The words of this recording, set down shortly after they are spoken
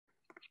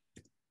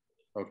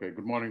Okay,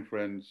 good morning,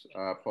 friends.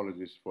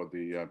 Apologies for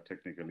the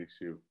technical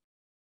issue.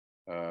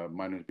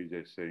 My name is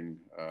BJ Singh.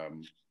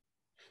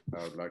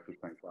 I would like to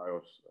thank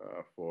BIOS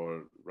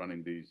for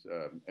running these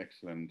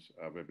excellent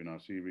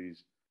webinar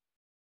series.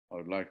 I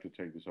would like to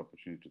take this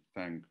opportunity to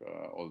thank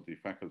all the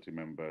faculty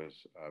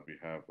members. We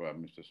have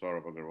Mr.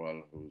 Saurabh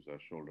Agarwal, who's a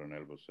shoulder and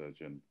elbow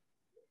surgeon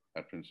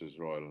at Princess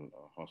Royal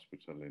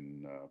Hospital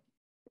in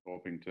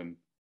Orpington.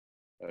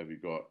 We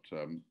got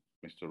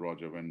Mr.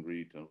 Roger Van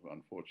Reet, who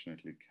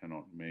unfortunately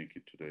cannot make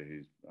it today.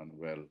 He's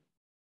unwell,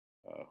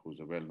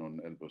 who's a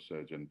well-known elbow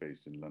surgeon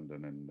based in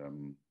London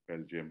and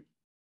Belgium.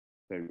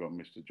 Then we've got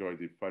Mr.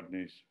 Joydeep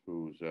Fadnis,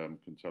 who's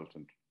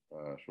consultant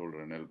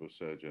shoulder and elbow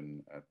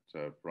surgeon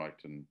at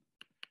Brighton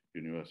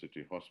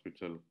University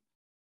Hospital.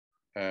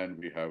 And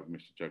we have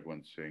Mr.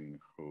 Jagwant Singh,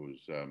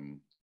 who's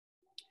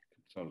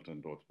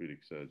consultant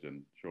orthopedic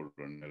surgeon, shoulder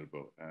and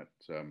elbow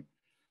at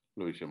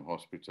Lewisham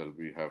Hospital.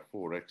 We have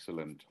four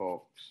excellent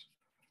talks.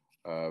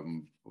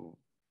 Um,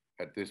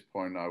 at this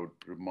point, I would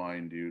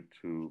remind you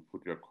to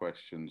put your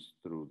questions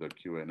through the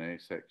Q&A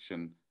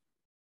section.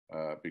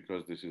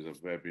 Because this is a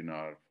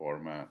webinar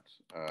format,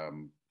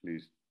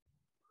 please,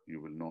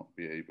 you will not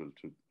be able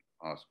to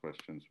ask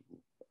questions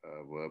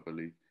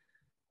verbally.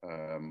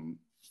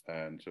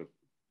 And so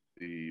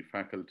the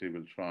faculty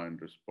will try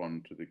and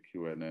respond to the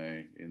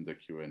Q&A in the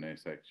Q&A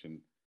section.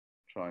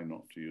 Try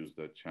not to use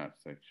the chat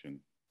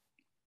section.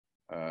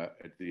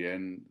 At the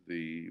end,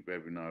 the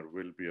webinar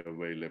will be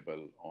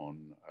available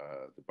on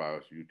the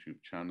BIOS YouTube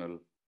channel.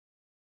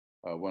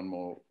 One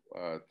more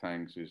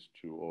thanks is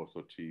to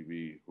Ortho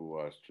TV, who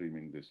are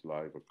streaming this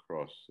live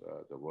across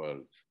the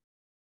world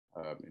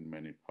in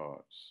many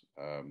parts.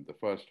 The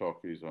first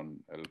talk is on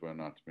elbow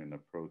anatomy and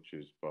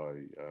approaches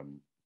by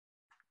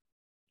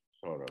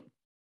Saurabh.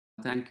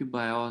 Thank you,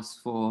 BIOS,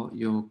 for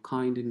your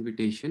kind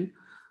invitation.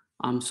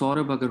 I'm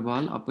Saurabh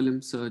Agarwal, upper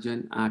limb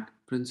surgeon at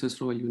Princess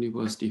Royal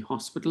University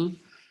Hospital.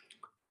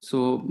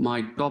 So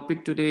my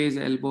topic today is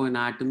elbow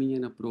anatomy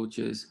and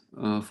approaches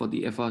for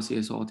the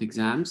FRCS Orth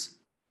exams.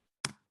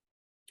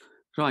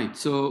 Right,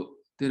 so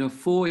there are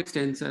 4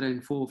 extensor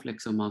and 4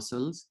 flexor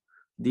muscles.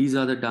 These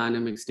are the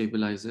dynamic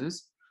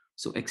stabilizers.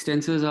 So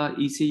extensors are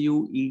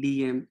ECU,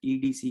 EDM,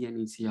 EDC,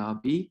 and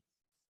ECRB.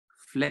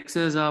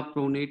 Flexors are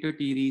pronator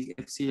teres,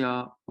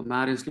 FCR,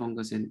 humerus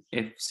longus, and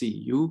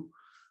FCU.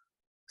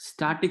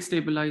 Static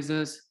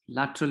stabilizers,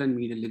 lateral and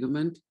medial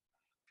ligament.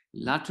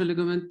 Lateral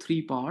ligament,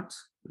 3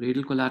 parts: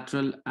 radial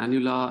collateral,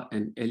 annular,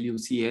 and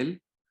LUCL.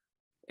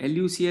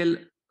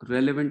 LUCL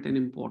relevant and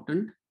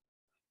important.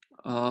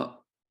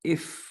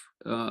 If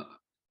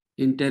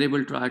in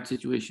terrible triad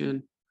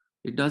situation,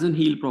 it doesn't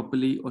heal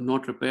properly or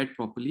not repaired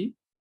properly,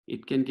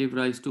 it can give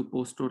rise to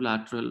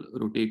posterolateral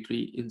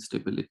rotatory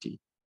instability.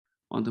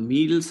 On the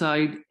medial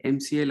side,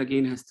 MCL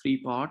again has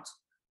 3 parts: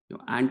 your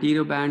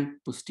anterior band,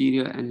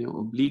 posterior, and your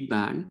oblique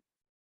band.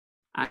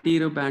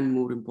 Anterior band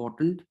more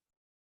important.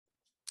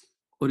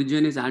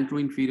 Origin is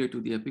anteroinferior to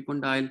the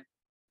epicondyle.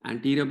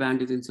 Anterior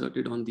band is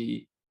inserted on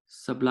the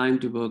sublime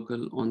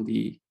tubercle on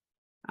the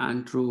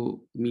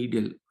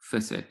anteromedial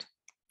facet.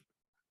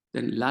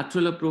 Then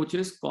lateral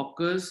approaches: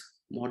 Cockers,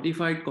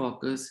 modified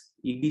Cockers,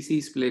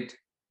 EDC split,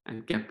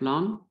 and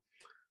Kaplan.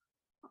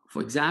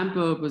 For exam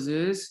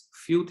purposes,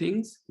 few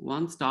things.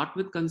 One, start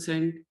with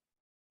consent,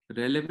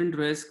 relevant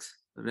risks,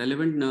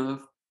 relevant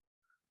nerve,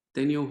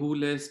 then your WHO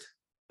list,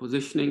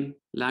 positioning,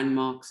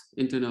 landmarks,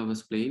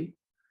 internervous plane,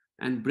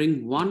 and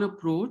bring one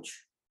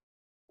approach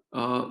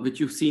which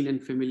you've seen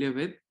and familiar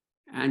with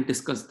and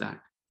discuss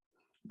that.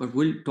 But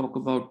we'll talk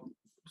about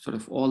sort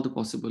of all the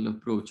possible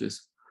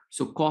approaches.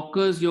 So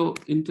Cockers, your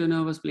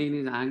internervous plane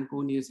is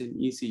anconeus and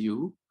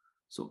ECU.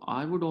 So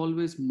I would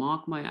always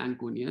mark my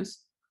anconeus.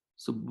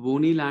 So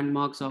bony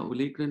landmarks are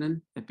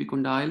olecranon,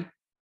 epicondyle,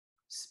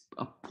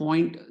 a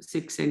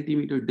 0.6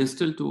 centimeter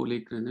distal to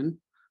olecranon.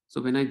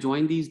 So when I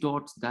join these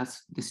dots,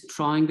 this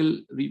triangle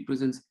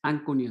represents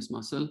anconeus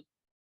muscle.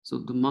 So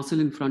the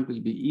muscle in front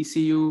will be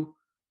ECU.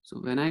 So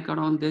when I cut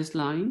on this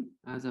line,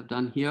 as I've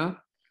done here,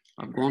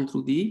 I've gone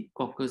through the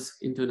Cockers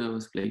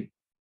internervous plane.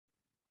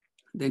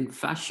 Then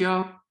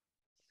fascia,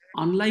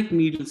 unlike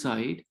medial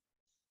side,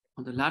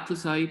 on the lateral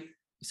side,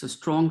 it's a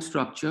strong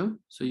structure.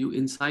 So you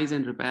incise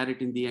and repair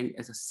it in the end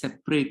as a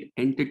separate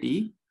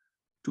entity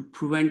to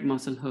prevent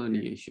muscle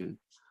herniation.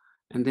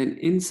 And then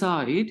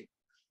inside,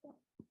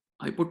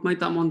 I put my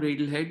thumb on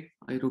radial head,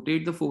 I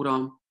rotate the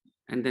forearm,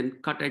 and then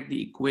cut at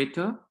the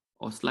equator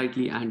or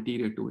slightly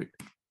anterior to it.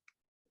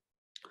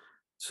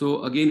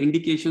 So again,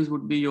 indications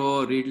would be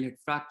your radial head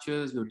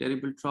fractures, your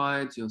terrible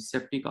triads, your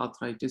septic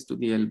arthritis to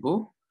the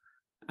elbow.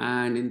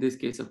 And in this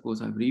case, of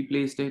course, I've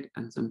replaced it,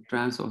 and some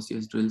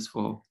transosseous drills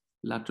for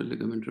lateral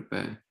ligament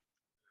repair.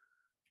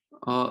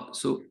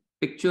 So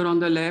picture on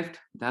the left,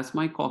 that's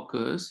my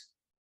Cockers.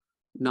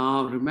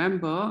 Now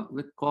remember,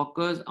 with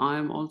Cockers, I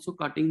am also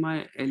cutting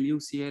my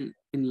LUCL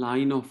in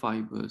line of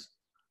fibers.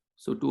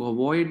 So to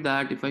avoid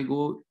that, if I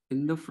go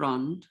in the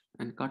front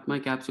and cut my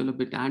capsule a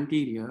bit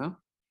anterior,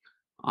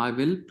 I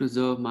will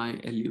preserve my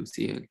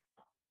LUCL.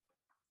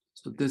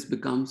 So this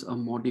becomes a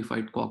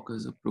modified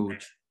Cockers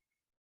approach.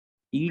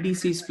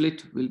 EDC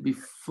split will be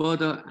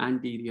further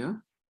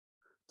anterior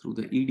through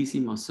the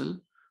EDC muscle.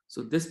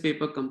 So this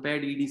paper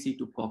compared EDC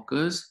to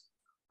coccus.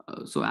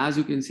 So as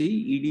you can see,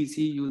 EDC,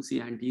 you'll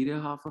see anterior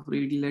half of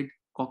radial head,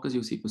 coccus,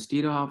 you see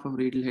posterior half of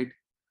radial head.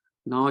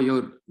 Now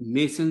your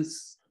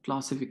Mason's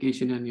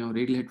classification and your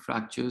radial head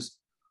fractures,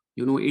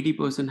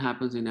 80%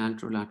 happens in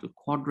anterolateral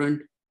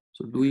quadrant.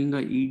 So doing a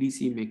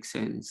EDC makes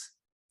sense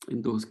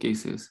in those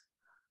cases.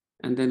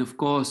 And then of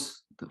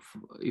course,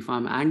 if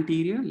I'm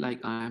anterior, like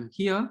I am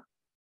here,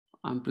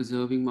 I'm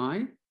preserving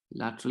my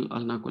lateral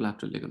ulnar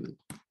collateral ligament.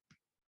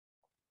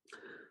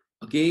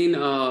 Again,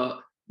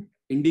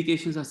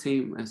 indications are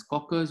same as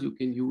coccus. You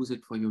can use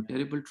it for your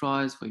terrible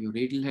trias, for your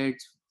radial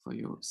heads, for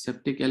your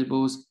septic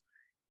elbows.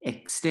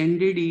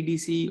 Extended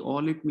EDC,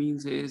 all it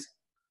means is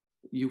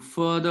you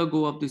further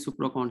go up the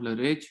supracondylar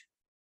ridge,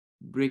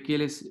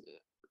 brachialis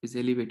is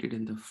elevated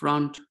in the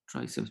front,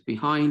 triceps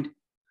behind,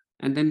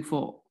 and then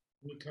for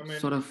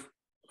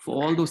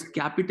all those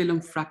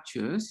capitulum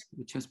fractures,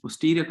 which has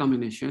posterior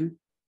comminution,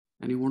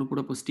 and you want to put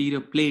a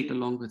posterior plate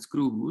along with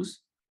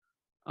screws,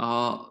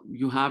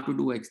 you have to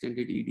do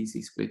extended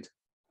EDC split.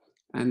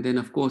 And then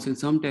of course, in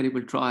some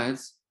terrible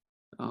trials,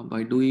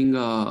 by doing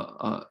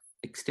a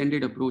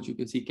extended approach, you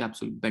can see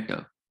capsule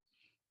better.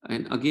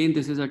 And again,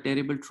 this is a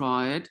terrible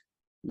triad.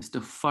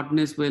 Mr.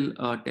 Fudness will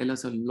tell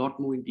us a lot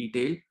more in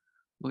detail.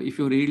 But if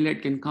your radial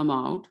head can come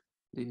out,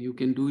 then you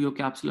can do your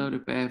capsular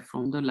repair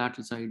from the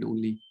lateral side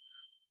only.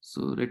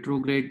 So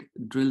retrograde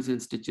drills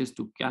and stitches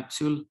to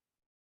capsule,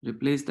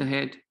 replace the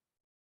head,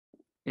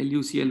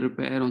 LUCL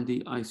repair on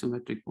the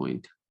isometric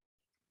point.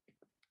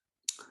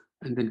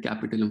 And then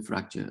capitulum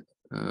fracture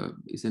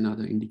is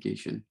another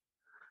indication.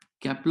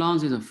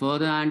 Kaplan's is a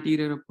further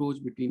anterior approach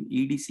between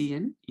EDC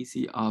and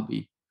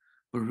ECRB.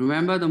 But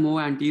remember, the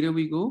more anterior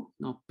we go,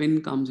 now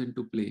pin comes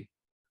into play.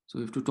 So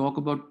we have to talk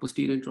about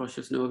posterior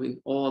interosseous nerve in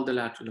all the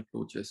lateral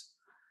approaches.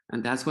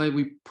 And that's why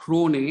we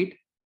pronate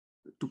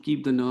to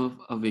keep the nerve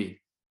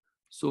away.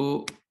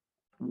 So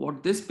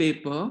what this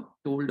paper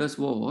told us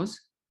was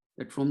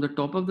that from the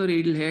top of the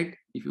radial head,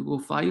 if you go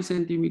 5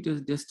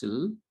 centimeters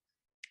distal,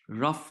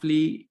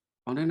 roughly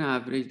on an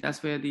average,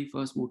 that's where the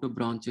first motor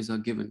branches are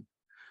given.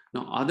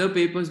 Now, other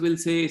papers will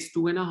say it's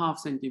 2.5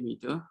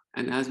 centimeter.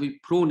 And as we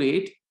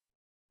pronate,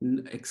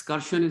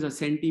 excursion is a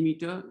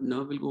centimeter,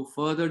 nerve will go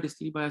further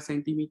distally by a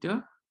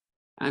centimeter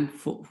and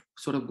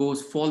sort of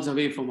falls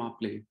away from our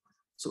plane.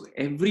 So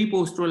every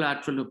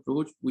posterolateral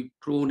approach, we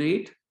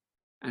pronate,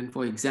 and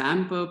for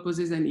exam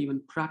purposes and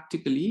even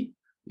practically,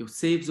 your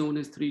safe zone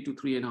is 3 to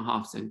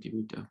 3.5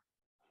 centimeter.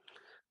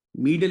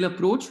 Medial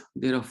approach,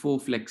 there are 4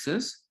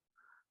 flexors.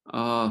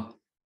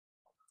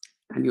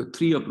 And your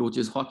 3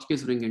 approaches,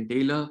 Hotchkiss, Ring, and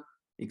Taylor.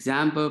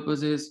 Exam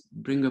purposes,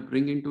 bring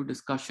into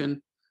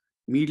discussion.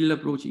 Medial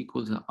approach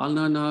equals the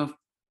ulnar nerve.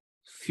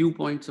 Few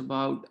points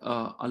about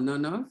ulnar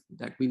nerve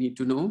that we need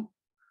to know.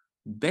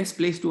 Best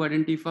place to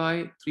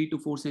identify, 3 to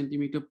 4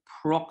 centimeter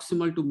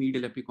proximal to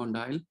medial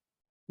epicondyle,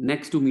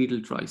 next to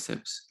medial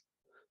triceps,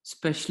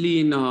 especially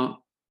in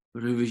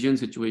revision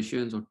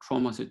situations or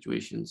trauma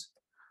situations.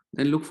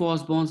 Then look for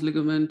Osborne's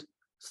ligament,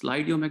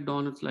 slide your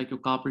McDonald's like your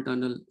carpal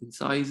tunnel,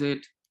 incise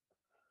it.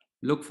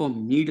 Look for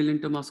medial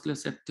intermuscular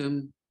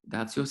septum,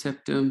 that's your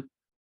septum.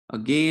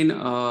 Again,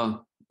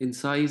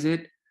 incise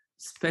it,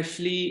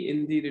 especially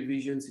in the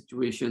revision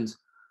situations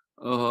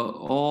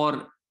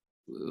or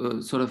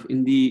sort of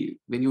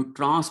when you're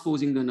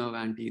transposing the nerve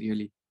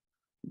anteriorly,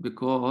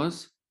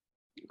 because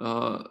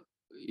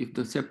if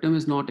the septum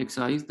is not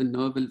excised, the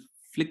nerve will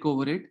flick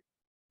over it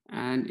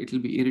and it will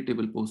be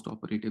irritable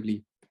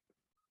post-operatively.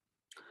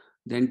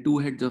 Then 2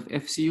 heads of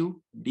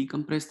FCU,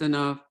 decompress the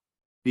nerve,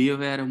 be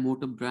aware of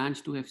motor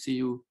branch to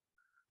FCU,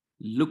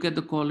 look at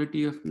the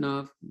quality of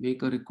nerve,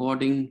 make a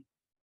recording,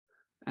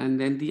 and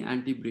then the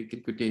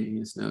antebrachial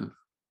cutaneous nerve.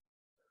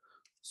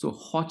 So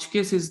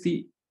Hotchkiss is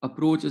the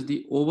approach, is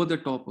the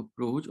over-the-top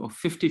approach or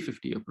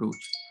 50-50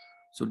 approach.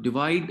 So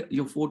divide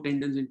your 4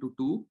 tendons into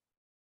 2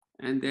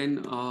 and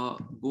then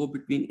go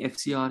between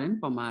FCR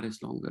and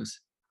palmaris longus.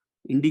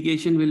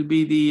 Indication will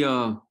be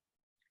the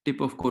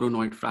tip of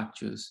coronoid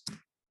fractures.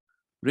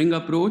 Ring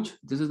approach,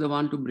 this is the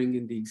one to bring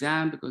in the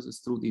exam because it's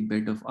through the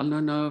bed of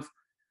ulnar nerve.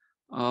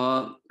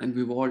 And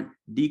we've all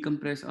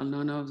decompressed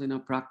ulnar nerves in our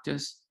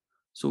practice.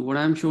 So what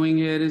I'm showing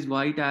here is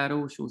white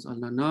arrow shows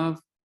ulnar nerve,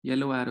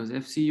 yellow arrow is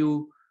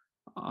FCU.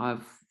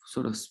 I've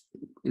sort of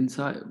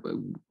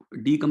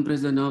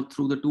decompressed the nerve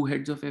through the 2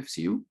 heads of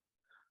FCU.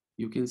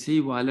 You can see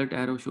violet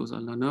arrow shows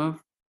ulnar nerve.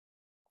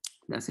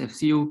 That's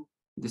FCU.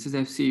 This is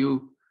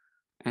FCU.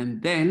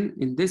 And then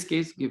in this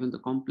case, given the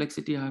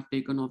complexity, I have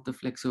taken off the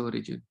flexor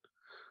origin.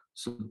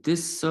 So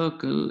this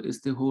circle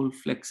is the whole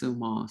flexor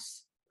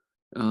mass.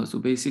 So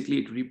basically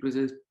it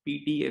represents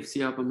PT,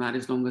 FCR,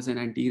 palmaris longus, and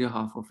anterior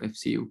half of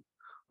FCU.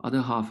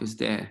 Other half is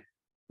there.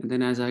 And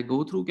then as I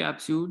go through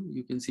capsule,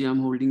 you can see I'm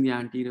holding the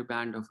anterior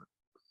band of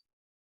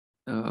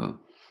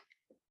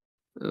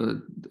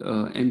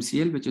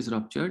MCL, which is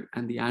ruptured,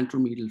 and the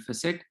anteromedial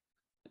facet,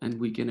 and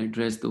we can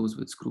address those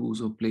with screws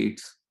or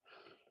plates.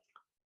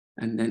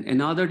 And then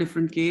another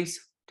different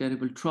case,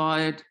 terrible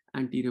triad,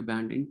 anterior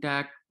band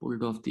intact,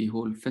 pulled off the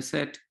whole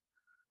facet.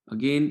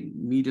 Again,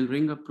 medial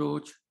ring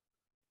approach,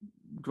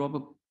 drop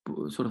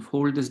a, sort of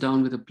hold this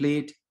down with a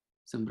plate,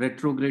 some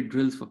retrograde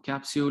drills for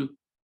capsule,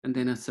 and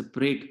then a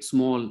separate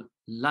small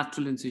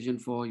lateral incision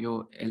for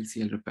your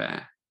LCL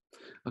repair.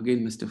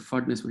 Again, Mr.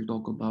 Fudness will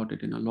talk about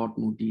it in a lot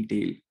more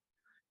detail.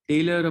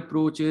 Taylor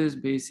approach is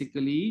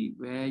basically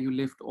where you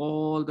lift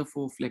all the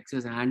four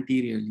flexors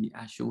anteriorly,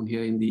 as shown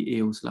here in the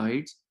AO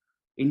slides.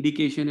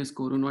 Indication is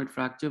coronoid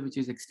fracture, which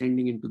is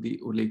extending into the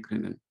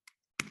olecranon.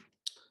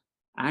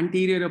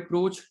 Anterior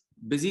approach,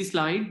 busy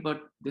slide,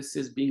 but this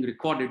is being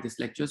recorded, this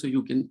lecture, so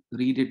you can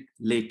read it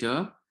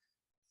later.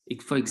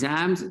 For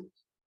exams,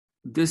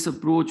 this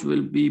approach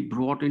will be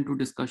brought into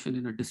discussion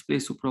in a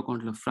displaced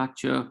supracondylar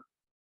fracture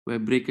where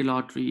brachial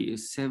artery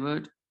is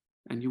severed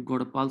and you've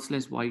got a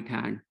pulseless white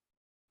hand.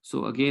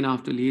 So again,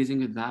 after liaising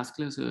with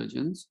vascular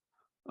surgeons,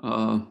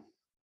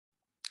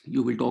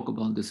 you will talk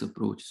about this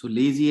approach. So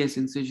lazy S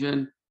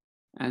incision,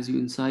 as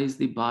you incise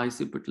the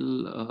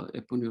bicipital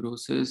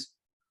aponeurosis,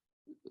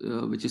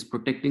 which is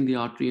protecting the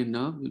artery and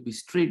nerve, will be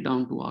straight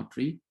down to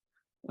artery.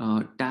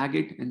 Tag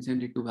it and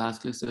send it to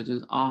vascular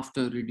surgeons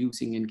after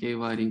reducing and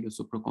K-wiring your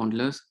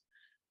supracondylus.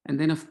 And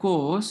then, of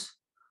course,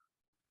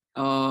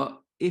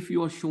 if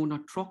you are shown a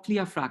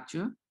trochlea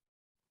fracture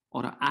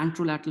or an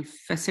anterolateral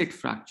facet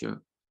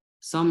fracture,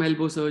 some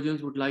elbow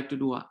surgeons would like to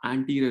do an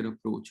anterior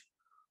approach.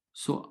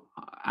 So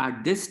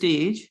at this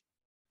stage,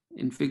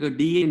 in figure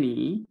D and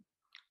E,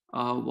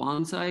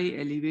 once I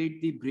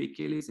elevate the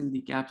brachialis and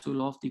the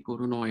capsule of the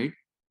coronoid,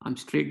 I'm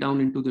straight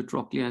down into the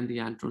trochlea and the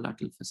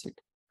anterolateral facet.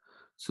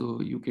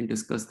 So you can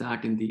discuss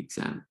that in the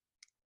exam.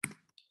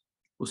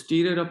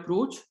 Posterior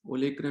approach,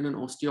 olecranon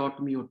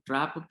osteotomy or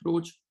trap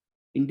approach.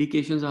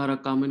 Indications are a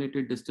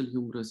comminuted distal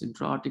humerus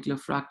intra-articular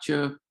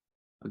fracture.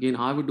 Again,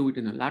 I would do it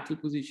in a lateral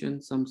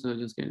position. Some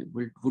surgeons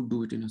would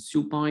do it in a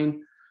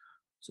supine.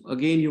 So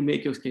again, you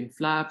make your skin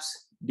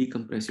flaps,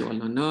 decompress your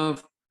ulnar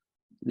nerve.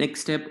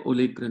 Next step,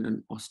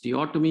 olecranon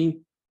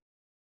osteotomy.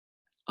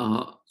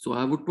 So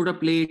I would put a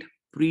plate,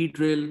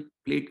 pre-drill,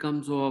 plate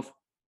comes off.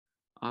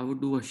 I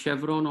would do a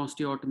chevron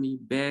osteotomy,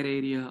 bare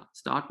area,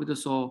 start with a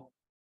saw,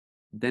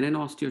 then an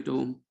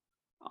osteotome.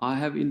 I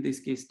have in this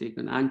case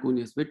taken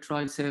Anconius with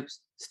triceps,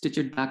 stitch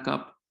it back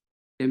up,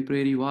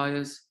 temporary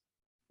wires.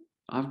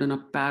 I've done a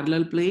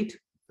parallel plate,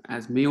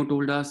 as Mayo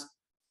told us.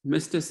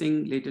 Mr.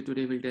 Singh later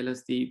today will tell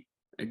us the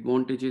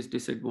advantages,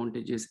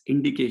 disadvantages,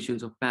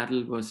 indications of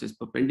parallel versus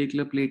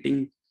perpendicular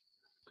plating.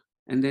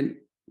 And then,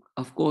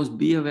 of course,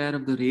 be aware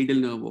of the radial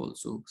nerve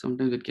also.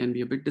 Sometimes it can be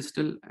a bit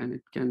distal and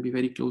it can be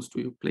very close to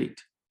your plate.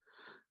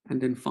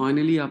 And then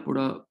finally, I put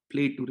a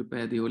plate to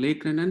repair the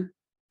olecranon.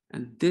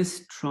 And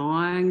this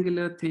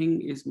triangular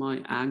thing is my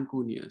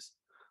Anconius.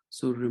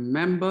 So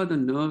remember, the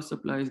nerve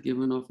supply is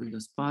given off in the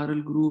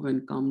spiral groove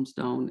and comes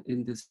down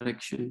in this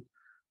direction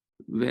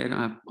where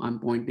I'm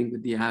pointing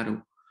with the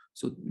arrow.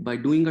 So by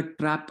doing a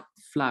trap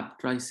flap,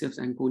 triceps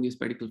Anconius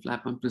pedicle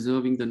flap, I'm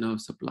preserving the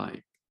nerve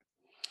supply.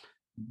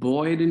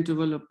 Boyd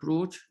interval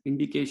approach,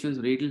 indications,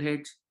 radial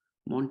heads,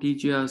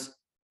 Montigias.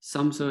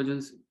 Some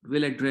surgeons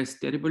will address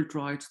terrible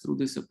troids through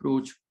this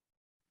approach.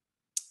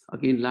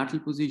 Again,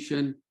 lateral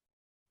position,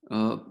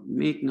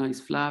 make nice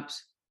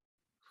flaps,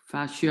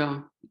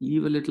 fascia,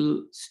 leave a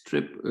little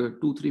strip,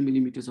 2-3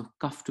 millimeters of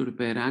cuff to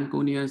repair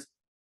Anconius,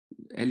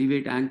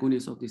 elevate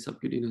Anconius of the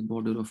subcutaneous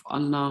border of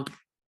ulna.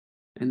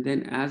 And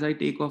then as I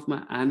take off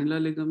my annular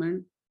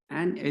ligament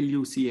and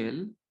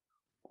LUCL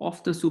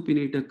of the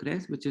supinator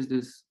crest, which is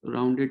this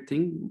rounded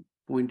thing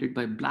pointed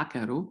by black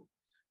arrow,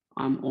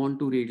 I'm on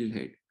to radial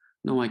head.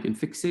 Now I can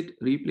fix it,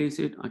 replace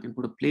it. I can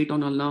put a plate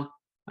on ulna.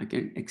 I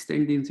can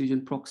extend the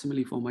incision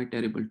proximally for my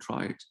terrible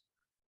troids.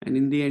 And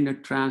in the end, a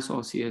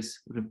transosseous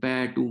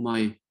repair to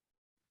my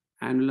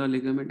annular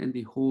ligament and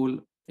the whole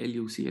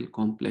LUCL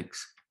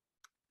complex.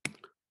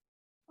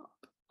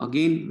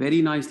 Again,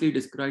 very nicely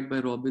described by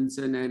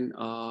Robinson and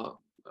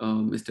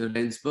Mr.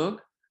 Rensburg,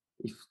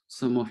 if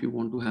some of you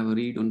want to have a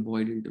read on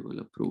Boyd interval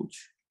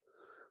approach.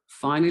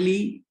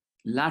 Finally,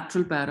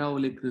 lateral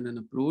para-olecranon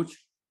approach.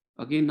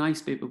 Again,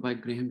 nice paper by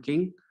Graham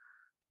King.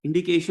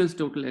 Indications,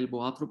 total elbow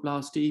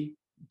arthroplasty,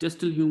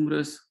 distal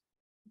humerus,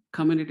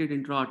 comminuted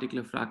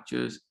intra-articular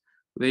fractures,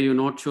 where you're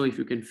not sure if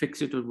you can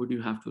fix it or would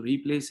you have to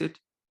replace it.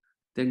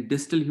 Then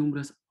distal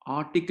humerus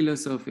articular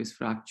surface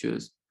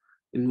fractures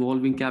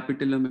involving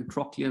capitulum and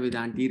trochlea with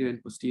anterior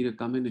and posterior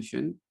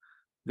comminution,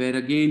 where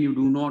again, you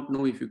do not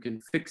know if you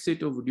can fix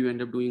it or would you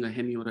end up doing a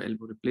hemi or an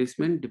elbow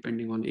replacement,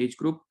 depending on age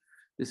group.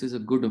 This is a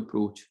good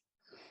approach.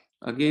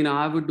 Again,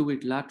 I would do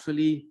it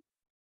laterally,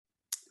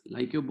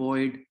 like your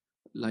Boyd,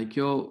 like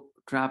your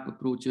trap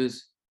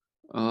approaches.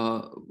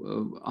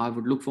 I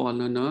would look for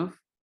ulnar nerve,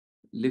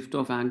 lift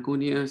off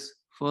Anconius,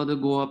 further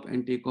go up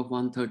and take off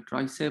 1/3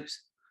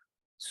 triceps.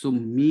 So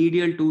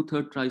medial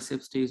 2/3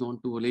 triceps stays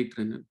onto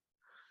olecranon,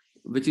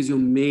 which is your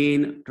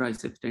main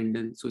triceps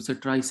tendon. So it's a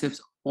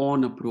triceps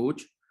on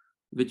approach,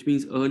 which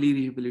means early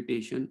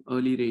rehabilitation,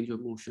 early range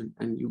of motion,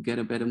 and you get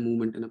a better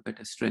movement and a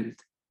better strength.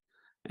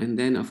 And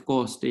then, of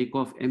course, take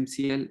off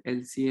MCL,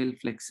 LCL,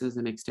 flexors,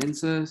 and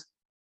extensors.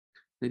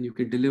 Then you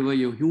can deliver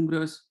your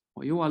humerus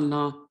or your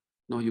ulna.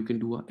 Now you can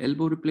do an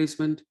elbow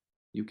replacement.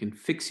 You can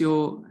fix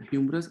your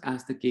humerus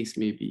as the case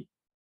may be.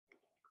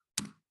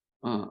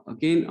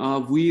 Again,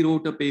 we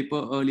wrote a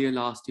paper earlier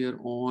last year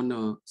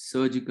on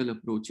surgical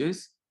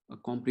approaches, a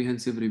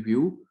comprehensive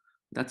review.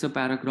 That's a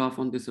paragraph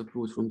on this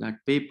approach from that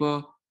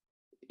paper.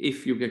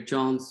 If you get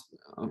chance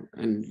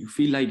and you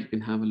feel like, you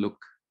can have a look.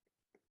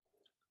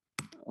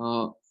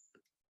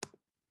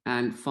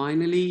 And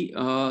finally,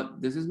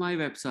 this is my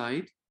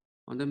website.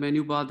 On the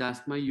menu bar,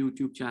 that's my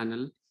YouTube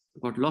channel.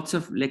 I've got lots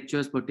of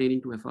lectures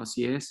pertaining to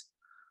FRCS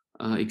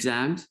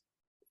exams,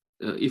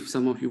 if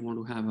some of you want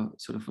to have a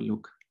sort of a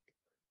look.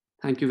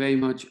 Thank you very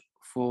much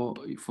for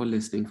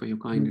listening, for your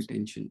kind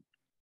attention.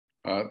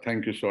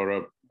 Thank you,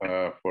 Saurabh,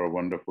 for a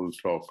wonderful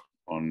talk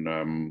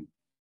on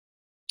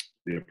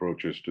the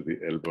approaches to the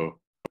elbow.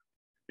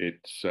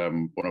 It's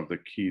one of the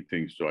key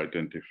things to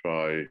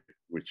identify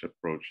which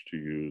approach to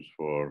use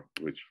for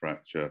which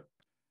fracture.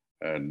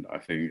 And I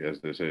think, as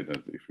they say,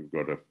 that if you've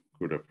got a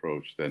good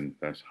approach, then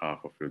that's half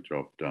of your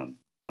job done.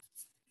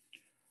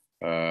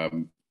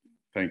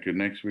 Thank you.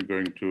 Next, we're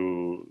going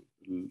to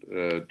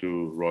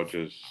do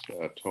Roger's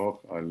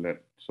talk. I'll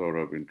let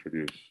Saurabh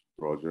introduce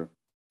Roger.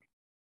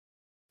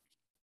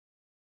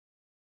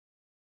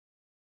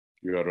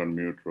 You are on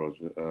mute,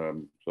 Roger.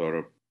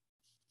 Saurabh.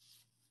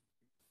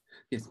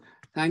 Yes,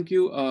 thank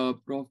you,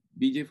 Prof.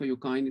 BJ, for your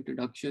kind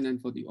introduction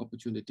and for the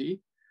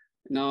opportunity.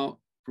 Now,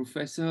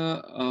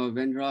 Professor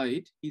Van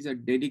Wright, he's a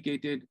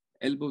dedicated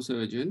elbow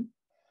surgeon.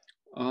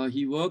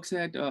 He works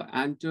at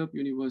Antwerp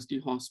University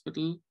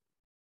Hospital,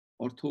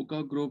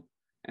 Orthoca Group,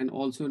 and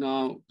also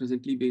now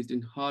presently based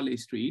in Harley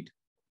Street.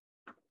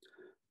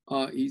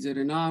 He's a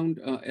renowned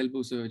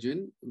elbow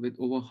surgeon with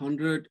over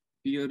 100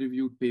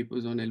 peer-reviewed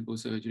papers on elbow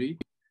surgery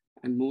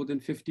and more than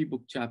 50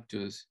 book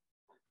chapters.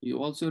 He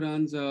also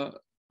runs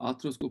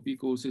arthroscopy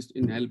courses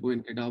in elbow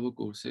and cadaver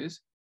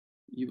courses.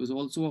 He was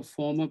also a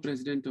former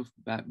president of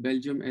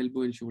Belgium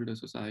Elbow and Shoulder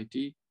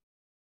Society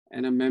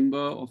and a member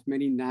of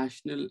many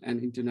national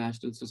and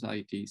international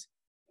societies.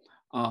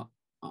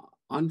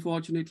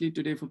 Unfortunately,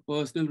 today, for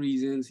personal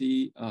reasons,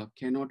 he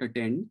cannot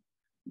attend,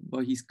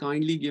 but he's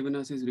kindly given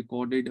us his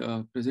recorded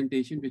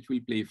presentation, which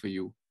we'll play for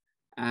you.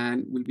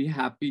 And we'll be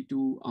happy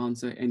to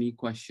answer any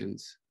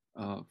questions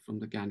from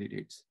the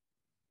candidates.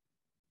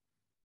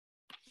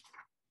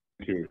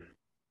 Thank you.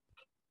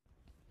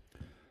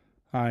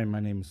 Hi, my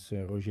name is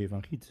Roger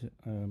van Giet.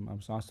 I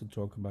was asked to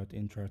talk about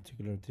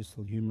intra-articular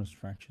distal humerus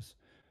fractures.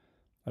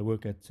 I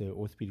work at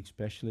orthopedic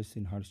specialist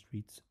in Harley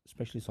Street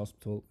Specialist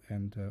Hospital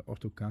and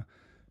Orthoca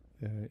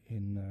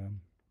in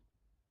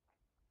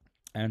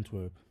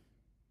Antwerp.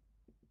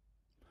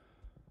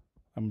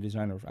 I'm a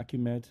designer of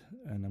Acumed,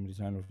 and I'm a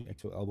designer of the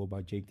Actual Elbow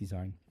by Jake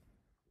Design.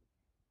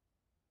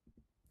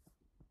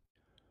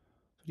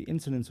 So the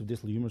incidence of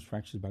distal humerus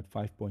fractures is about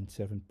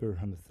 5.7 per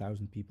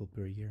 100,000 people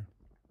per year.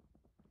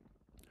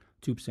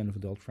 2% of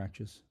adult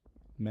fractures.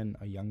 Men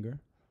are younger,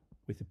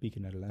 with a peak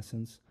in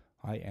adolescence,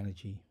 high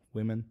energy.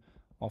 Women,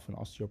 often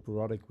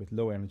osteoporotic with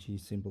low energy,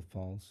 simple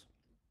falls.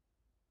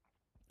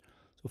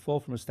 So fall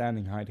from a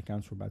standing height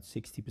accounts for about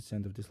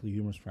 60% of distal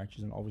humerus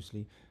fractures, and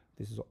obviously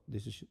this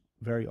is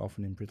very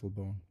often in brittle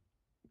bone.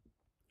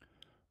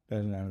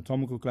 There's an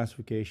anatomical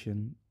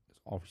classification, there's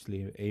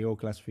obviously an AO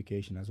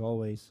classification as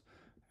always,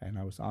 and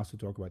I was asked to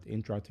talk about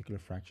intra-articular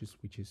fractures,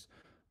 which is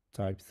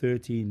type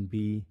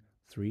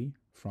 13B3,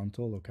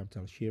 frontal or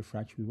capital shear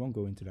fracture. We won't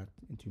go into that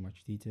in too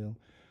much detail.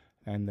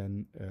 And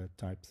then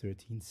type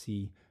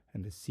 13C,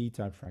 and the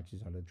C-type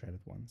fractures are the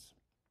dreaded ones.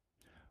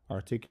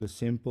 Articular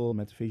simple,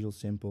 metaphyseal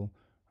simple,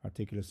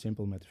 articular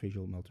simple,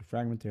 metaphyseal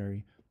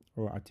multifragmentary,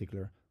 or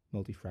articular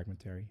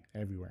multifragmentary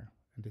everywhere.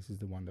 And this is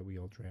the one that we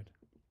all dread.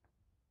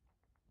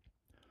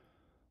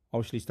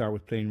 Obviously start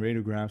with plain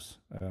radiographs.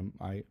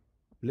 I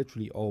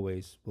literally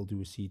always will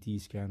do a CT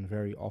scan,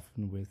 very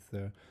often with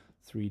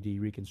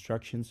 3D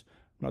reconstructions,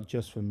 not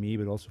just for me,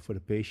 but also for the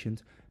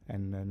patient.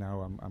 And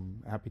now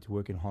I'm happy to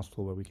work in a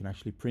hospital where we can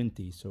actually print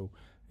these. So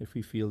if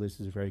we feel this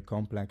is a very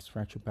complex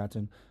fracture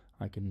pattern,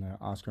 I can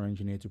ask our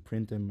engineer to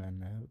print them,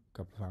 and a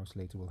couple of hours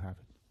later we'll have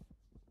it.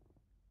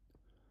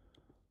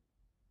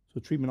 So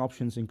treatment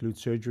options include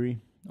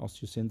surgery,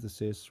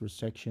 osteosynthesis,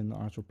 resection,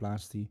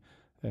 arthroplasty,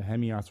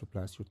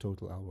 hemiarthroplasty, or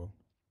total elbow.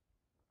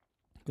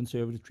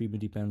 Conservative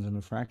treatment depends on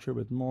the fracture,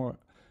 but more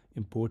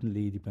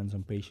importantly, it depends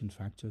on patient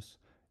factors,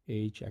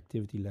 age,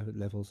 activity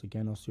levels,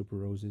 again,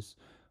 osteoporosis.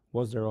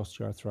 Was there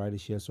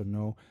osteoarthritis, yes or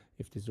no?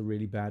 If there's a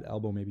really bad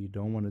elbow, maybe you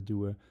don't want to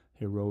do a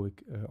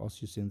heroic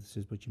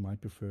osteosynthesis, but you might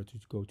prefer to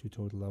go to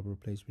total elbow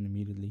replacement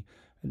immediately.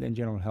 And then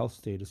general health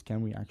status,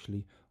 can we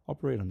actually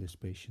operate on this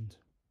patient?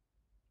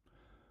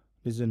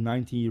 This is a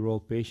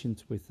 90-year-old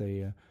patient with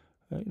a,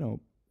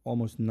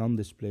 almost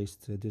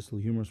non-displaced distal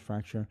humerus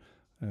fracture.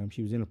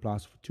 She was in a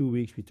plaster for 2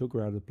 weeks. We took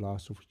her out of the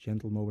plaster for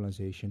gentle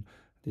mobilization.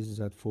 This is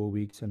at 4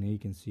 weeks, and here you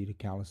can see the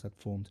callus that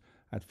formed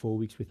at 4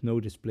 weeks with no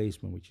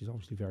displacement, which is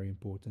obviously very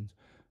important.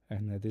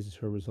 And this is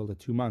her result at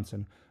 2 months.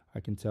 And I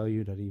can tell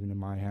you that even in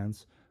my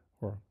hands,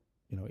 or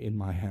in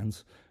my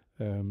hands,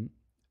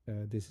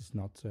 this is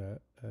not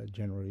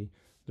generally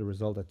the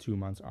result at 2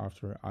 months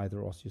after either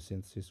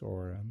osteosynthesis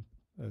or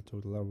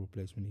total elbow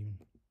replacement even.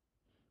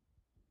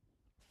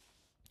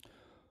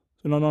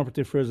 So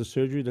non-operative further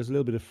surgery, there's a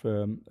little bit of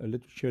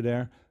literature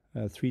there.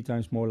 3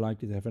 times more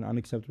likely to have an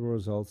unacceptable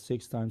result,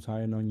 6 times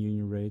higher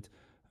non-union rate.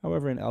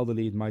 However, in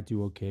elderly it might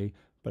do okay,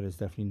 but it's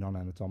definitely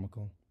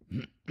non-anatomical.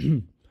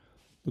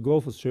 The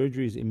goal for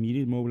surgery is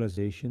immediate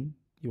mobilization.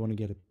 You want to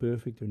get a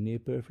perfect or near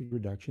perfect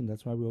reduction.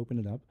 That's why we open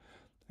it up.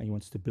 And you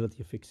want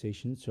stability of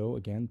fixation. So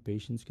again,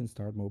 patients can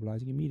start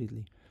mobilizing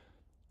immediately.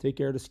 Take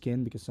care of the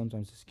skin, because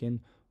sometimes the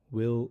skin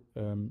will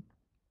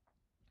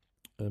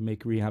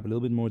make rehab a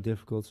little bit more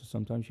difficult. So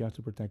sometimes you have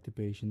to protect the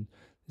patient,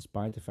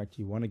 despite the fact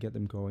you want to get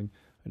them going.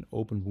 An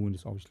open wound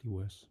is obviously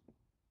worse.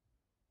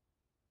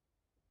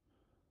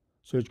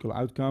 Surgical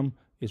outcome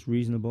is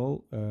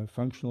reasonable.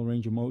 Functional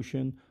range of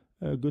motion,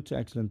 good to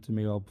excellent to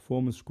Mayall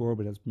performance score,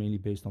 but that's mainly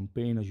based on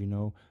pain, as you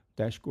know.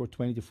 Dash score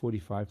 20 to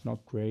 45,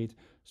 not great.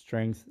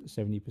 Strength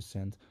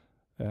 70%.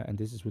 And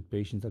this is with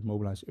patients that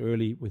mobilize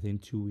early within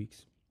 2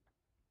 weeks.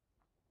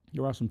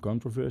 There are some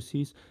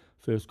controversies.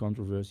 First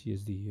controversy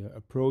is the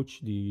approach.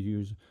 Do you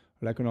use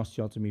olecranon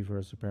osteotomy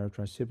versus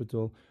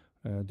paratricipital?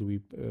 Do we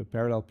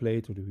parallel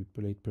plate or do we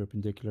plate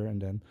perpendicular? And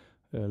then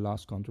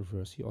last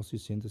controversy,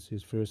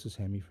 osteosynthesis versus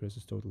hemi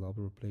versus total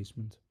elbow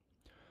replacement.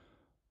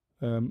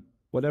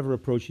 Whatever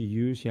approach you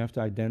use, you have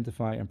to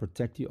identify and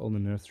protect the ulnar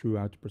nerve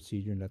throughout the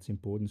procedure, and that's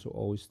important. So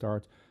always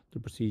start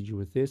the procedure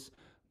with this.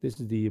 This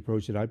is the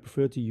approach that I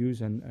prefer to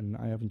use, and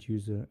I haven't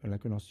used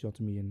olecranon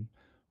osteotomy in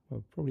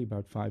probably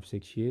about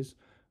 5-6 years.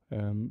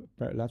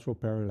 Lateral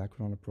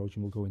paraolecranon approach,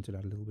 and we'll go into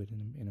that a little bit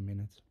in a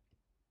minute.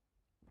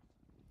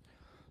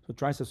 So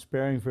tricep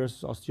sparing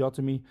versus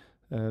osteotomy,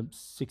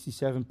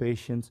 67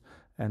 patients,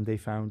 and they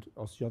found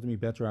osteotomy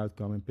better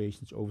outcome in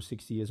patients over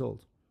 60 years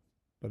old.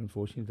 But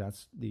unfortunately,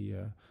 that's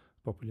the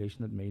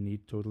population that may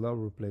need total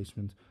elbow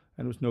replacement,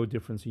 and there's no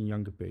difference in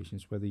younger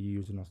patients, whether you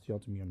use an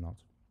osteotomy or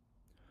not.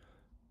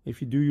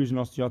 If you do use an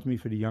osteotomy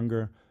for the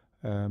younger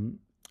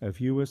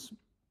viewers,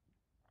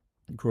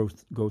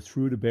 go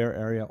through the bare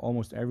area.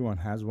 Almost everyone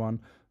has one.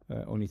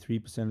 Only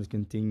 3% is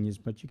continuous,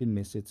 but you can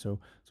miss it. So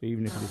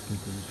even if it is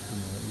continuous,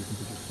 you can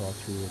put your saw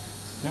through it.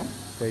 Yeah.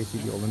 There you see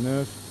the ulnar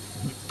nerve.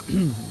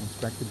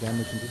 Inspect the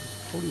damage, and this is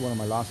probably one of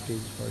my last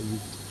cases where I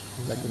used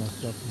olecranon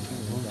osteotomy.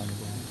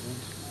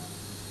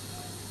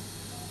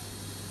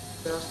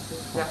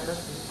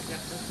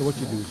 So what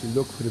you do is you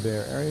look for the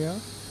bare area,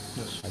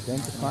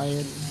 identify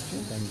it,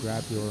 then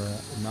grab your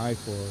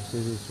knife or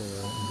scissors,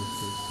 or in this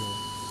case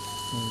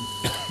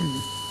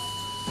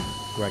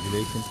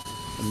coagulation,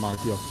 and mark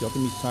the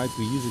osteotomy site.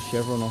 We use a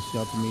chevron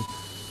osteotomy.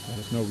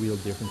 There's no real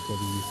difference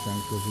whether you use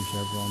transverse or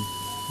chevron.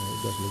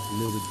 It does look a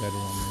little bit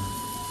better on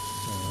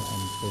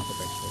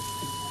post-op X-ray.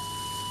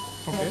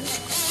 Okay.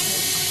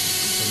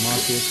 So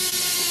mark it.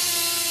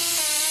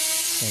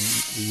 And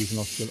we use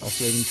an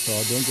oscillating saw.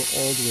 Don't go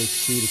all the way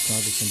through the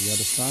cartilage on the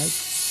other side,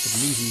 but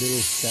leave a little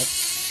step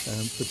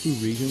for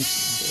 2 reasons.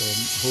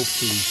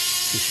 Hopefully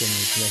this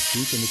generates less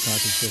heat and the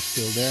cartilage is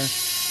still there.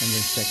 And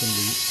then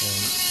secondly,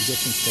 you get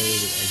some failure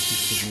with exit,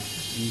 so it makes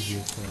it easier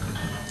for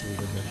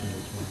regression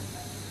later on.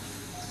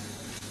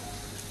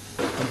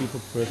 Some people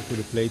prefer to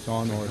put a plate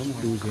on or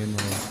screws in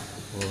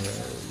or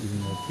even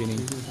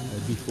pinning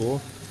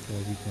before.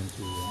 We tend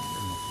to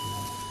not do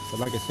that. But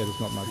like I said, it's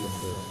not my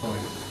preferred.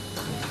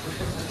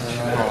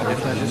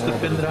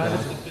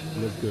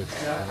 Look good.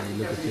 You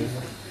look at this.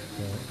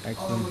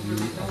 Excellent view of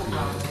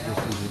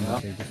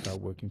the this to start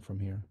working from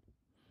here.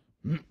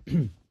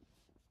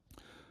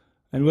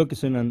 And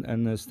Wilkinson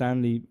and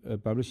Stanley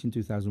published in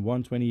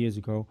 2001, 20 years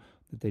ago,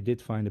 that they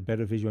did find a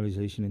better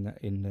visualization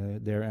in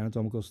their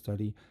anatomical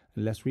study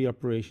and less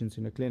reoperations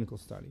in a clinical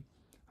study.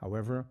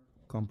 However,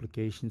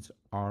 complications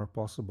are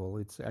possible.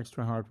 It's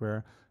extra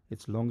hardware,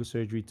 it's longer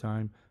surgery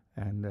time,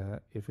 and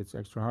if it's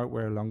extra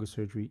hardware, longer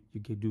surgery, you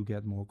do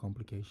get more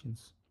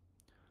complications.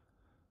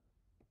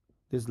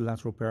 This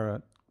lateral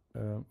para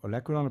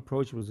olecranon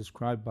approach was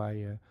described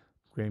by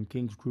Graham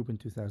King's group in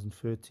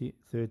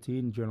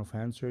 2013, Journal of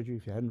Hand Surgery.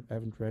 If you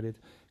haven't read it,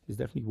 it's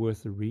definitely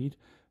worth the read.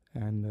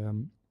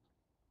 And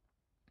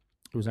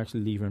it was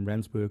actually Lee Van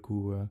Rensburg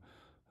who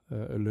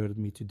alerted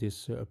me to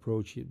this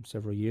approach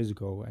several years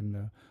ago,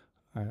 and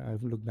I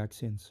haven't looked back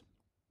since.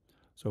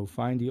 So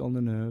find the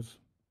ulnar nerve,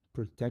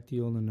 protect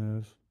the ulnar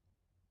nerve.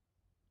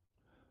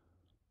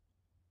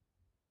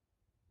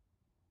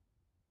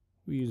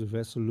 We use a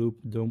vessel loop.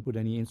 Don't put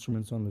any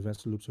instruments on the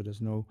vessel loop, so there's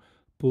no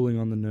pulling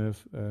on the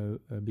nerve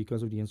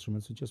because of the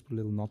instruments. So just put a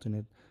little knot in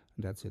it,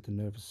 and that's it. The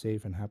nerve is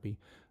safe and happy.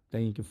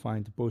 Then you can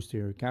find the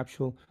posterior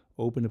capsule,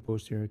 open the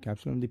posterior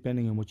capsule, and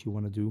depending on what you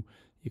want to do,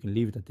 you can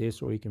leave it at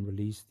this, or you can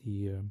release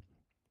the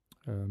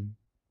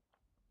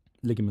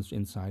ligaments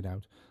inside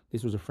out.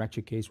 This was a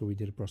fracture case where we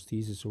did a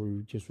prosthesis, so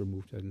we just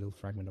removed a little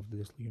fragment of the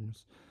distal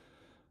humerus.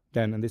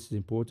 Then, and this is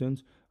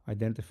important,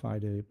 identify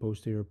the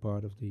posterior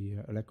part of the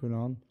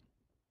olecranon,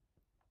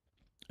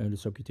 the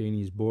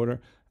subcutaneous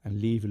border, and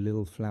leave a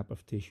little flap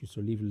of tissue.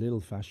 So leave a little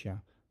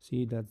fascia.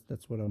 See,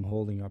 that's what I'm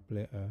holding up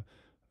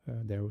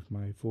there with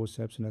my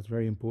forceps, and that's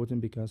very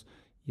important because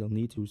you'll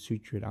need to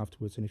suture it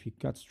afterwards. And if you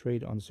cut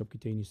straight on the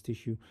subcutaneous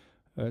tissue,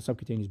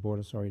 subcutaneous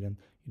border, sorry, then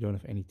you don't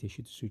have any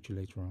tissue to suture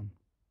later on.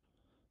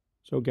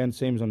 So again,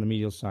 same as on the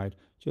medial side,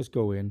 just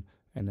go in,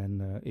 and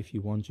then if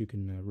you want, you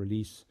can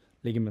release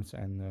ligaments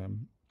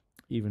and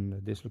even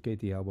dislocate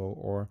the elbow,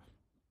 or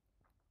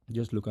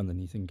just look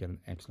underneath and get an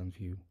excellent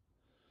view.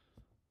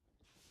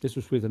 This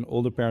was with an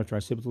older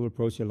paratricipital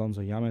approach, the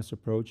Alonso Yames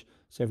approach.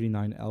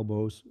 79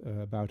 elbows,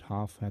 about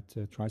half had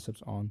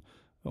triceps on.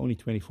 Only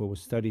 24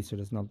 was studied, so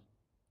that's not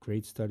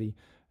great study.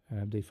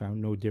 They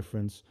found no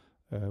difference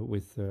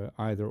with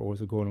either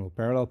orthogonal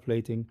parallel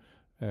plating,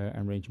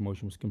 and range of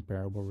motion was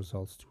comparable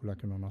results to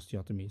Lacunar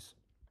osteotomies.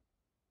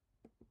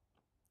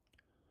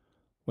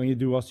 When you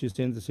do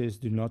osteosynthesis,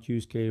 do not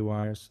use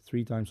K-wires.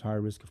 3 times higher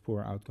risk of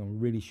poor outcome.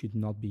 Really should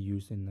not be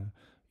used in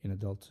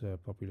adult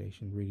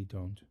population. Really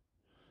don't.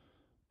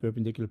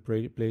 Perpendicular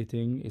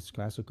plating is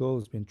classical.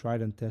 It's been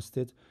tried and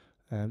tested.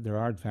 There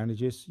are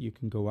advantages. You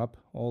can go up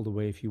all the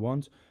way if you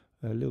want.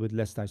 A little bit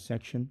less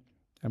dissection,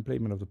 and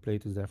placement of the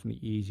plate is definitely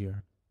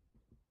easier.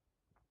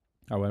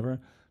 However,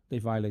 they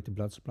violate the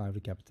blood supply of the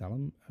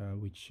capitellum,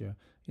 which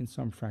in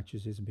some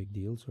fractures is a big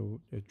deal.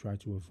 So try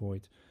to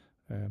avoid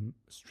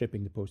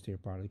stripping the posterior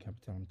part of the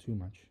capitellum too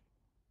much.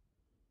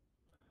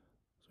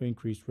 So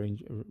increased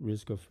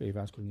risk of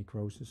avascular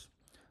necrosis.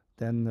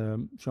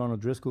 Then Sean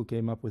O'Driscoll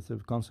came up with the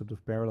concept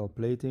of parallel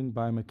plating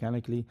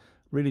biomechanically.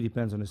 Really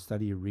depends on the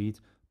study you read.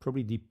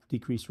 Probably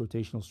decreased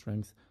rotational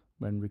strength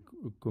when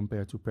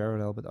compared to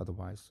parallel, but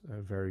otherwise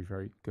very,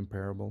 very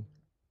comparable.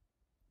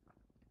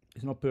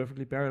 It's not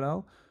perfectly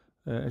parallel.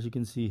 As you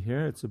can see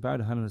here, it's about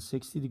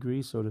 160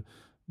 degrees, so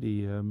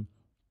the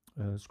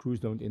screws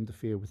don't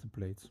interfere with the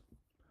plates.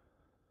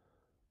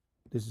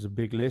 This is a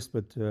big list,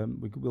 but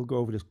we'll go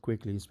over this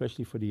quickly,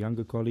 especially for the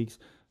younger colleagues.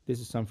 This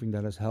is something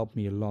that has helped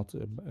me a lot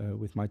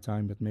with my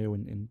time at Mayo.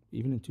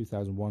 Even in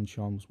 2001,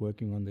 Sean was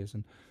working on this,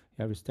 and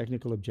you have his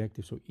technical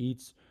objective. So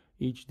each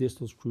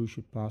distal screw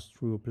should pass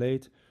through a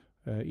plate.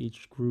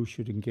 Each screw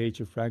should engage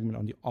a fragment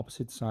on the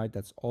opposite side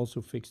that's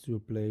also fixed to a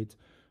plate.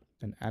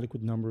 An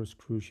adequate number of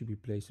screws should be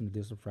placed in the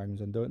distal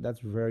fragments, and that's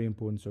very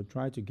important. So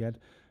try to get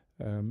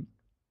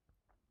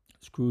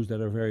screws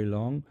that are very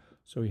long,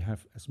 so you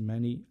have as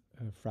many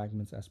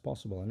fragments as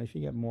possible. And if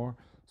you get more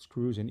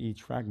screws in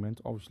each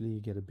fragment, obviously you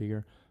get a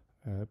bigger,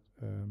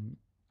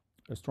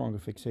 a stronger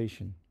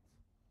fixation.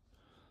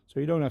 So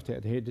you don't have to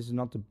adhere. This is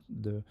not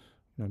the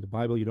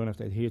Bible. You don't have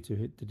to adhere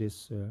to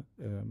this,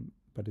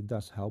 but it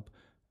does help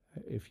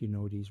if you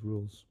know these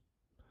rules.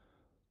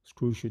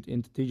 Screws should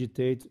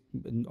interdigitate,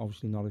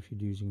 obviously not if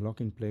you're using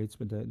locking plates,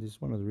 but this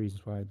is one of the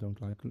reasons why I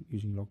don't like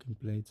using locking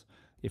plates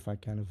if I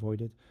can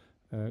avoid it.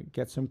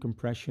 Get some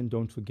compression,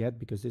 don't forget,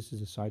 because this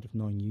is a site of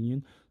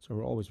non-union, so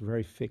we're always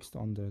very fixed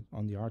on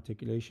the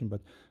articulation,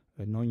 but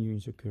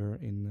non-unions occur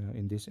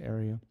in this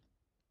area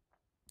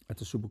at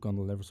the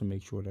supracondyle level, so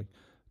make sure that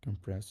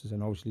compresses.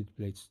 And obviously the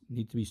plates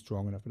need to be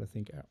strong enough, but I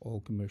think all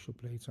commercial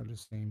plates are the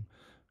same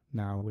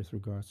now with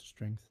regards to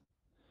strength.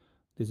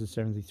 This is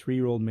a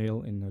 73-year-old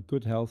male in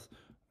good health.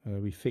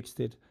 We fixed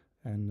it,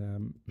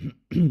 and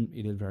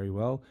he did very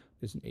well.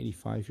 This is an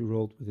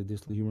 85-year-old with a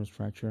distal humerus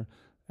fracture,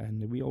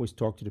 and we always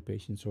talk to the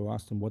patient. So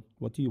ask them,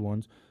 what do you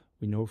want?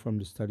 We know from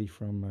the study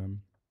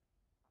from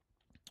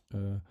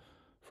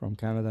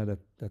Canada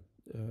that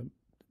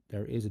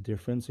there is a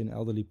difference in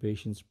elderly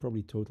patients.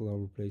 Probably total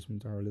elbow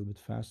replacement are a little bit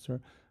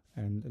faster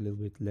and a little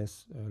bit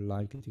less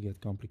likely to get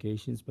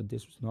complications. But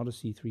this was not a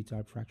C3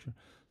 type fracture,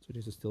 so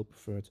this is still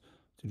preferred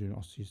to do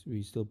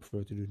we still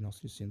prefer to do an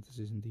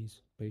osteosynthesis in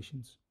these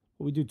patients.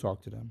 But we do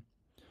talk to them.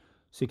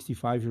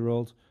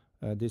 65-year-old,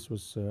 this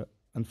was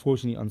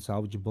unfortunately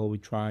unsalvageable. We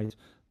tried,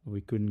 but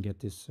we couldn't get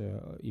this,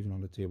 even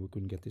on the table, we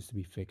couldn't get this to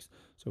be fixed.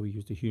 So we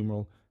used a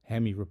humeral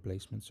hemi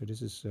replacement. So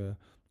this is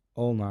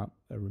ulna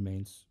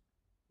remains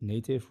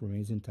native,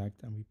 remains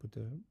intact, and we put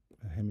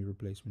a hemi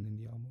replacement in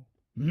the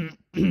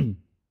elbow.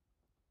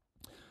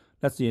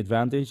 That's the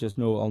advantage. There's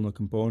no ulnar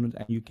component,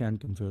 and you can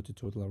convert to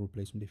total elbow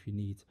replacement if you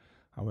need.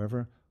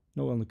 However,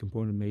 no ulnar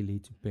component may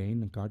lead to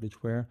pain and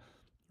cartilage wear.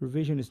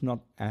 Revision is not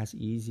as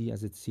easy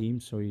as it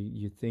seems. So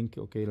you think,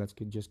 okay, let's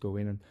just go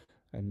in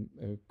and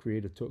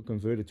create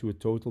convert it to a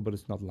total, but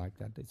it's not like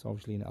that. It's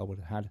obviously an elbow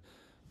that had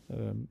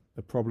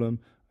a problem,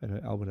 an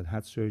elbow that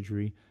had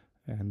surgery,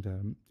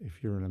 and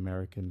if you're an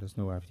American, there's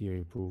no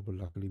FDA approval, but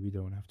luckily we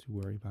don't have to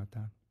worry about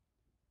that.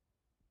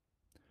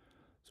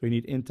 So you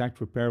need intact,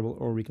 repairable,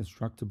 or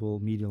reconstructible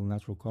medial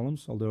lateral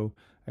columns, although,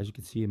 as you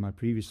can see in my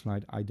previous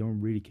slide, I don't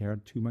really care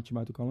too much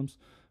about the columns,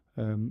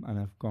 and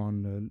I've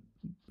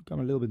become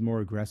a little bit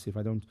more aggressive.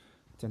 I don't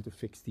tend to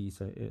fix these.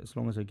 As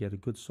long as I get a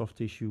good soft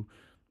tissue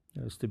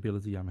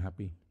stability, I'm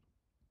happy.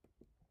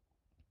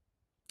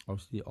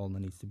 Obviously, the ulna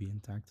needs to be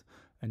intact,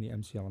 and the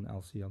MCL and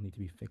LCL need to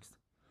be fixed.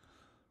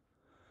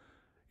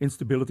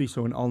 Instability,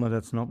 so an ulna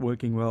that's not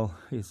working well,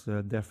 is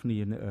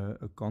definitely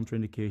a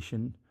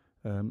contraindication.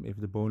 If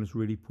the bone is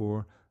really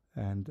poor,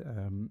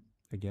 and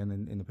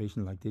again, in a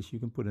patient like this, you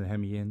can put a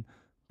hemi in,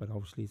 but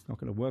obviously it's not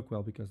going to work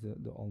well because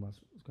the ulna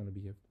is going to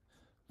be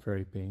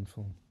very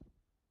painful.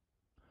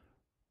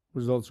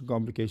 Results and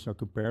complications are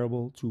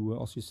comparable to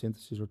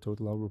osteosynthesis or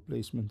total elbow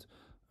replacement.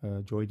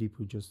 Joydeep,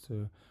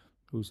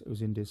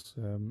 who's in this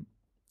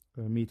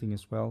meeting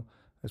as well,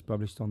 has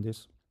published on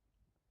this.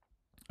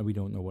 And we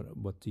don't know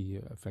what the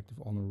effect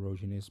of ulnar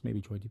erosion is.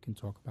 Maybe Joydeep can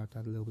talk about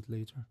that a little bit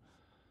later.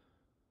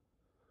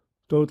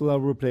 Total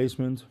elbow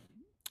replacement.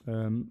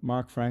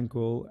 Mark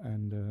Frankel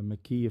and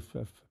McKee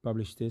have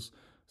published this.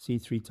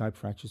 C3 type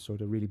fractures, so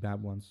the really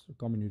bad ones,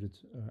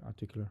 comminuted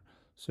articular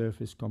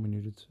surface,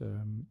 comminuted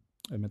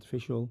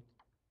metaphyseal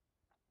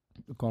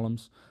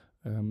columns.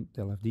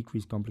 They'll have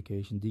decreased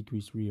complication,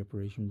 decreased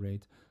reoperation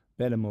rate,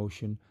 better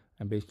motion,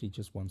 and basically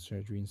just one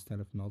surgery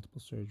instead of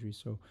multiple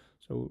surgeries. So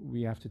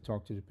we have to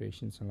talk to the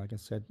patients. And like I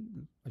said,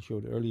 I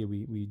showed earlier,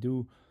 we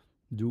do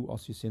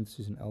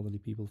osteosynthesis in elderly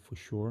people for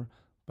sure,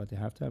 but they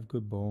have to have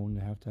good bone,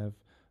 they have to have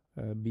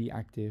be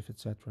active,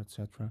 etc.,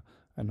 etc.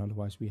 And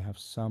otherwise, we have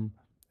some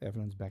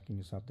evidence backing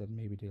this up that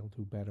maybe they'll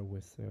do better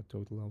with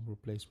total elbow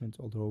replacement,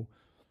 although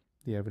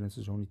the evidence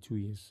is only 2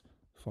 years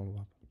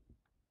follow-up.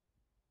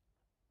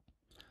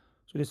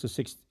 So this is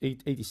a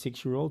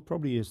 86-year-old,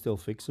 probably is still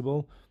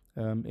fixable.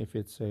 If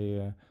it's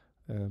a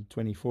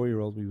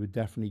 24-year-old, we would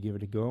definitely give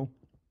it a go.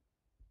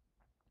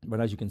 But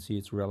as you can see,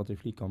 it's a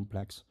relatively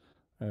complex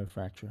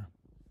fracture.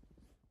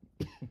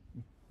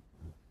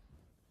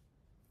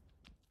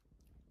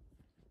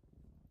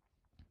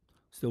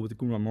 Still with the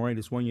Kumar-Mori,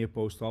 this 1 year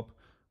post-op,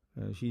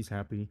 she's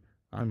happy,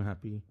 I'm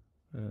happy.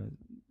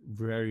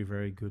 Very,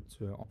 very good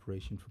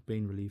operation for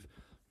pain relief.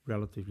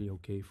 Relatively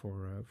okay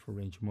for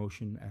range of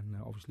motion, and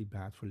obviously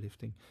bad for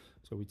lifting.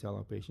 So we tell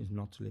our patients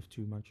not to lift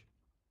too much.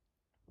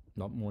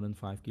 Not more than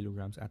 5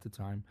 kilograms at a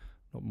time,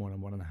 not more than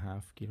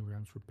 1.5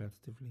 kilograms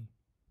repetitively.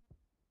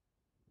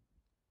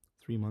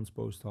 3 months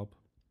post-op.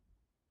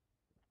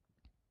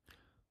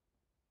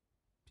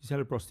 She's had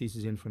a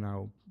prosthesis in for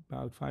now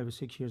about 5 or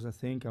 6 years, I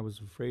think. I was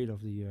afraid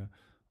of the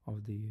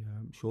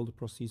shoulder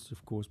prosthesis,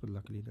 of course, but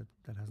luckily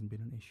that hasn't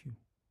been an issue.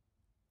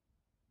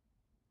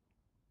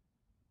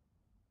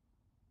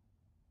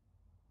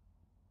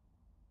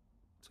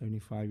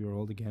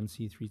 75-year-old, again,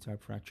 C3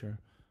 type fracture.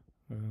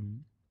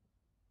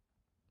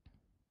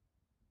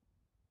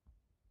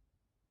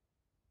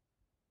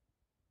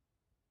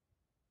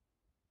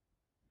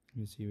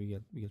 You see we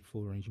get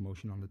full range of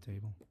motion on the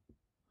table.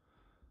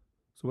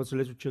 So what's the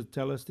literature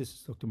tell us? This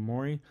is Dr.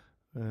 Mori,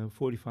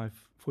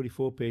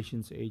 44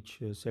 patients age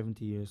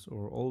 70 years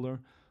or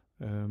older.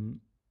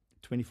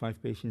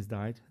 25 patients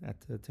died at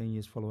 10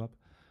 years follow-up.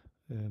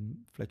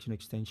 Flexion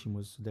extension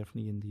was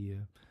definitely in the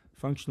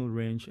functional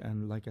range,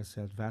 and like I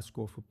said, VAS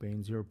score for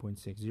pain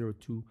 0.6,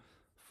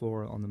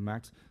 0.24 on the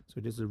max.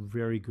 So this is a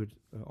very good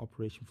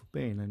operation for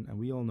pain, and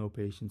we all know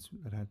patients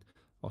that had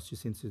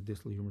osteosynthesis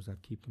distal humors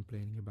that keep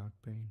complaining about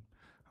pain.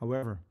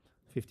 However,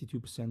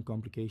 52%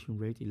 complication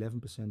rate,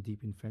 11%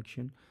 deep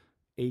infection,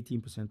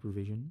 18%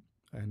 revision,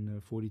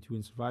 and 42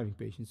 in surviving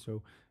patients.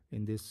 So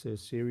in this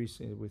series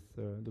with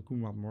the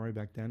Kumar-Mori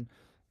back then,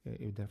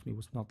 it definitely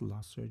was not the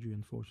last surgery,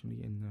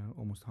 unfortunately, in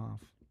almost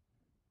half.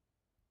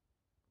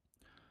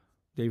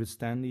 David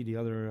Stanley, the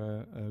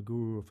other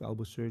guru of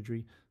elbow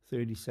surgery,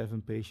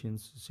 37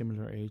 patients,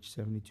 similar age,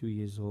 72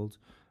 years old.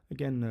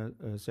 Again,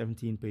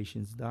 17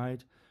 patients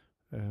died.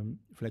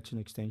 Flexion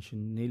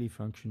extension, nearly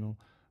functional.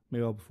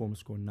 Mayo performance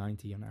score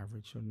 90 on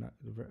average, so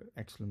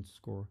excellent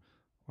score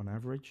on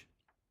average.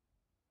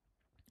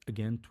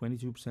 Again,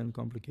 22%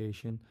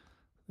 complication,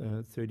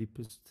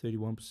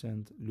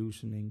 31%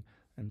 loosening,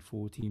 and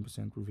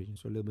 14% revision,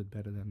 so a little bit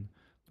better than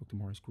Dr.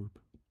 Mori's group.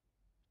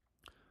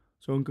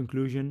 So in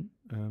conclusion,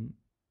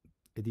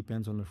 it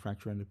depends on the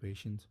fracture and the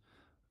patient.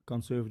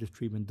 Conservative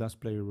treatment does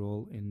play a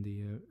role in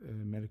the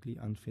medically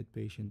unfit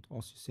patient.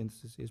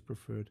 Osteosynthesis is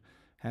preferred.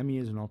 Hemi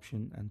is an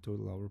option, and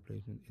total elbow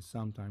replacement is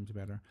sometimes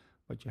better,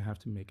 but you have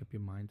to make up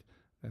your mind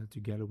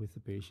together with the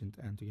patient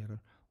and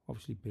together,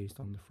 obviously based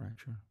on the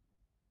fracture.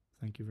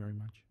 Thank you very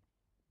much.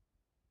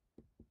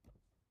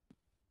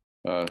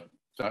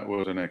 That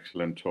was an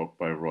excellent talk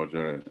by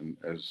Roger, and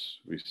as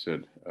we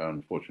said,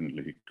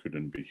 unfortunately he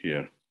couldn't be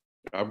here.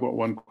 I've got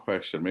one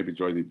question, maybe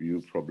Joydeep,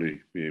 you'll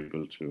probably be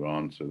able to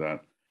answer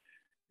that,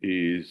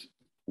 is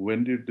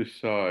when do you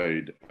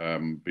decide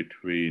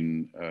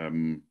between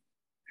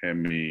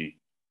hemi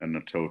and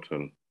a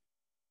total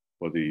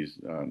for these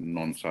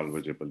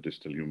non-salvageable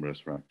distal humerus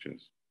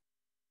fractures?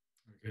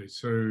 Okay,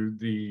 so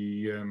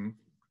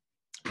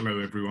hello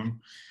everyone.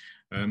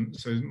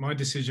 So my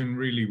decision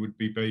really would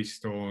be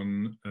based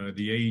on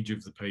the age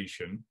of the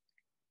patient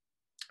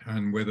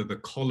and whether the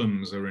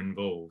columns are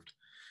involved.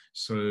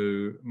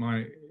 So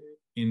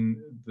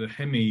the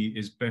hemi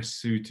is best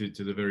suited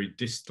to the very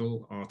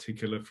distal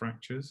articular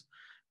fractures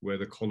where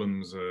the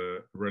columns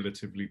are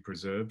relatively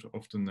preserved.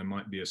 Often there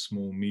might be a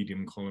small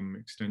medium column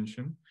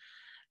extension,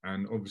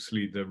 and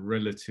obviously the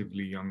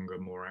relatively younger,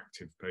 more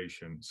active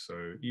patients.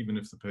 So even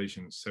if the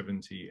patient's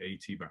 70,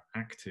 80, but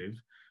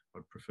active,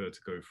 I'd prefer to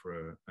go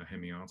for a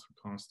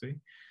hemiarthroplasty.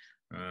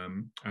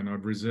 And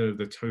I'd reserve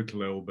the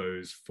total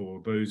elbows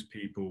for those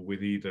people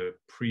with either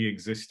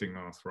pre-existing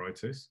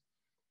arthritis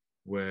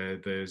where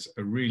there's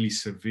a really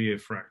severe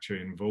fracture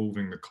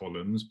involving the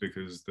columns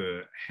because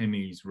the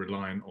hemi's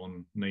reliant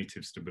on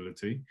native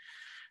stability,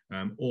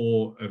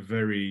 or a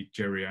very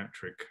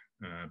geriatric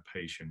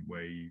patient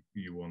where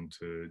you want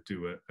to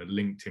do a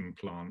linked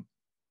implant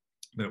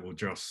that will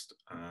just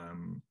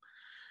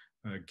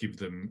give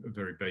them a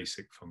very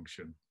basic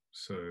function.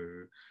 So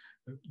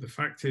the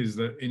fact is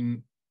that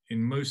in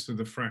most of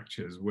the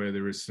fractures where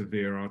there is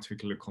severe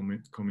articular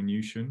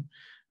comminution,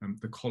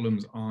 the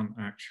columns aren't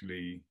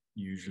actually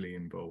usually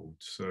involved.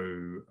 So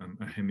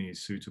a hemi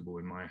is suitable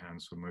in my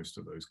hands for most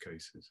of those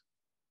cases.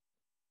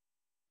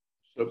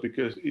 So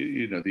because,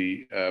 you know,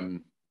 the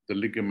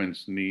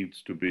ligaments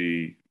needs to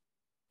be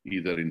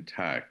either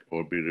intact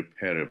or be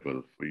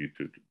repairable for you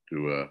to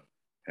do a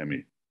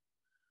hemi.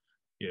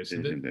 Yes, so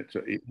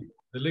the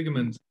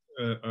ligaments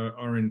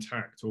are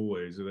intact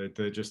always.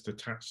 They're just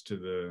attached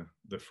to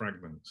the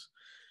fragments.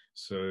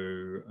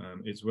 So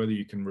it's whether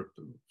you can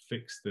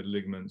fix the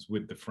ligaments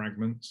with the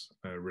fragments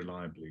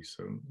reliably.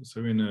 So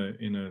in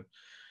a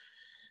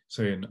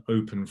say an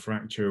open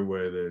fracture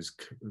where there's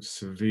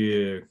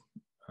severe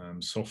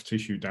soft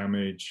tissue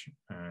damage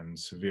and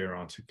severe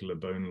articular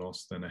bone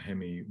loss, then a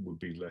hemi would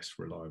be less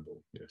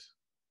reliable. Yes.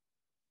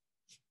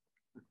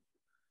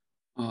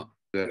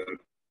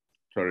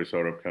 Sorry,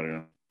 Saurabh, carry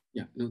on.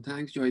 Yeah, no,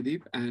 thanks,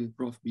 Joydeep and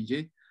Prof.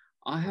 BJ.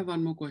 I have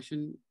one more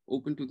question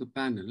open to the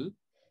panel.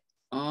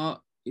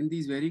 In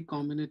these very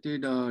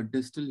comminuted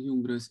distal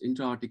humerus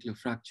intra-articular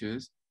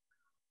fractures,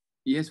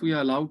 yes, we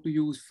are allowed to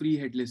use free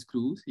headless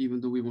screws, even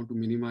though we want to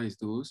minimize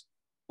those,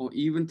 or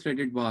even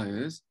threaded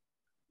wires.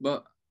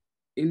 But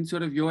in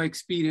sort of your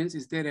experience,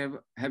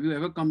 have you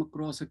ever come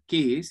across a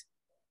case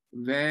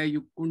where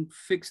you couldn't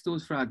fix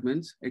those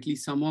fragments, at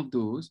least some of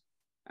those,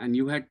 and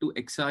you had to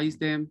excise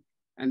them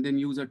and then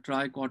use a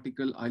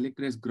tricortical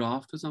iliacrest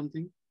graft or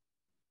something?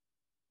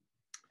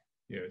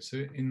 Yeah, so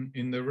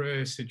in the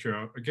rare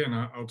situation, again,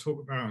 I'll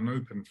talk about an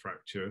open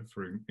fracture,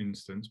 for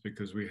instance,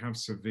 because we have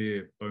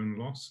severe bone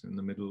loss in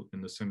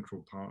the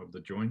central part of the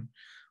joint,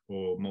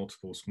 or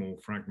multiple small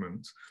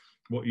fragments.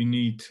 What you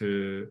need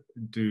to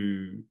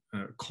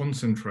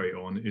concentrate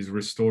on is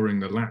restoring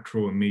the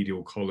lateral and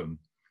medial column.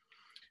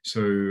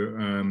 So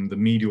the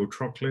medial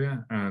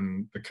trochlear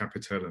and the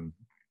capitellum.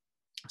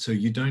 So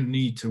you don't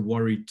need to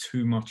worry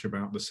too much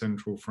about the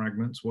central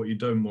fragments. What you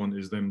don't want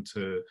is them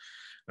to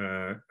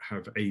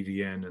have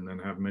AVN and then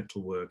have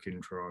metalwork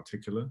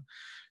intra-articular.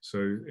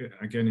 So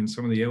again, in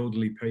some of the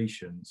elderly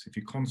patients, if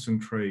you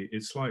concentrate,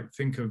 it's like,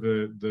 think of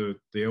the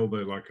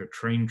elbow like a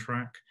train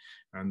track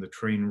and the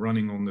train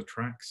running on the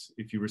tracks.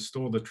 If you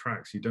restore the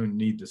tracks, you don't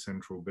need the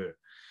central bit.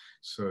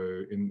 So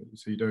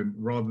you don't,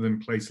 rather than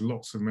place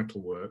lots of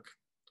metalwork,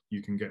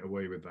 you can get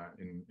away with that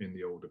in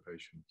the older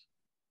patients.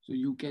 So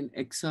you can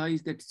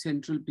excise that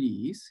central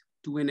piece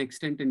to an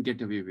extent and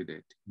get away with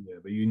it. Yeah,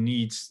 but you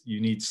need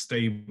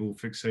stable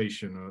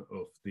fixation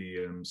of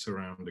the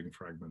surrounding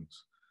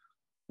fragments.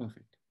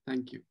 Perfect.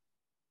 Thank you.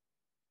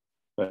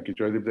 Thank you,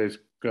 Joydeep. There's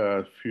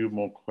a few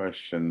more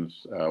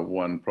questions.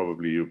 One,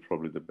 probably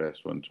the best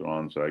one to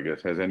answer, I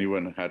guess. Has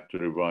anyone had to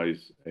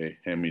revise a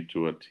hemi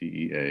to a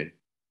TEA?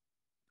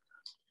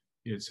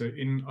 Yeah, so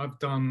I've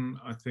done,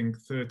 I think,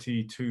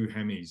 32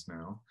 hemis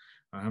now.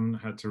 I haven't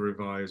had to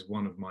revise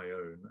one of my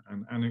own.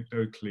 And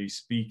anecdotally,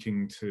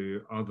 speaking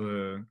to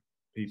other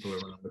people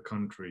around the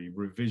country,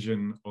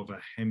 revision of a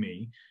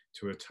hemi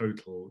to a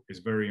total is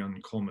very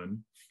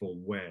uncommon for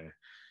wear.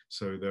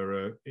 So there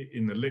are,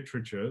 in the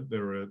literature,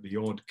 there are the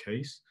odd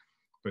case,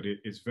 but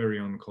it's very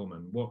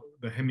uncommon. What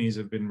the hemis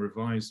have been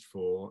revised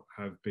for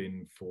have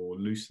been for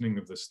loosening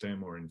of the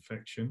stem or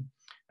infection.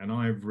 And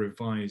I've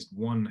revised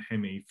one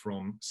hemi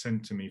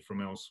sent to me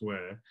from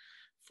elsewhere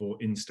for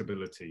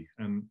instability.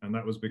 And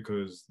that was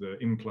because the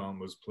implant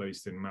was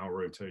placed in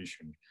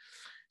malrotation.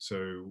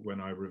 So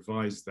when I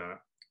revised that,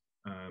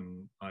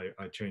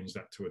 I changed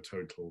that to a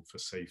total for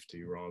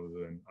safety rather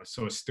than,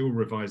 so I still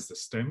revised the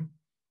stem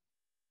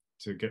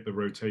to get the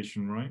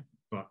rotation right,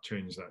 but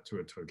changed that to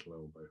a total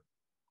elbow.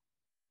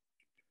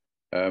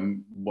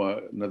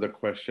 Another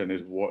question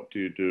is, what do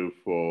you do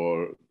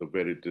for the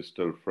very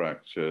distal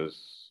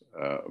fractures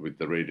with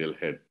the radial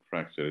head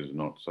fracture is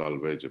not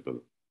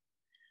salvageable?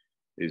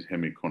 Is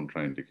hemi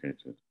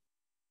contraindicated?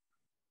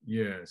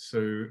 Yeah,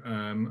 so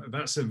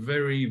that's a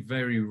very,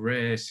 very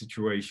rare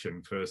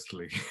situation,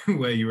 firstly,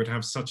 where you would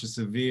have such a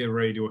severe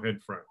radial head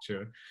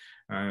fracture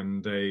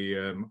and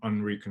a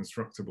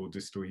unreconstructable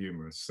distal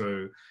humerus.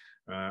 So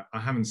I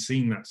haven't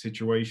seen that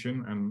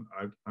situation, and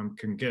I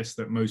can guess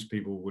that most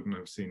people wouldn't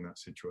have seen that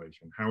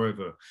situation.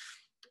 However,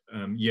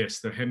 yes,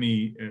 the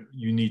hemi,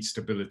 you need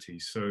stability.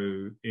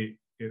 So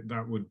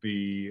that would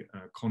be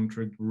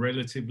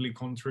relatively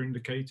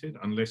contraindicated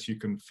unless you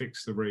can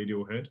fix the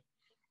radial head.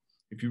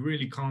 If you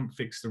really can't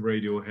fix the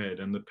radial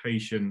head and the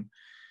patient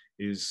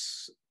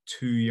is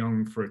too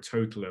young for a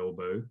total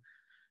elbow,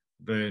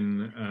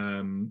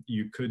 then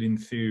you could, in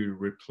theory,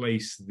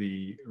 replace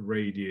the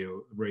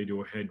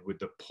radial head with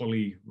the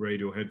poly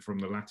radial head from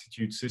the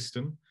latitude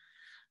system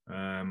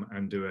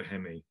and do a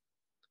hemi.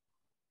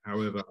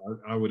 However,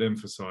 I would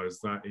emphasize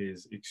that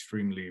is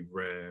extremely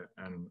rare,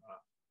 and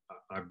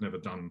I've never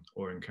done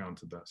or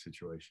encountered that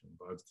situation.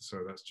 But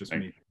so that's just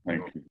me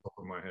off the top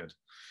of my head.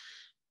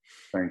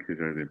 Thank you,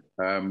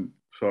 Jaideep.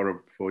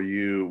 Saurabh, for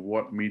you,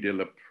 what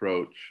medial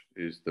approach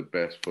is the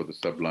best for the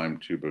sublime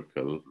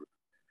tubercle,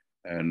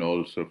 and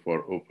also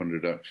for open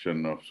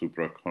reduction of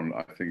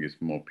supracondylar? I think it's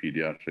more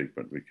pediatric,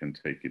 but we can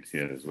take it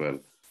here as well.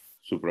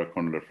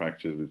 Supracondylar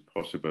fractures with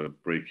possible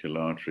brachial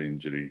artery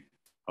injury.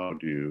 How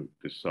do you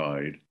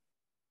decide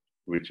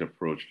which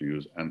approach to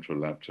use,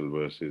 anterolateral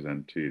versus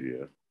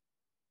anterior?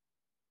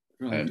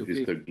 Right, and okay.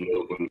 is the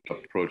global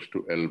approach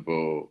to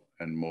elbow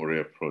and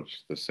Morey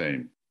approach the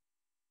same?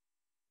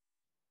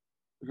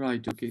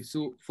 Right, okay.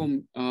 So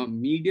from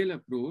medial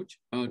approach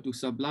to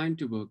sublime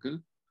tubercle,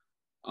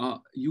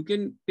 you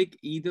can pick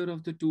either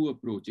of the two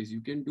approaches.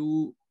 You can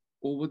do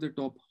over the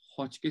top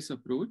Hotchkiss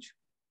approach.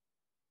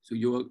 So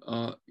your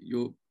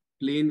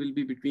plane will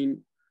be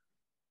between,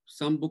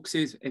 some book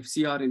says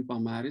FCR and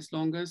palmaris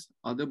longus,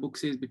 other book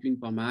says between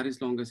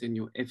palmaris longus and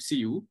your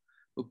FCU.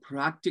 But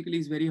practically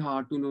it's very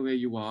hard to know where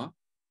you are.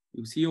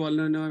 You see your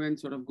ulnar nerve and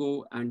sort of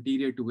go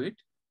anterior to it.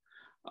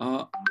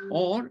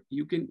 Or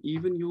you can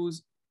even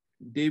use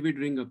David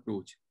ring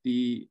approach,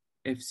 the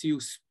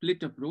FCU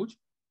split approach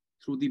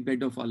through the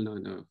bed of ulnar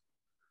nerve.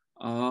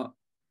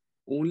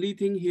 Only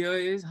thing here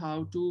is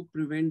how to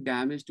prevent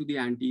damage to the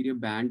anterior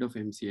band of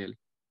MCL.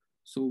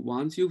 So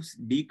once you've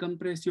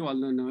decompressed your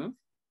ulnar nerve,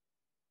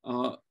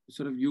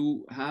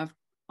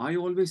 I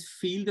always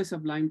feel the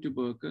sublime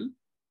tubercle,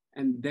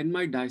 and then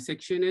my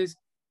dissection is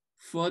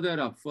further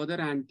up, further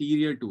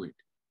anterior to it.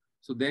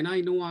 So then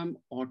I know I'm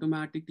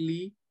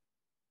automatically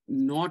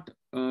not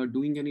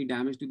doing any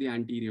damage to the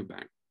anterior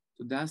band.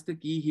 So that's the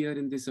key here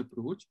in this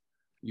approach.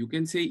 You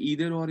can say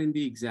either or in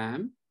the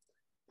exam.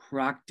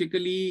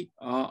 Practically,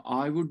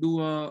 I'm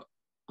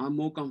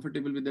more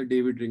comfortable with the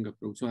David ring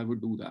approach, so I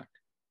would do that.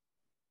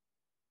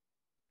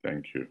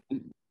 Thank you.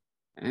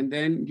 And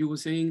then you were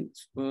saying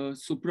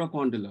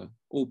supracondylar,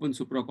 open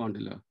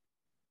supracondylar.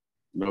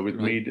 No, with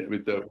right.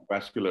 with the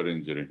vascular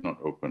injury, not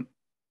open.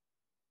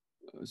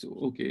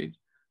 Okay.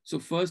 So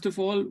first of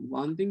all,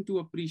 one thing to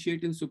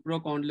appreciate in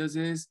supracondylus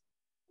is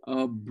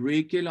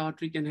brachial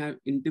artery can have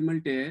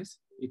intimal tears.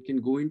 It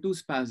can go into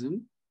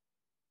spasm,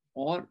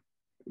 or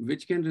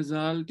which can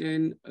result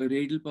in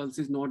radial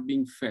pulses not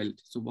being felt.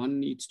 So one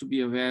needs to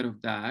be aware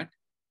of that.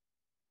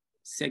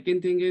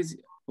 Second thing is,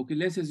 okay,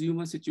 let's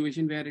assume a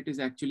situation where it is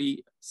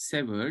actually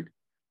severed.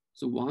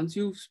 So once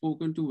you've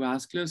spoken to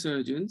vascular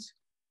surgeons,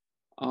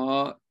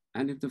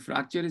 and if the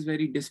fracture is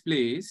very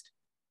displaced,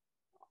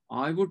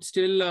 I would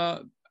still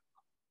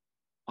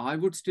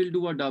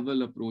do a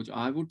double approach.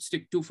 I would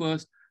stick to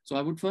first. So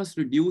I would first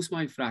reduce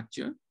my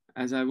fracture,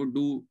 as I would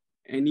do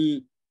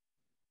any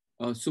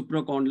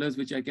supracondylus,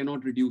 which I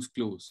cannot reduce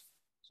close.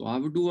 So I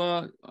would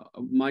do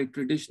my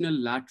traditional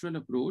lateral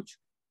approach.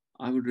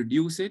 I would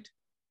reduce it.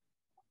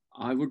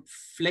 I would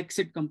flex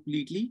it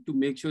completely to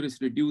make sure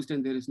it's reduced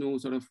and there is no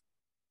sort of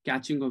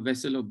catching of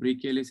vessel or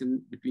brachialis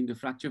in between the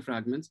fracture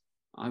fragments.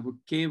 I would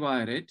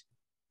K-wire it.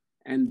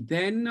 And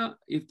then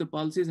if the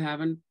pulses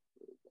haven't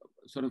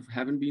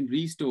been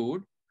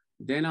restored,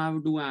 then I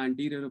would do an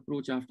anterior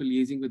approach after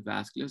liaising with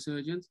vascular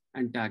surgeons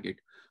and tag it.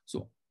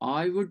 So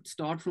I would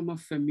start from a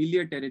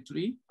familiar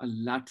territory, a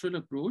lateral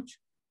approach.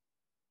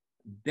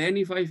 Then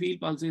if I feel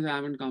pulses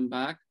haven't come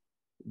back,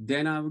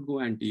 then I would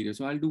go anterior.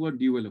 So I'll do a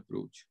dual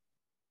approach.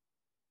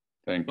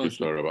 Thank you,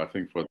 Saurabh. I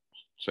think for the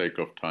sake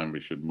of time,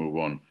 we should move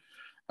on.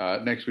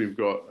 Next, we've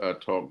got a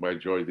talk by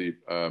Joydeep.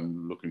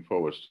 Looking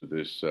forward to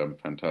this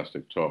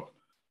fantastic talk.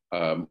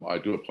 I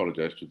do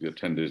apologize to the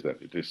attendees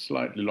that it is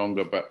slightly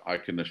longer, but I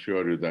can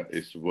assure you that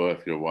it's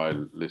worth your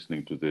while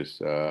listening to this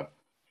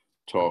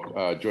talk.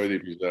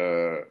 Joydeep is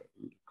a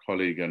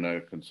colleague and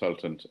a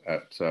consultant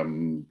at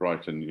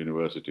Brighton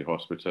University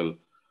Hospital.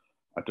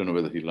 I don't know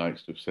whether he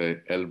likes to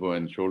say elbow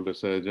and shoulder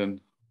surgeon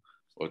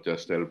or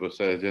just elbow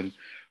surgeon,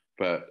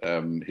 but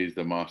he's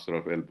the master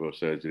of elbow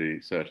surgery,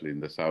 certainly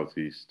in the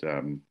southeast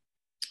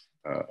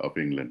of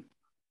England.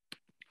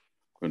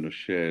 I'm going to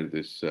share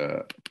this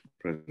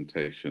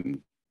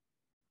presentation.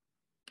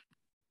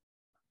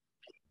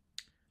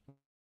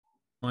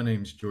 My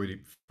name's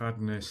Joydeep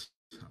Fadnis.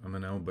 I'm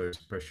an elbow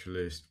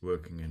specialist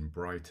working in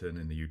Brighton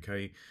in the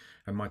UK,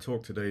 and my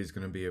talk today is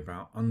going to be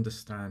about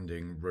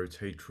understanding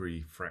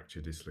rotatory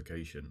fracture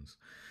dislocations,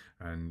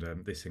 and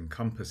this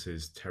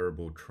encompasses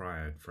terrible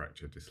triad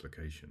fracture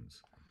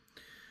dislocations.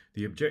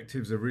 The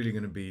objectives are really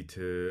going to be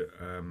to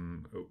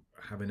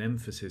have an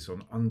emphasis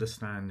on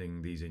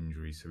understanding these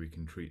injuries so we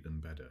can treat them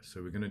better.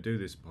 So we're going to do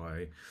this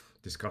by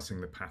discussing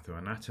the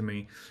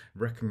pathoanatomy,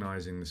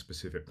 recognizing the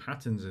specific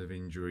patterns of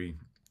injury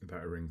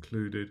that are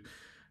included,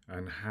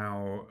 and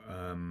how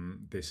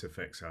this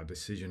affects our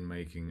decision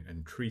making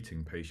and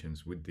treating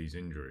patients with these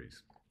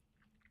injuries.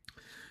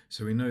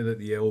 So we know that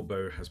the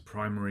elbow has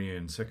primary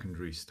and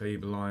secondary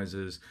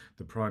stabilizers,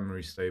 the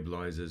primary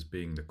stabilizers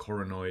being the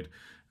coronoid,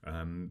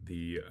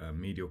 the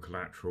medial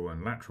collateral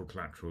and lateral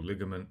collateral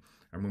ligament.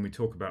 And when we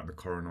talk about the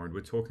coronoid, we're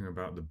talking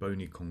about the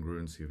bony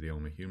congruency of the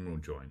ulnar-humeral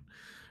joint.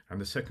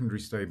 And the secondary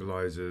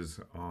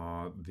stabilizers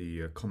are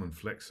the common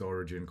flex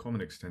origin,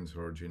 common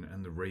extensor origin,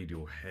 and the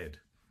radial head.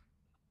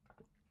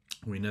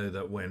 We know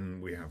that when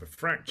we have a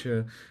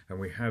fracture and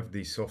we have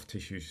these soft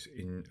tissue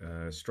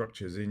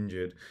structures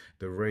injured,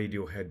 the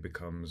radial head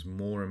becomes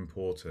more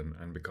important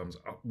and becomes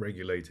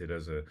upregulated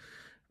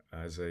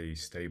as a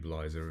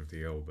stabilizer of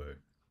the elbow.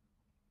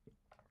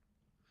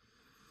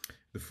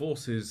 The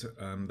forces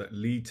that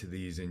lead to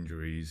these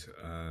injuries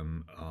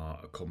are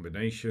a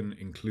combination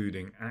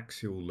including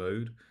axial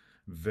load,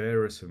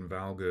 varus and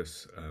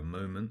valgus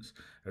moments,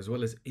 as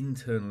well as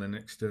internal and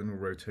external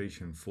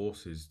rotation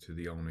forces to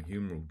the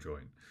ulnar-humeral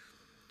joint.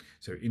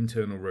 So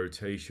internal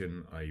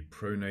rotation, i.e.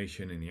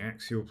 pronation in the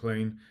axial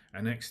plane,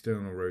 and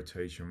external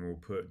rotation will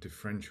put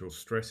differential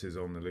stresses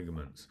on the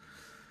ligaments.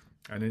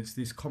 And it's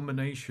this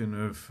combination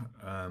of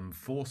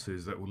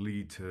forces that will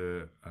lead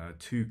to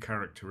two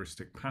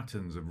characteristic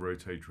patterns of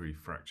rotatory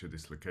fracture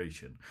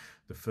dislocation.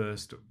 The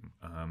first,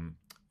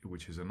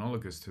 which is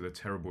analogous to the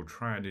terrible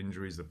triad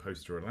injuries, the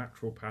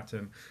posterolateral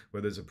pattern,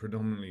 where there's a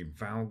predominantly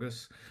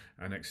valgus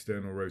and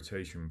external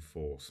rotation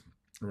force.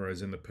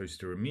 Whereas in the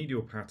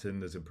posteromedial pattern,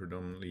 there's a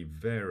predominantly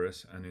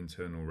varus and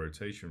internal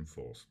rotation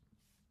force.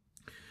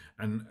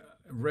 And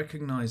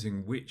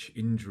recognizing which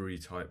injury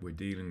type we're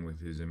dealing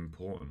with is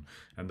important.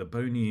 And the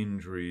bony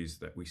injuries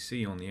that we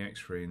see on the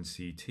X-ray and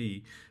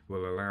CT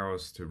will allow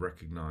us to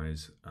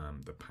recognize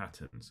the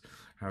patterns.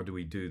 How do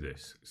we do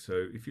this?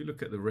 So if you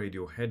look at the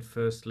radial head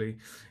firstly,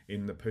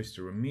 in the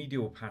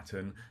posteromedial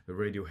pattern, the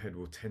radial head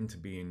will tend to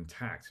be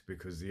intact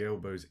because the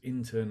elbow is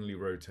internally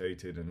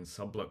rotated and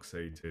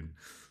subluxated.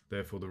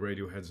 Therefore, the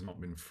radial head's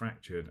not been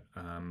fractured,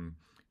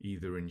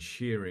 either in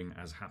shearing,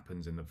 as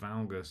happens in the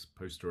valgus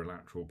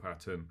posterolateral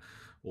pattern,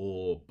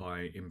 or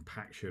by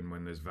impaction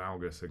when there's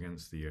valgus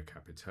against the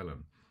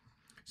capitellum.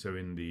 So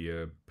in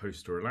the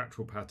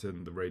posterolateral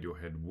pattern, the radial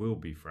head will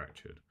be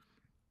fractured.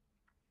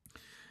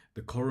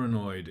 The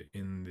coronoid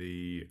in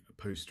the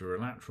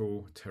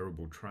posterolateral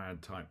terrible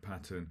triad type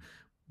pattern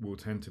will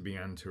tend to be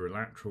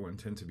anterolateral and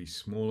tend to be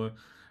smaller,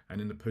 and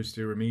in the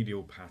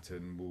posteromedial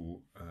pattern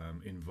will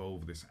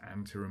involve this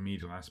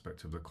anteromedial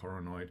aspect of the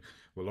coronoid,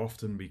 will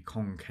often be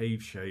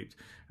concave shaped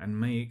and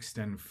may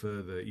extend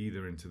further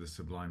either into the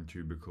sublime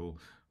tubercle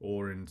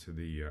or into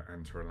the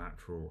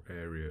anterolateral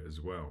area as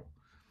well.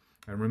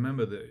 And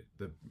remember that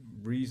the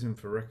reason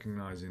for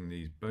recognizing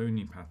these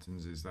bony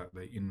patterns is that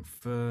they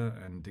infer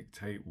and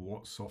dictate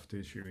what soft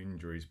tissue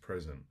injury is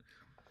present.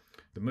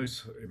 The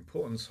most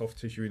important soft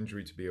tissue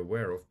injury to be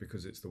aware of,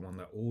 because it's the one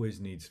that always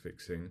needs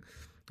fixing,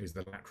 is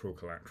the lateral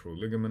collateral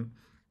ligament.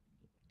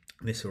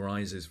 This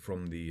arises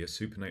from the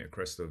supinator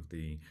crest of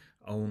the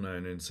ulna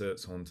and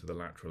inserts onto the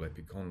lateral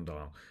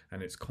epicondyle,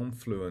 and it's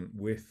confluent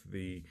with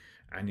the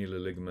annular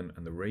ligament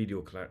and the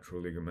radial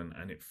collateral ligament,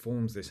 and it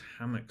forms this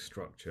hammock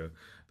structure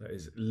that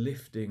is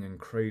lifting and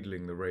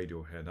cradling the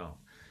radial head up.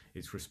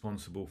 It's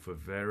responsible for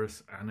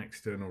varus and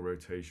external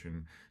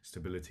rotation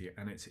stability,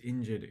 and it's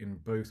injured in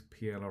both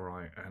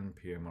PLRI and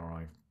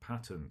PMRI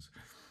patterns.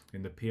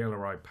 In the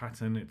PLRI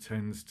pattern, it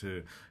tends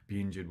to be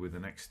injured with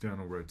an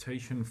external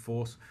rotation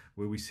force,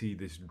 where we see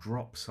this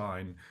drop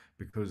sign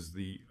because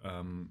the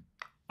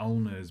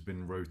ulna has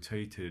been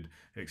rotated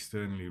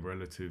externally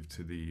relative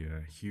to the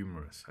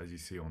humerus, as you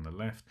see on the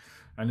left.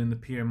 And in the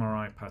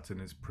PMRI pattern,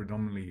 it's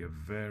predominantly a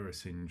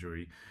varus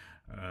injury,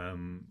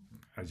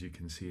 as you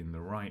can see in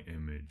the right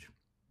image.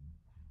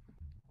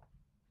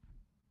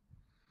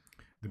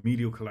 The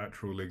medial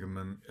collateral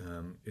ligament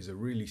is a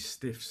really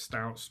stiff,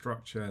 stout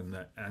structure, and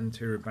the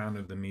anterior band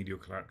of the medial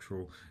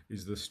collateral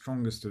is the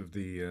strongest of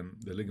the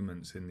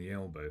ligaments in the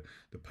elbow.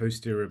 The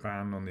posterior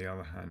band, on the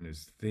other hand,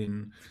 is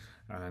thin,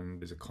 and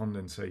there's a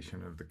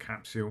condensation of the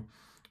capsule.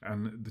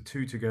 And the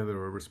two together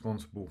are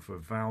responsible for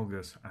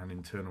valgus and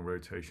internal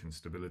rotation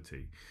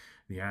stability.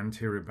 The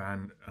anterior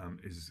band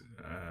is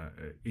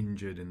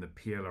injured in the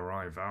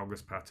PLRI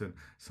valgus pattern.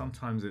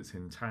 Sometimes it's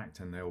intact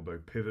and the elbow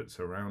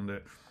pivots around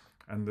it.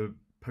 And the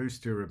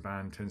posterior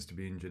band tends to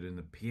be injured in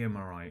the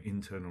PMRI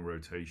internal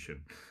rotation.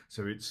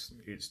 So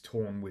it's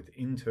torn with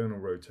internal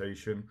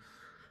rotation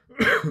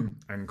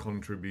and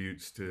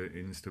contributes to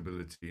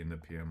instability in the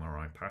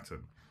PMRI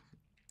pattern.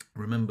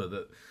 Remember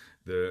that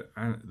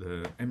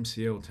the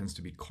MCL tends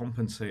to be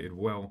compensated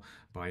well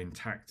by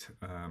intact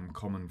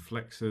common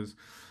flexors,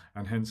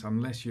 and hence,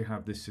 unless you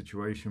have this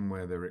situation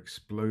where they're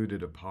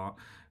exploded apart,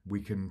 we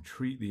can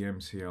treat the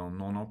MCL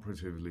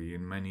non-operatively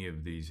in many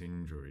of these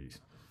injuries.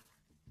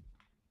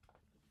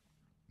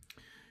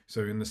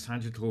 So in the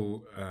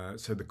sagittal,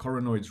 so the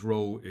coronoid's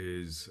role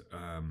is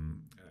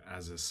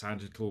as a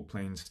sagittal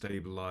plane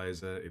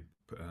stabilizer. It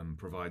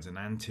provides an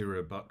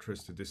anterior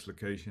buttress to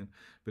dislocation,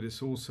 but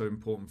it's also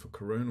important for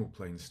coronal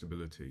plane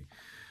stability,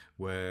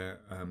 where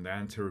the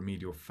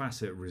anteromedial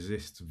facet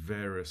resists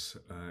varus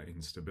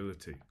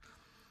instability.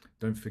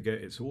 Don't forget,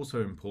 it's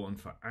also important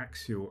for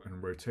axial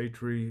and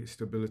rotatory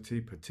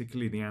stability,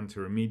 particularly the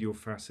anteromedial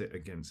facet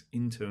against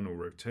internal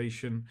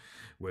rotation,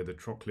 where the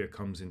trochlea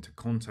comes into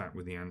contact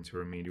with the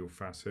anteromedial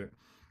facet.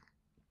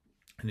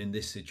 And in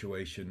this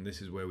situation,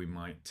 this is where we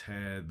might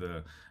tear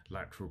the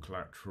lateral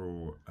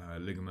collateral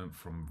ligament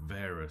from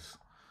varus.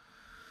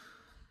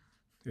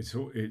 It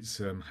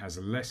has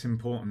a less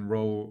important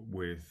role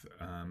with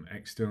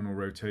external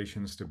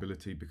rotation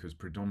stability, because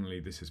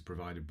predominantly this is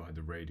provided by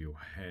the radial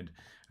head.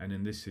 And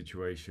in this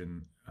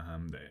situation,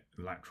 the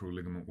lateral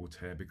ligament will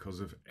tear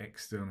because of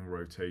external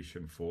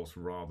rotation force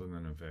rather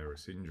than a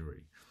varus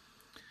injury.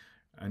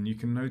 And you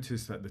can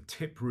notice that the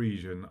tip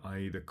region,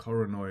 i.e. the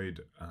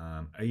coronoid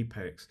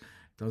apex,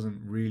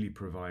 doesn't really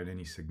provide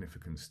any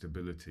significant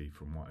stability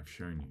from what I've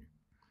shown you.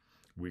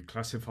 We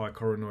classify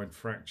coronoid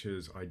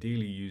fractures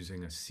ideally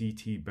using a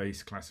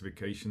CT-based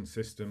classification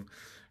system,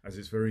 as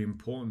it's very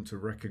important to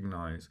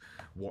recognize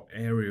what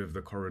area of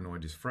the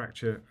coronoid is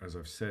fractured. As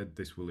I've said,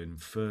 this will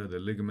infer the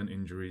ligament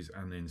injuries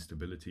and the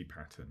instability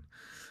pattern.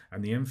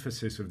 And the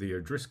emphasis of the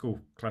O'Driscoll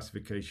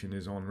classification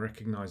is on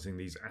recognizing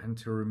these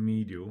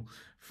anteromedial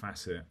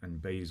facet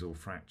and basal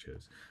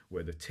fractures,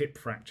 where the tip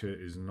fracture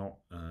is not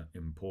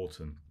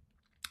important.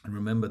 And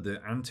remember,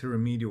 the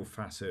anteromedial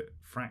facet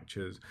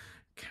fractures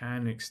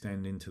can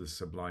extend into the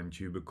sublime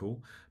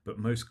tubercle, but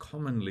most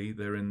commonly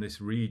they're in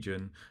this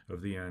region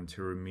of the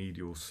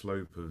anteromedial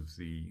slope of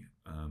the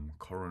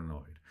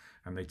coronoid,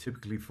 and they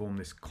typically form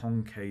this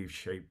concave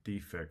shaped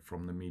defect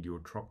from the medial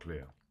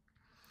trochlea.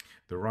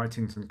 The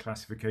Wrightington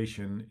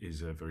classification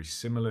is very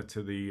similar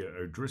to the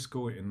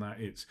O'Driscoll in that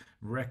it's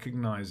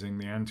recognizing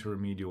the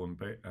anteromedial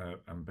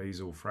and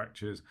basal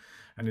fractures,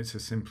 and it's a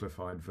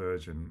simplified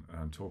version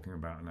talking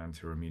about an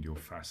anteromedial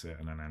facet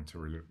and an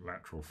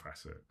anterolateral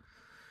facet.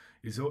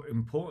 It's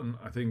important,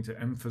 I think, to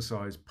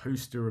emphasize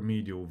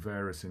posteromedial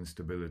varus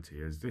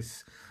instability, as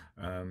this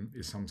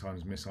is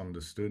sometimes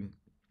misunderstood.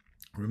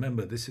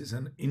 Remember, this is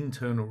an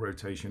internal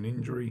rotation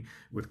injury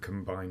with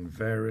combined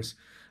varus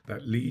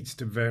that leads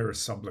to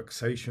varus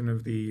subluxation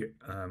of the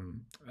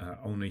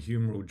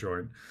ulnar-humeral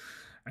joint,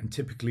 and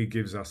typically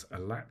gives us a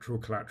lateral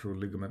collateral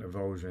ligament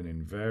avulsion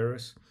in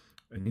varus,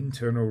 an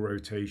internal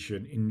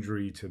rotation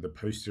injury to the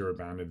posterior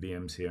band of the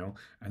MCL,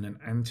 and an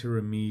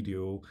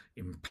anteromedial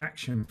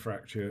impaction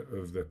fracture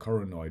of the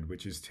coronoid,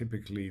 which is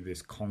typically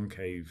this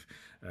concave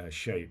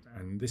shape.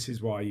 And this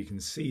is why you can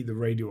see the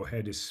radial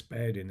head is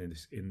spared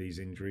in these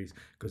injuries,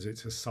 because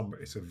it's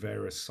a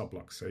varus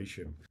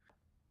subluxation.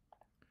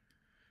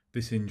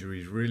 This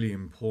injury is really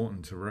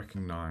important to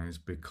recognize,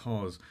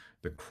 because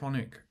the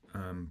chronic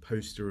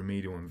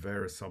posteromedial and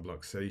varus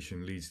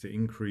subluxation leads to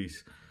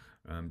increased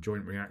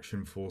joint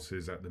reaction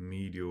forces at the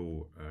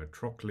medial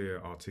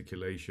trochlear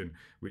articulation,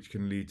 which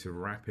can lead to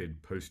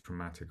rapid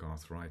post-traumatic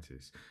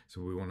arthritis.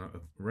 So we want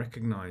to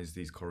recognize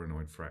these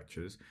coronoid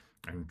fractures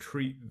and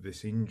treat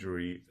this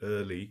injury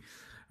early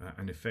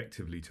and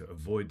effectively, to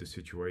avoid the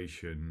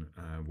situation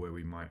where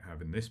we might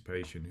have in this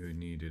patient who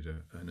needed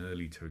an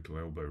early total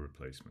elbow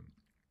replacement.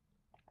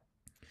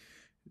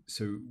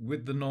 So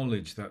with the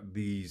knowledge that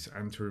these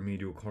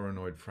anteromedial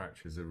coronoid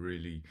fractures are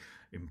really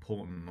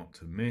important not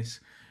to miss,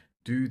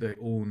 do they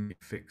all need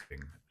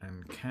fixing?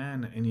 And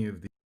can any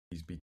of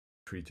these be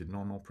treated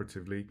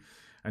non-operatively?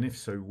 And if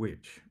so,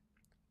 which?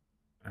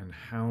 And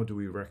how do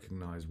we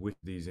recognize which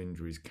of these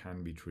injuries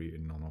can be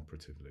treated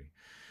non-operatively?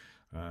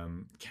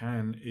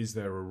 Is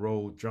there a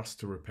role just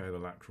to repair the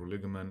lateral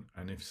ligament?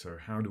 And if so,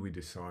 how do we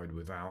decide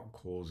without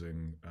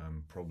causing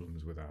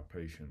problems with our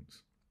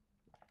patients?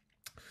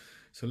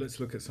 So let's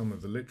look at some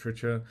of the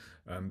literature.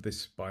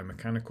 This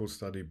biomechanical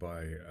study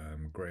by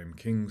Graham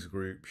King's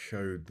group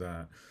showed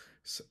that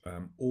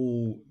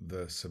all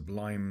the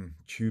sublime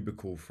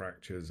tubercle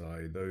fractures,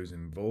 i.e. those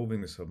involving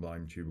the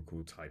sublime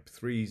tubercle type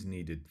 3s,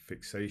 needed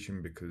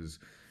fixation, because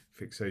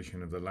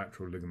fixation of the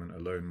lateral ligament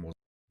alone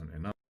wasn't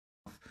enough.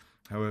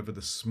 However,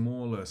 the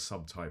smaller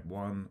subtype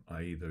 1,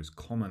 i.e. those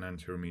common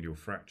anteromedial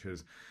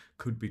fractures,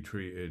 could be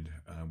treated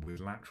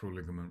with lateral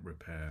ligament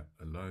repair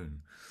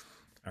alone.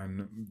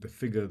 And the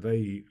figure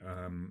they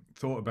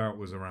thought about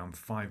was around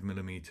 5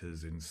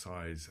 millimeters in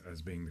size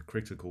as being the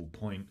critical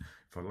point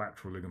for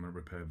lateral ligament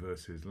repair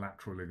versus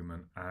lateral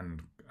ligament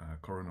and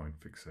coronoid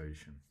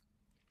fixation.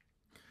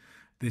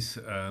 This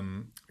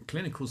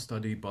clinical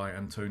study by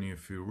Antonio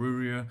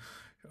Fioruria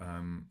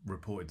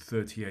reported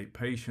 38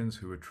 patients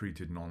who were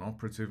treated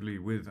non-operatively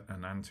with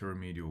an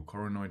anteromedial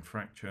coronoid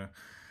fracture.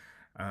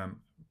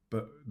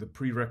 But the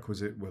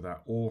prerequisite were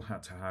that all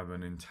had to have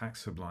an intact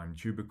sublime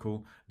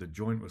tubercle, the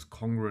joint was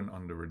congruent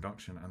under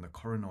reduction, and the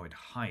coronoid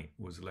height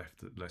was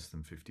left at less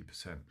than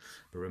 50%.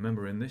 But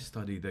remember, in this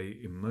study, they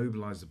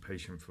immobilized the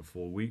patient for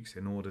 4 weeks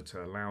in order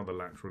to allow the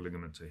lateral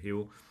ligament to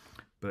heal.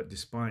 But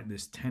despite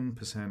this,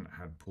 10%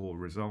 had poor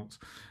results,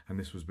 and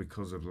this was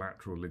because of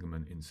lateral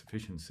ligament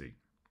insufficiency.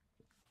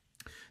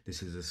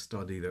 This is a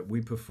study that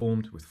we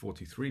performed with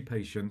 43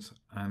 patients,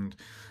 and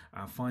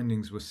our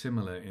findings were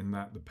similar in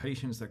that the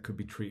patients that could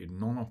be treated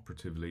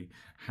non-operatively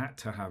had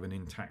to have an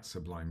intact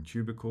sublime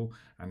tubercle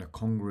and a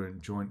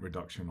congruent joint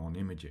reduction on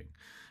imaging.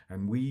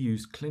 And we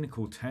used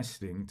clinical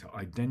testing to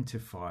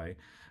identify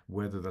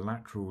whether the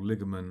lateral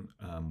ligament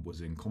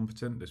was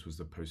incompetent. This was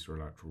the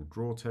posterolateral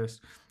draw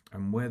test,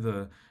 and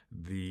whether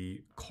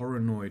the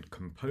coronoid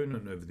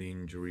component of the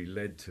injury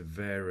led to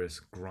varus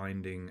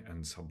grinding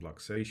and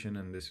subluxation,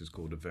 and this is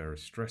called a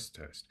varus stress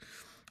test.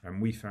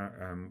 And we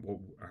found what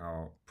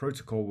our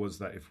protocol was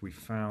that if we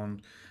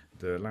found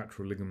the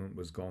lateral ligament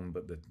was gone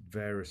but the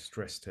varus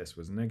stress test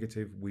was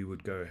negative, we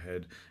would go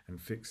ahead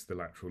and fix the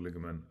lateral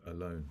ligament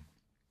alone.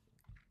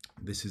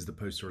 This is the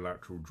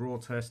posterolateral draw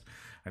test,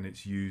 and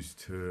it's used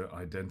to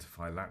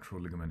identify lateral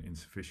ligament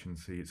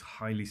insufficiency. It's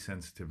highly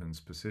sensitive and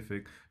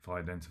specific for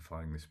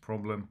identifying this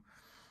problem.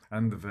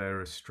 And the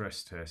varus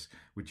stress test,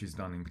 which is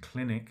done in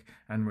clinic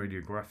and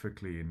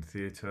radiographically in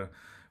theatre,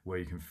 where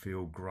you can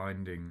feel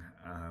grinding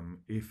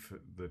if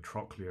the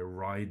trochlea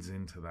rides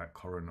into that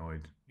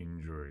coronoid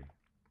injury.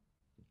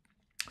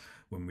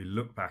 When we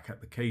look back at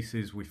the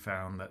cases, we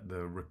found that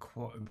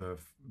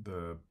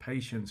the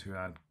patients who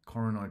had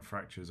coronoid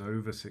fractures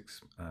over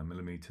 6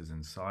 millimeters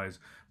in size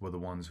were the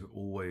ones who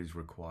always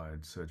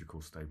required surgical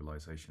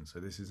stabilization.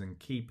 So this is in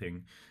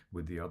keeping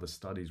with the other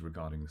studies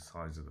regarding the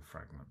size of the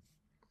fragment.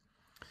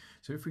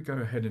 So if we go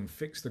ahead and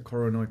fix the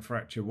coronoid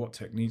fracture, what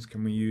techniques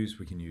can we use?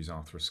 We can use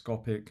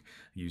arthroscopic,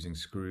 using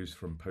screws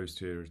from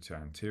posterior to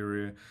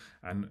anterior,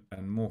 and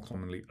more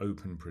commonly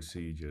open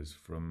procedures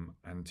from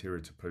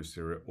anterior to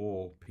posterior,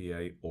 or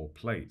PA or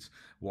plates.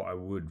 What I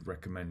would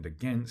recommend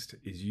against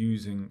is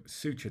using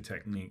suture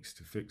techniques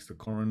to fix the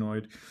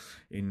coronoid.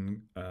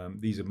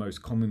 These are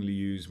most commonly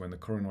used when the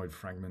coronoid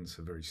fragments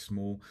are very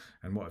small,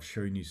 and what I've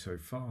shown you so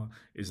far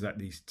is that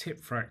these tip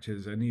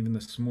fractures and even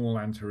the small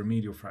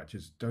anteromedial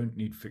fractures don't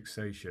need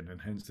fixation, and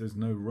hence there's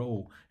no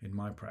role in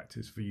my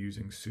practice for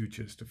using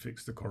sutures to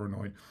fix the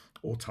coronoid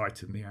or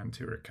tighten the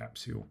anterior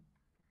capsule.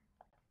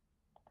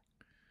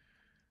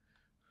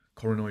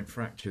 Coronoid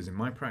fractures in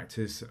my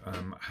practice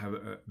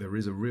there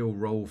is a real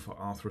role for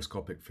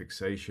arthroscopic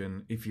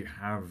fixation. If you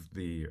have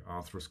the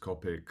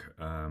arthroscopic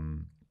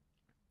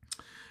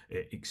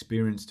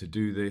experience to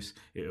do this,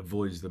 it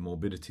avoids the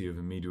morbidity of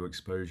a medial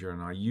exposure,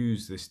 and I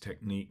use this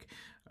technique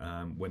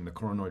when the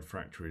coronoid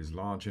fracture is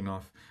large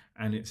enough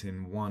and it's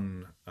in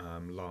one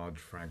large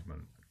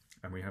fragment,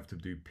 and we have to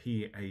do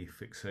PA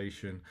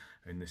fixation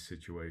in this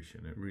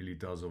situation. It really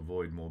does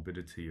avoid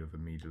morbidity of a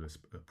medial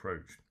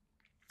approach.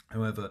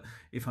 However,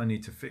 if I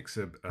need to fix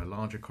a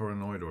larger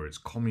coronoid, or it's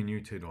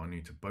comminuted, or I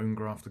need to bone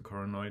graft the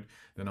coronoid,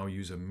 then I'll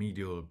use a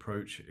medial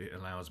approach. It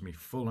allows me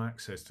full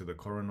access to the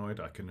coronoid.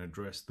 I can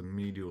address the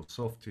medial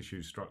soft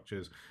tissue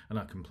structures, and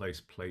I can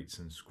place plates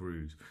and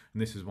screws.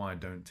 And this is why I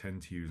don't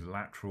tend to use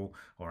lateral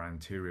or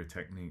anterior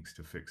techniques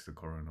to fix the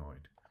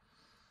coronoid.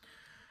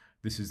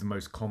 This is the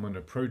most common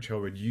approach I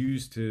would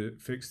use to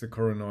fix the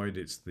coronoid.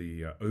 It's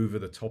the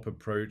over-the-top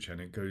approach, and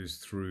it goes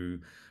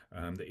through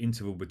the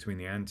interval between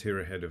the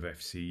anterior head of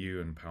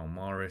FCU and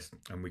palmaris,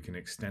 and we can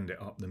extend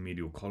it up the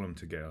medial column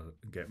to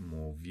get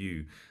more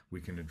view. We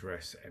can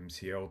address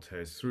MCL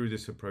tears through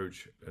this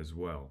approach as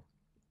well.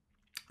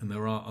 And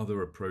there are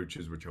other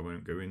approaches which I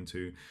won't go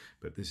into,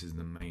 but this is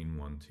the main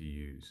one to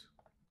use.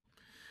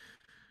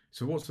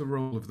 So what's the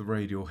role of the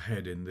radial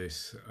head in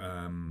this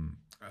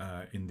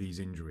in these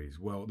injuries?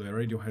 Well, the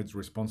radial head's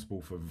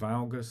responsible for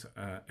valgus,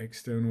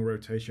 external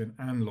rotation,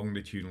 and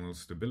longitudinal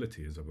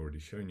stability, as I've already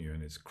shown you,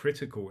 and it's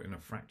critical in a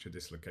fracture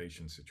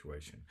dislocation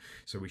situation.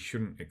 So we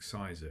shouldn't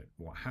excise it.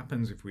 What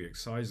happens if we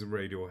excise the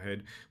radial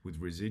head with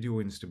residual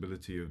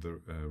instability of the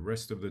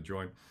rest of the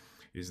joint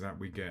is that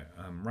we get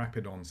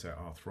rapid onset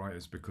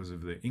arthritis because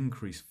of the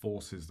increased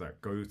forces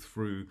that go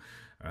through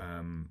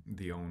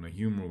the ulnar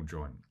humeral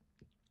joint.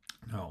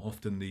 Now,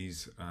 often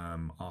these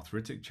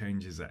arthritic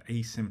changes are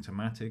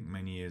asymptomatic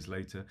many years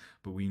later,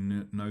 but we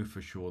know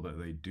for sure that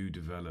they do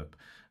develop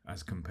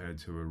as compared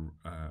to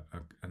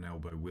an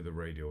elbow with a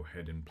radial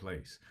head in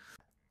place.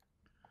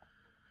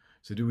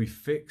 So do we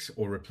fix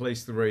or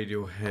replace the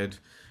radial head?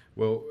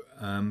 Well,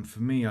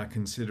 for me, I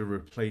consider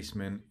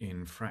replacement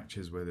in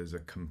fractures where there's a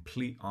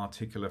complete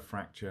articular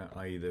fracture,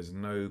 i.e. there's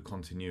no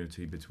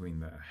continuity between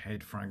the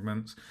head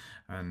fragments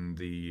and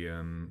the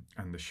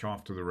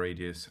shaft of the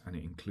radius, and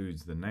it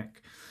includes the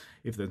neck.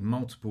 If there's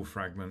multiple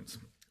fragments,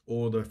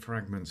 or the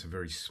fragments are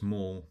very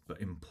small but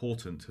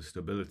important to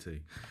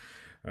stability.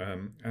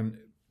 And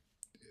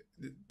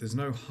there's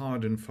no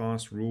hard and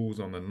fast rules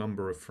on the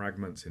number of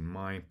fragments in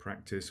my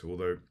practice,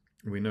 although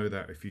we know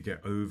that if you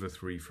get over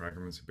 3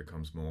 fragments, it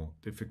becomes more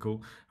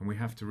difficult, and we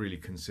have to really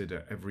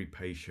consider every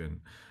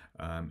patient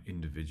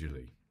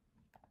individually.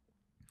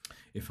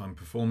 If I'm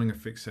performing a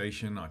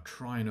fixation, I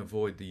try and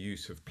avoid the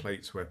use of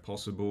plates where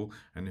possible,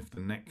 and if the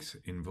neck's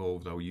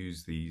involved, I'll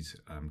use these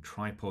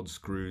tripod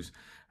screws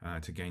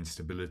to gain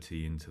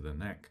stability into the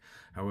neck.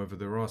 However,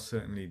 there are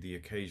certainly the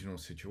occasional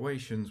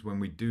situations when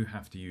we do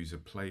have to use a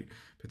plate,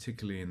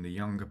 particularly in the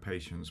younger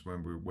patients where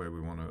we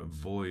want to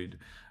avoid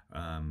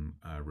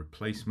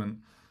replacement,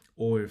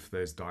 or if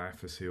there's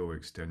diaphyseal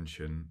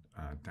extension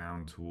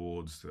down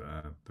towards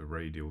the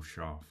radial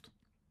shaft.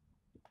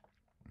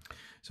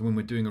 So when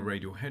we're doing a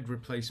radial head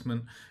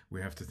replacement,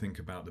 we have to think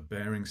about the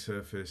bearing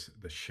surface,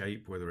 the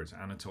shape, whether it's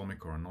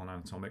anatomic or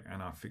non-anatomic,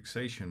 and our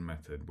fixation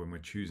method when we're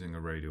choosing a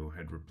radial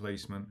head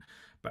replacement.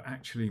 But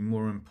actually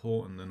more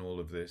important than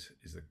all of this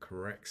is the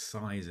correct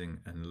sizing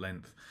and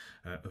length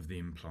of the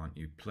implant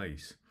you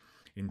place.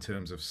 In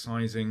terms of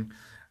sizing,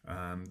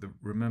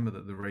 remember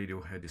that the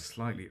radial head is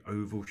slightly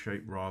oval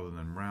shaped rather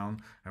than round,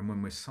 and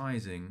when we're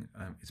sizing,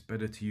 it's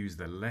better to use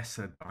the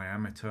lesser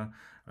diameter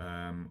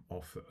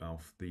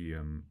of the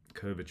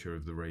curvature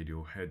of the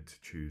radial head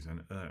to choose,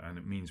 and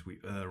it means we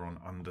err on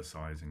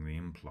undersizing the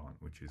implant,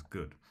 which is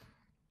good.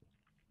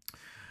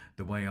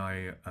 The way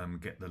I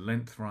get the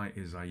length right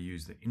is I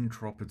use the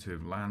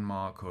intraoperative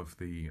landmark of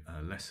the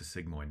lesser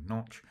sigmoid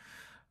notch.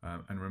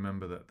 And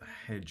remember that the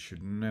head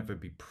should never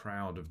be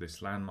proud of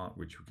this landmark,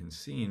 which we can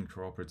see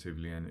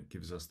intraoperatively, and it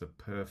gives us the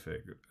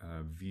perfect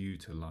view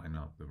to line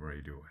up the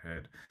radial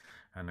head.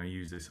 And I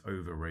use this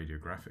over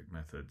radiographic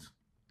methods.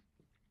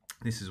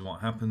 This is what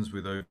happens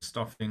with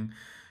overstuffing.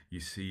 You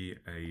see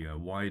a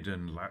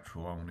widened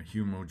lateral ulnar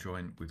humeral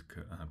joint with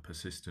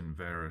persistent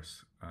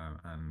varus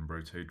and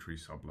rotatory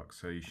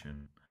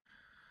subluxation.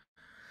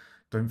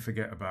 Don't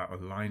forget about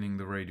aligning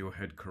the radial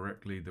head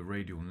correctly. The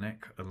radial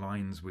neck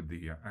aligns with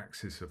the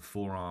axis of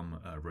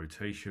forearm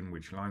rotation,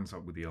 which lines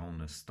up with the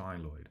ulnar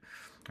styloid.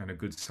 And a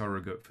good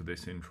surrogate for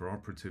this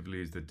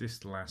intraoperatively is the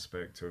distal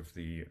aspect of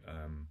the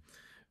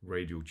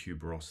radial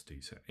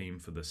tuberosity. So aim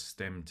for the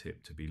stem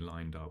tip to be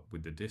lined up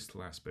with the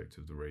distal aspect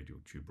of the radial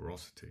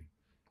tuberosity.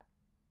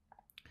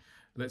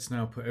 Let's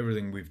now put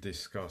everything we've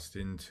discussed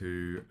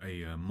into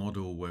a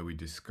model where we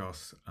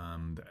discuss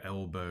the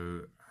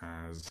elbow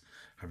as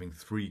having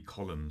three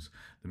columns,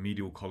 the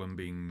medial column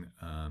being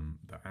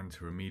the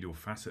anteromedial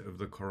facet of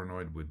the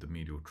coronoid with the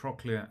medial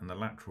trochlea, and the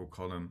lateral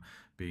column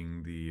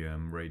being the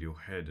radial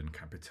head and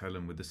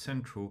capitellum, with the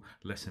central,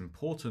 less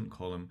important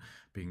column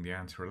being the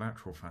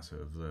anterolateral facet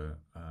of the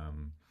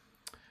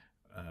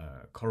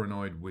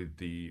coronoid with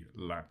the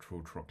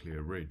lateral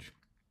trochlear ridge.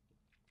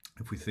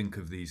 If we think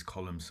of these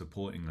columns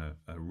supporting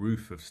a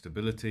roof of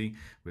stability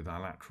with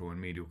our lateral and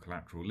medial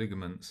collateral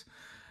ligaments,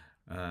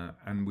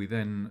 and we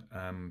then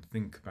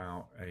think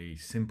about a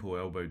simple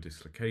elbow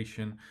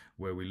dislocation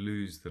where we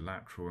lose the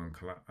lateral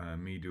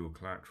and medial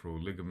collateral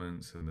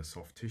ligaments and the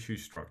soft tissue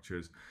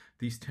structures,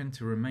 these tend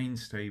to remain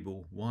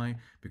stable. Why?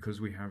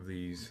 Because we have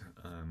these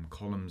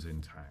columns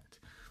intact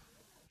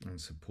and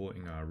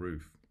supporting our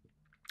roof.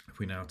 If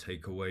we now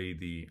take away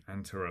the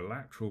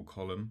anterolateral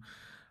column,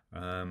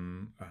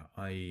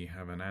 I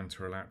have an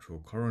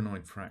anterolateral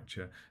coronoid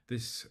fracture.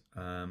 This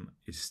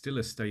is still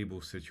a stable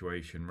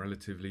situation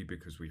relatively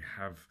because we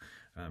have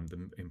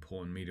the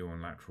important medial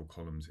and lateral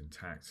columns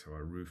intact, so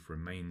our roof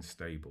remains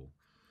stable.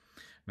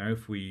 Now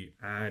if we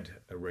add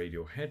a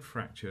radial head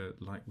fracture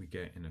like we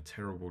get in a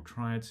terrible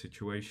triad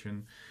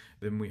situation,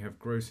 then we have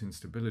gross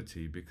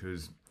instability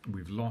because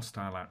we've lost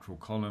our lateral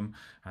column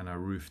and our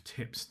roof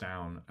tips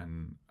down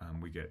and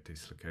we get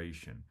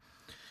dislocation.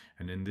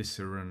 And in this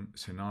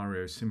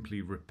scenario,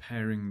 simply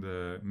repairing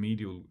the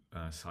medial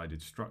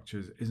sided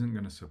structures isn't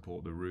going to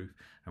support the roof,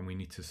 and we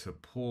need to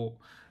support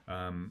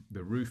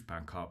the roof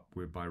back up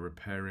by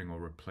repairing or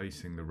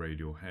replacing the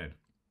radial head.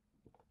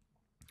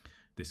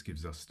 This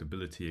gives us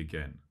stability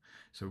again.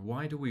 So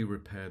why do we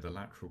repair the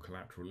lateral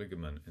collateral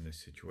ligament in this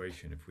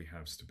situation if we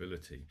have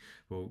stability?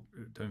 Well,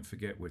 don't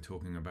forget we're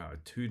talking about a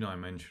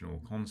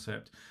two-dimensional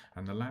concept,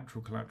 and the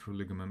lateral collateral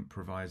ligament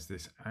provides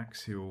this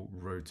axial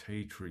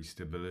rotatory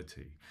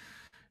stability.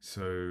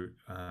 So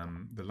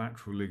the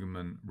lateral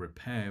ligament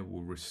repair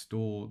will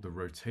restore the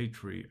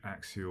rotatory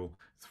axial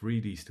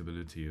 3D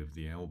stability of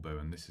the elbow,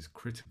 and this is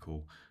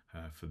critical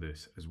for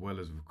this, as well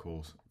as, of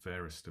course,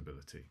 varus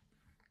stability.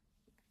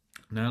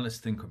 Now let's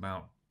think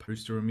about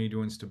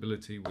posteromedial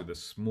instability with a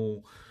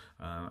small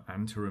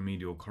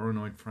anteromedial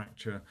coronoid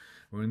fracture.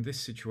 Well, in this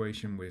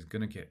situation, we're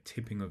going to get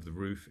tipping of the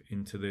roof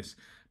into this,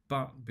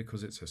 but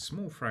because it's a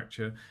small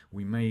fracture,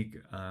 we may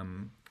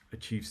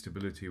achieve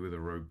stability with a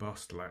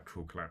robust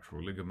lateral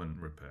collateral ligament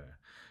repair.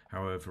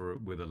 However,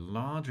 with a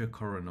larger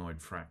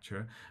coronoid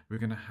fracture, we're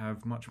going to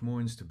have much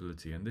more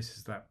instability, and this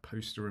is that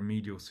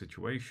posteromedial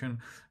situation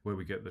where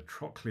we get the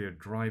trochlea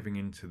driving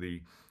into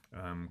the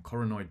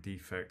coronoid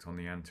defect on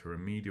the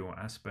anteromedial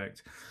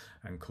aspect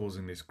and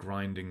causing this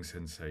grinding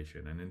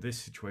sensation. And in this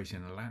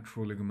situation, a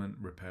lateral ligament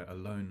repair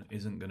alone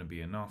isn't going to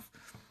be enough.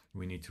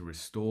 We need to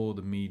restore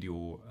the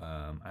medial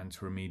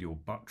anteromedial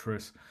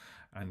buttress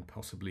and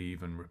possibly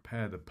even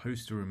repair the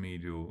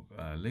posteromedial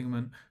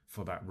ligament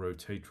for that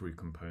rotatory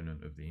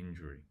component of the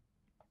injury.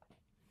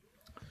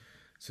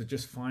 So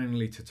just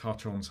finally to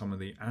touch on some of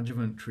the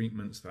adjuvant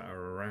treatments that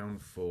are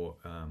around for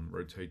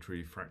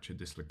rotatory fracture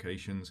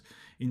dislocations.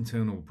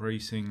 Internal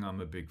bracing,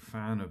 I'm a big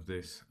fan of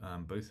this,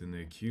 both in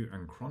the acute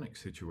and chronic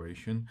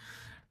situation.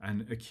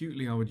 And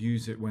acutely, I would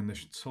use it when the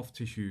soft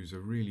tissues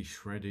are really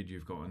shredded.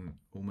 You've got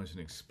almost an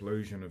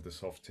explosion of the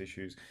soft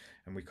tissues,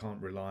 and we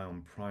can't rely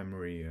on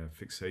primary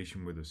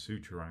fixation with a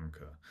suture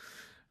anchor.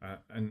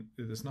 And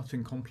there's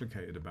nothing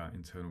complicated about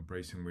internal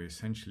bracing. We're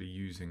essentially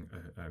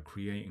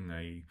creating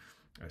a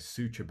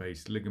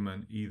suture-based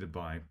ligament, either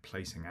by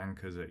placing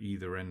anchors at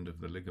either end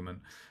of the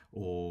ligament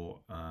or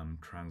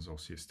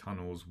transosseous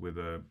tunnels with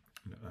a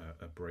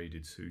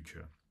braided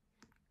suture.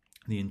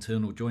 The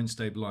internal joint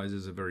stabilizer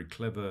is a very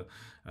clever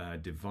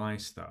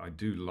device that I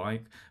do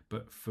like,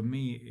 but for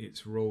me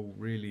its role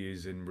really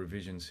is in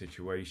revision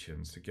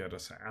situations to get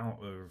us out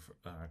of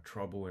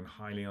trouble in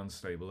highly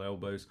unstable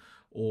elbows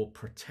or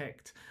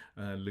protect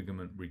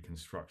ligament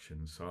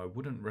reconstruction. So I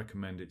wouldn't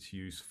recommend its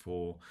use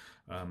for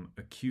the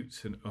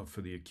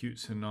acute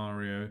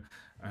scenario,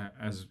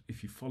 as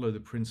if you follow the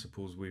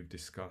principles we've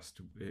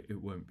discussed,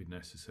 it won't be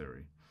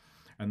necessary.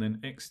 And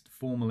then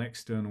formal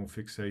external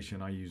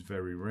fixation I use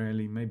very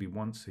rarely, maybe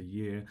once a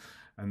year.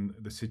 And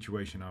the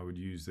situation I would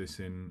use this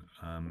in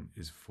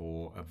is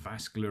for a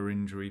vascular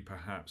injury,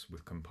 perhaps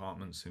with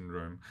compartment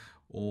syndrome,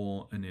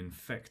 or an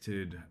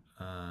infected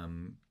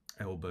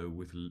elbow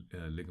with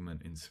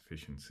ligament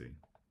insufficiency.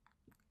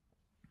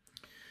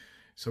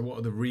 So what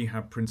are the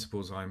rehab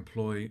principles I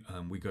employ?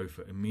 We go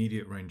for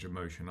immediate range of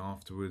motion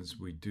afterwards.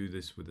 We do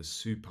this with a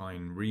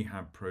supine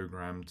rehab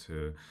program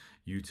to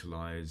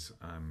utilize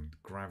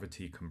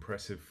gravity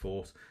compressive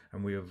force,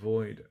 and we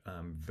avoid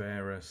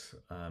varus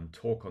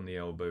torque on the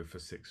elbow for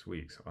 6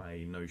 weeks,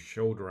 i.e. no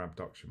shoulder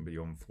abduction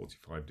beyond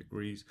 45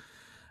 degrees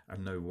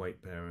and no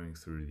weight bearing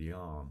through the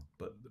arm.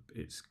 But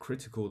it's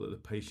critical that the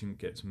patient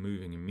gets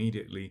moving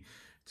immediately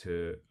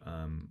to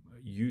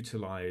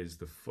utilize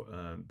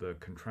the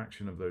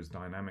contraction of those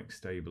dynamic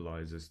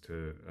stabilizers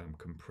to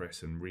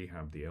compress and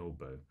rehab the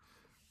elbow.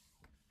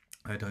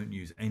 I don't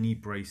use any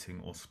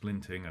bracing or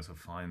splinting, as I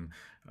find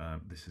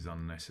this is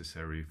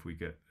unnecessary if we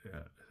get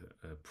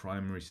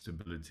primary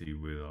stability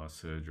with our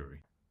surgery.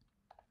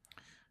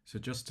 So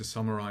just to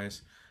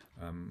summarize,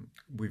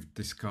 we've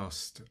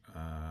discussed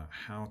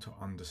how to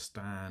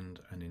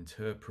understand and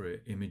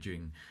interpret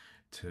imaging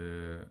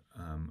to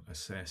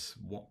assess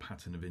what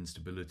pattern of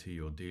instability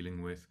you're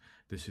dealing with.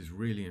 This is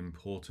really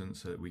important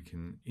so that we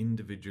can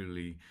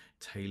individually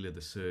tailor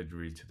the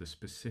surgery to the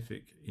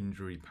specific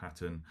injury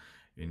pattern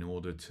in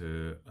order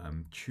to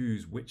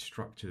choose which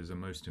structures are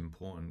most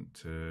important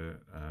to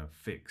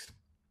fix.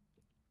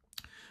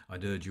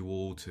 I'd urge you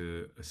all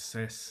to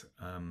assess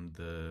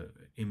the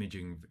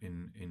imaging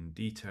in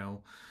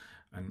detail,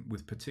 and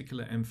with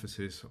particular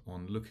emphasis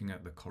on looking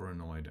at the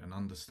coronoid and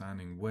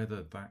understanding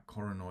whether that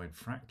coronoid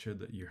fracture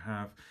that you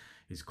have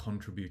is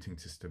contributing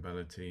to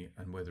stability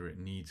and whether it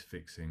needs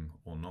fixing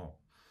or not.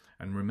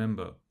 And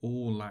remember,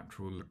 all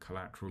lateral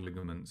collateral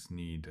ligaments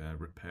need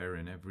repair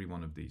in every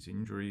one of these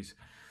injuries,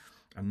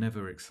 and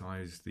never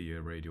excise the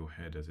radial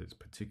head, as it's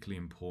particularly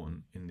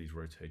important in these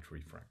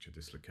rotatory fracture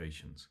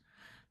dislocations.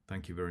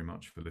 Thank you very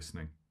much for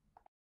listening.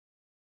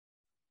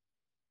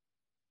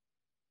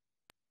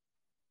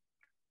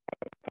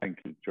 Thank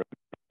you, John.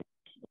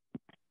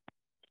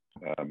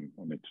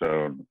 On its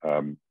own,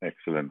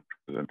 excellent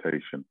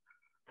presentation.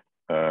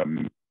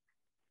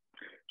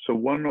 So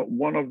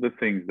one of the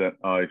things that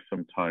I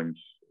sometimes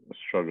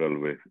struggle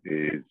with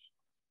is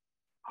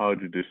how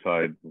to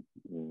decide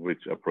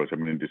which approach. I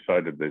mean,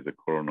 decided there's a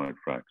coronoid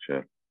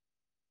fracture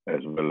as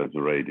well as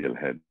a radial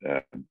head.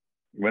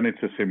 When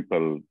it's a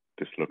simple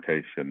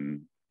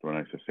dislocation, when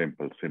it's a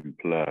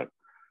simpler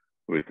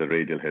with a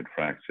radial head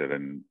fracture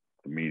and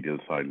the medial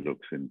side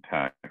looks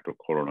intact or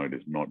coronoid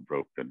is not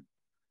broken,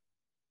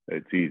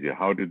 it's easier.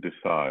 How to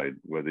decide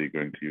whether you're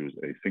going to use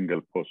a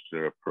single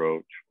posterior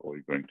approach or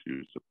you're going to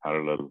use a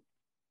parallel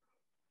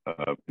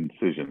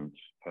incisions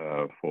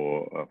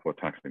for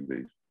tackling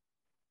these?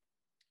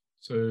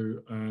 So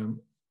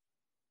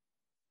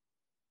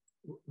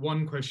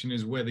one question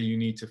is whether you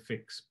need to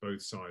fix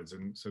both sides,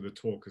 and so the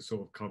talk has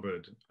sort of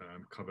covered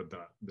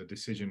that, the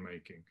decision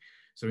making.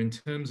 So in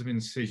terms of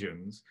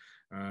incisions,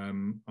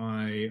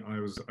 I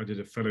did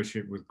a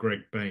fellowship with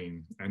Greg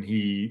Bain, and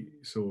he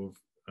sort of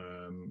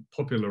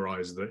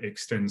popularized the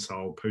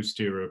extensile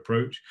posterior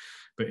approach.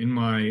 But in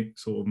my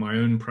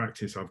own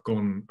practice, I've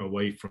gone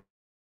away from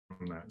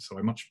that. So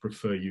I much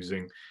prefer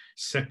using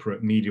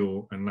separate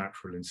medial and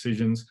lateral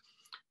incisions,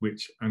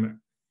 and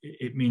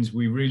it means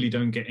we really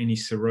don't get any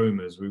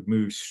seromas. We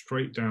move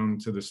straight down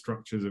to the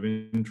structures of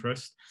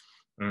interest,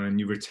 and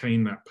you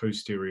retain that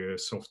posterior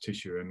soft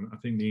tissue. And I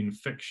think the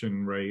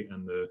infection rate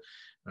and the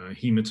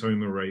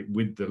hematoma rate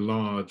with the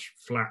large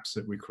flaps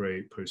that we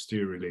create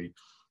posteriorly,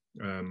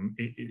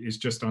 it is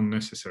just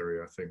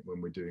unnecessary, I think,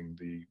 when we're doing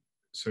the...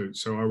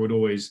 So I would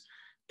always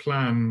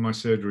plan my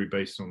surgery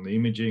based on the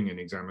imaging and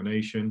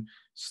examination,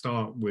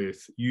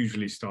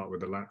 usually start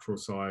with the lateral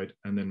side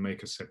and then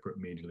make a separate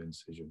medial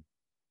incision.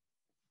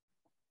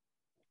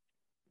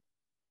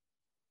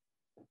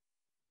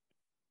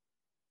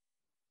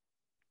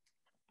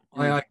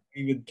 I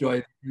agree with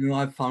Joy.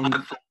 I found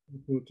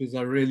approaches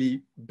are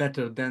really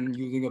better than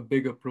using a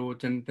big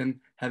approach and then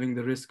having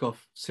the risk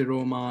of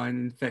seroma and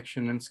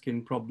infection and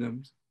skin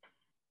problems.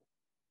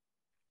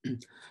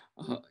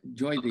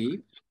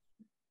 Joydeep?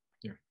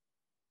 Yeah.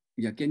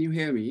 Yeah, can you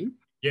hear me?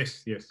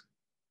 Yes, yes.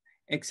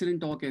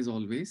 Excellent talk as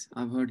always.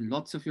 I've heard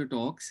lots of your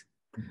talks.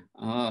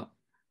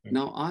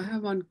 Now I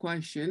have one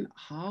question.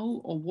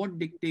 How or what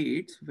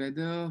dictates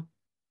whether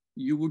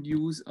you would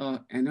use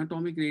an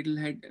anatomic radial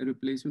head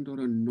replacement or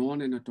a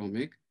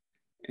non-anatomic?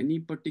 Any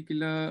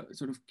particular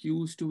sort of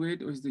cues to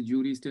it, or is the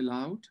jury still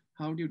out?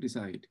 How do you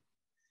decide?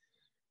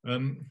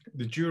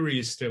 The jury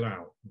is still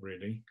out,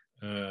 really.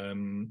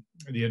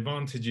 The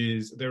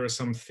advantages, there are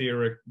some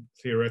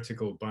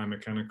theoretical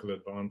biomechanical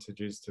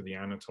advantages to the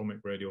anatomic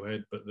radial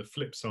head, but the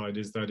flip side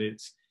is that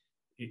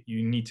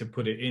you need to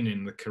put it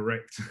in the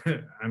correct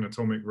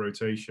anatomic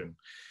rotation.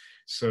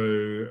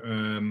 So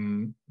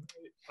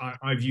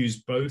I've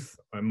used both.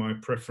 My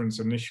preference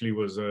initially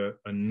was a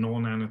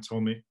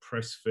non-anatomic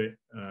press fit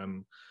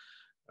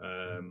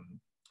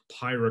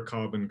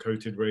pyrocarbon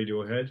coated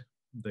radial head.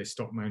 They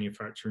stopped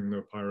manufacturing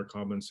the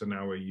pyrocarbon, so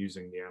now we're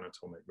using the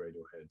anatomic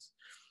radial heads.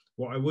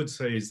 What I would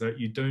say is that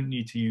you don't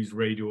need to use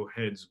radial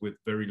heads with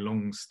very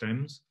long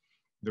stems.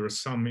 There are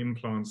some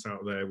implants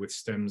out there with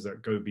stems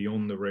that go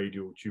beyond the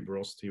radial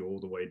tuberosity all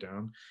the way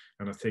down,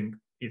 and I think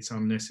it's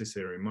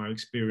unnecessary. My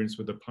experience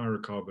with the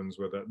pyrocarbons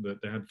were that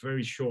they had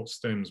very short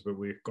stems, but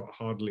we've got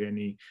hardly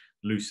any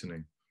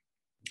loosening.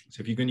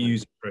 So if you're going to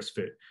use a press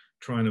fit,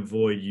 try and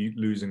avoid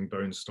losing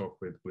bone stock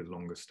with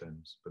longer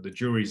stems. But the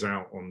jury's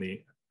out on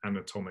the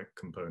anatomic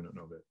component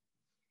of it.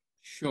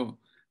 Sure.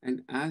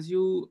 And as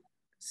you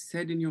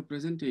said in your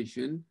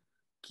presentation,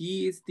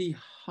 key is the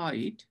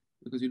height,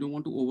 because you don't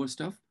want to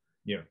overstuff.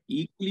 Yeah.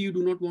 Equally, you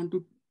do not want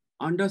to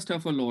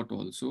understuff a lot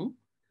also.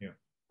 Yeah.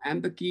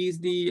 And the key is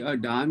the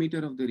diameter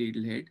of the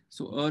radial head.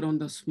 So err on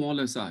the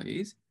smaller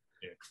size.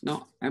 Yeah.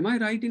 Now, am I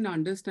right in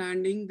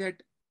understanding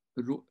that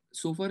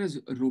so far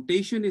as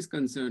rotation is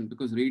concerned,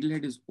 because radial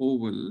head is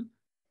oval,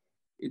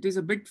 it is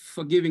a bit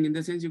forgiving in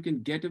the sense you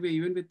can get away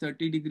even with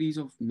 30 degrees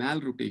of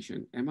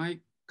mal-rotation. Am I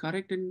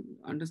correct in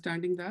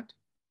understanding that?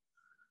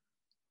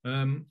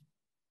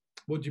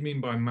 What do you mean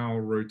by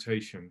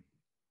mal-rotation?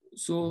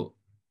 So,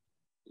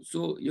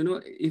 you know,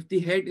 if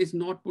the head is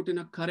not put in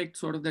a correct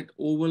sort of that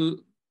oval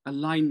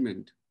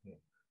alignment. Yeah.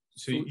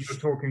 So you're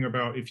talking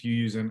about if you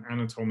use an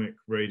anatomic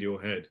radial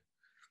head.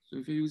 So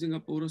if you're using a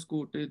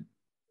porous-coated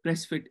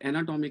press-fit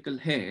anatomical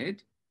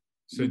head,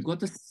 so you've got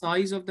the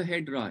size of the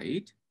head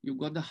right, you've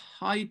got the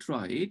height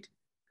right,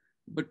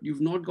 but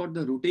you've not got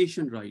the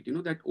rotation right, you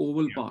know, that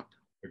oval part.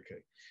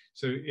 Okay.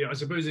 So yeah, I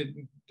suppose it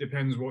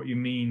depends what you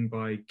mean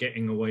by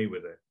getting away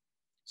with it.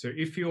 So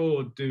if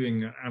you're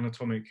doing an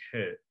anatomic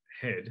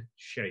head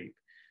shape,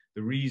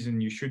 the reason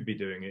you should be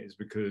doing it is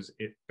because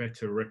it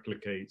better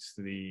replicates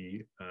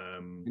the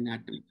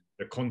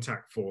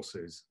contact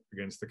forces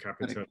against the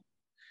capitella.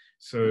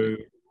 So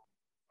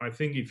I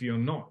think if you're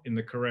not in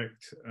the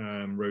correct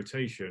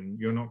rotation,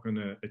 you're not going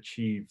to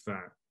achieve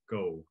that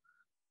goal,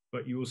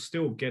 but you will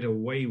still get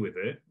away with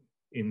it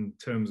in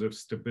terms of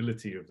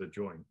stability of the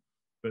joint.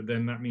 But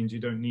then that means you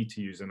don't need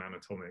to use an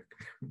anatomic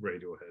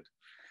radial head.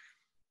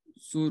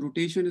 So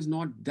rotation is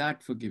not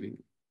that forgiving.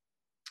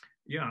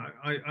 Yeah,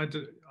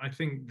 I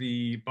think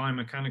the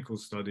biomechanical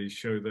studies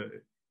show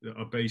that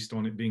are based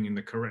on it being in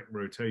the correct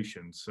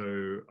rotation.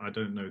 So I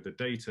don't know the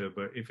data,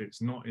 but if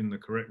it's not in the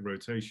correct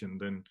rotation,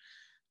 then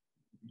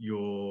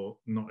you're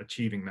not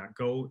achieving that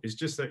goal. It's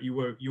just that you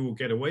will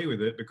get away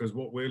with it because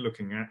what we're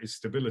looking at is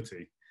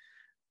stability,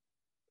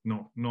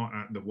 not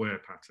at the wear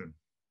pattern.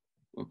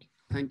 Okay,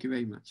 thank you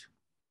very much.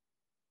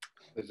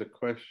 There's a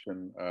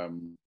question,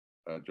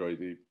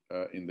 Joydeep,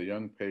 in the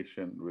young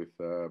patient with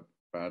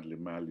badly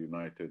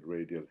malunited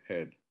radial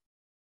head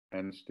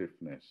and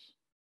stiffness,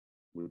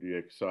 would you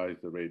excise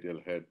the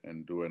radial head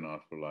and do an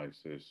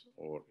arthrolysis,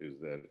 or is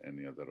there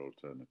any other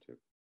alternative?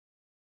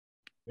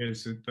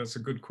 Yes, that's a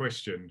good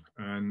question.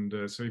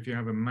 And so if you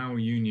have a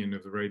malunion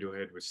of the radial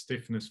head with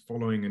stiffness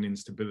following an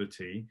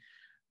instability,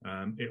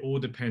 it all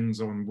depends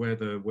on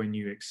whether when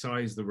you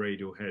excise the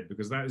radial head,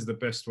 because that is the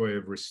best way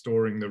of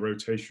restoring the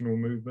rotational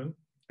movement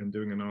and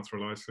doing an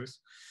arthrolysis,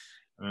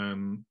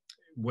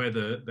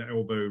 whether the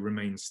elbow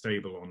remains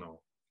stable or not.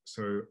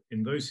 So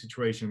in those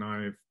situations,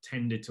 I've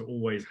tended to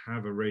always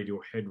have a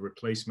radial head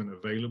replacement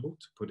available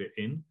to put it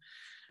in.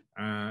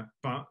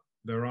 But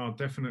there are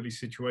definitely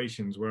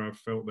situations where I've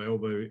felt the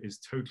elbow is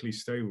totally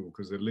stable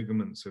because the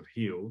ligaments have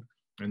healed.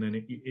 And then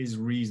it is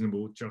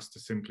reasonable just to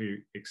simply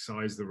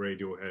excise the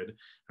radial head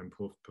and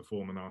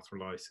perform an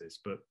arthrolysis.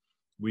 But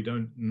we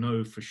don't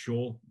know for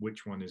sure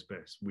which one is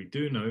best. We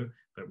do know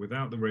that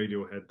without the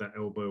radial head, that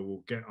elbow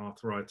will get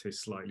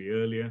arthritis slightly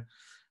earlier,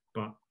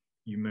 but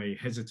you may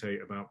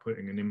hesitate about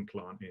putting an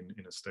implant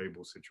in a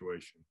stable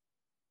situation.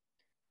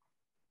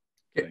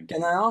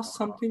 Can I ask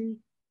something?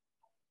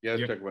 Yes,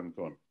 yeah. Jagwan,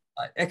 go on.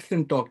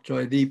 Excellent talk,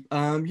 Joydeep.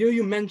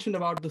 You mentioned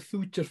about the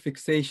suture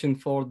fixation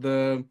for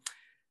the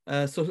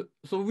So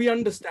we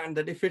understand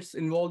that if it's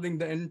involving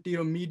the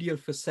anterior medial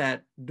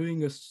facet,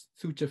 doing a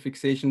suture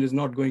fixation is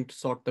not going to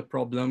sort the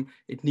problem.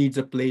 It needs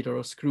a plate or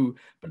a screw.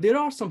 But there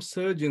are some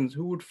surgeons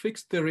who would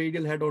fix the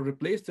radial head or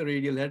replace the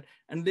radial head,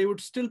 and they would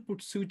still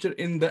put suture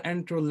in the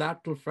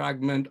anterolateral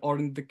fragment or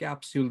in the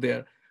capsule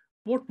there.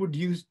 What would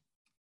you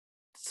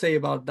say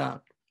about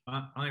that?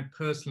 I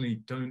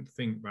personally don't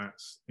think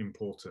that's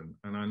important.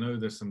 And I know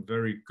there's some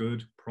very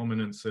good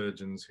prominent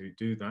surgeons who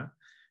do that.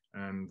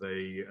 And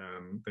they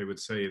would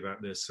say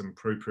that there's some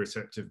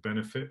proprioceptive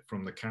benefit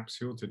from the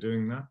capsule to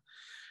doing that.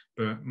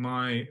 But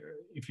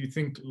if you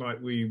think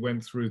like we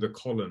went through the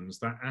columns,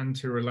 that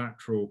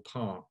anterolateral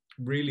part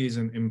really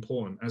isn't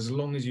important as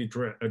long as you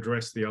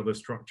address the other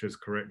structures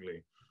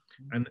correctly.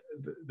 And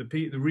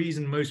the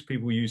reason most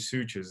people use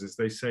sutures is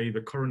they say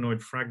the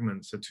coronoid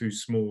fragments are too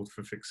small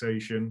for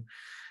fixation.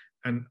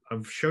 And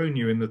I've shown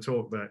you in the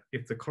talk that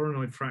if the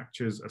coronoid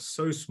fractures are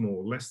so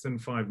small, less than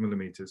 5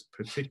 millimeters,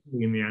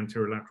 particularly in the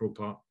anterolateral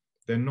part,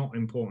 they're not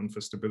important for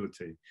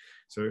stability.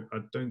 So I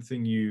don't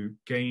think you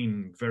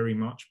gain very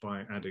much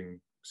by adding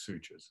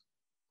sutures.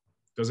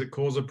 Does it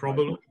cause a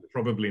problem?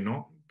 Probably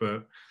not,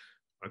 but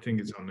I think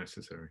it's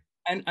unnecessary.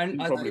 And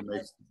I think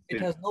it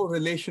has no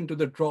relation to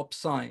the drop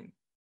sign.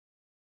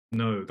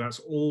 No, that's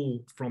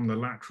all from the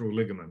lateral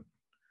ligament.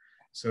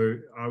 So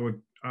I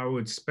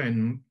would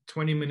spend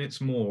 20 minutes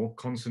more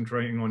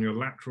concentrating on your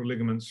lateral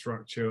ligament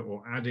structure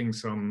or adding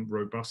some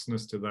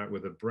robustness to that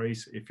with a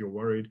brace if you're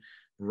worried,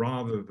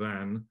 rather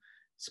than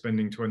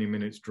spending 20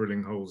 minutes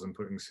drilling holes and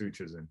putting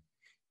sutures in.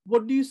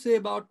 What do you say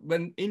about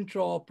when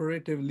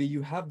intraoperatively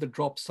you have the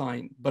drop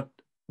sign, but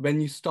when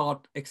you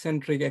start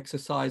eccentric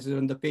exercises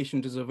and the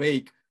patient is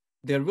awake,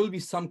 there will be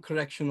some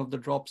correction of the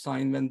drop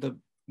sign when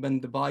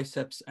the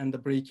biceps and the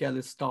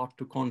brachialis start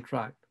to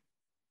contract?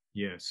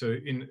 Yeah, so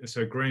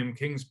Graham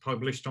King's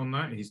published on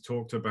that. He's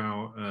talked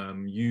about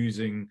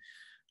using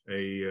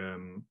a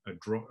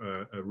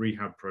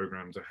rehab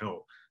program to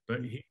help.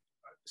 But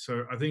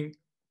so I think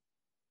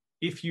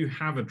if you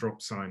have a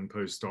drop sign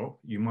post-op,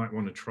 you might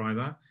want to try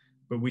that.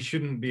 But we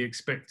shouldn't be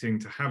expecting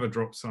to have a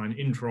drop sign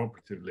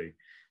intraoperatively.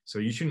 So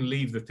you shouldn't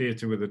leave the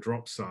theatre with a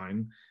drop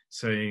sign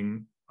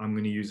saying, I'm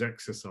going to use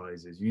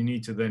exercises. You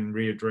need to then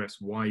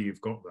readdress why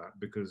you've got that,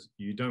 because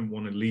you don't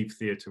want to leave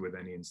theatre with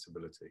any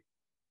instability.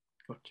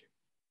 Got you.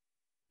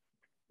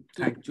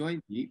 So,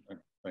 Joydeep.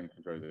 Thank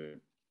you, Joydeep.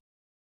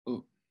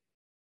 Oh.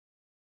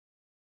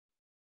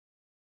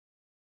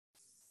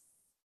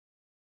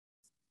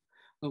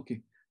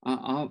 Okay.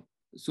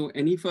 So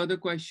any further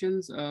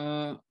questions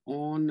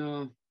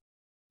on?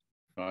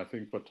 I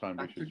think for time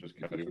we should just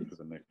carry on to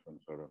the next one,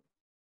 Saurabh.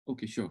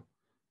 Okay, sure.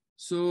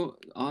 So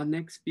our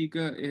next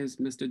speaker is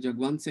Mr.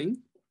 Jagwant Singh.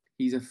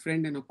 He's a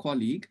friend and a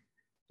colleague.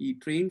 He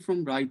trained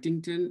from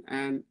Wrightington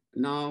and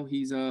now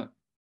he's a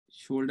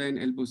shoulder and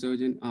elbow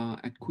surgeon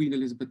at Queen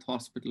Elizabeth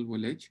Hospital,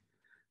 Woolwich.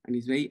 And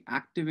he's very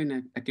active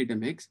in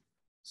academics.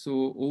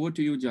 So over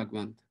to you,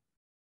 Jagwant.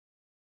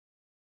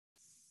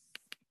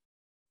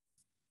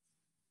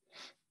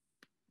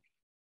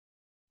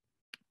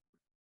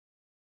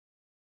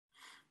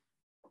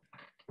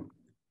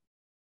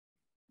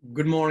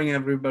 Good morning,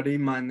 everybody.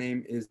 My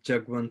name is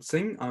Jagwant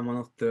Singh. I'm one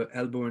of the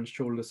elbow and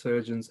shoulder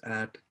surgeons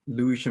at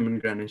Lewisham and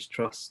Greenwich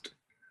Trust.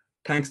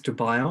 Thanks to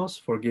BIOS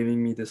for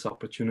giving me this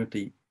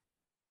opportunity.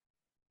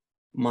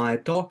 My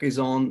talk is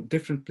on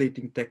different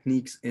plating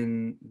techniques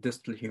in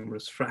distal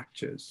humerus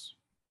fractures.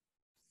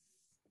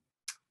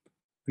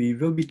 We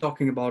will be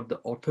talking about the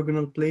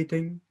orthogonal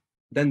plating,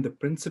 then the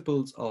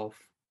principles of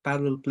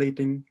parallel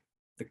plating,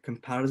 the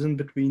comparison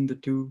between the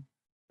two,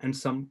 and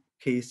some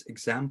case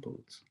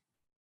examples.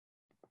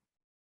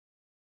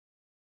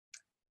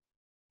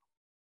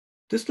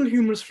 Distal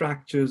humerus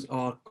fractures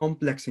are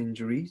complex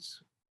injuries.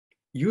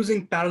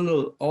 Using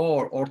parallel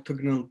or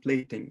orthogonal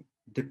plating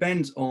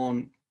depends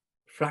on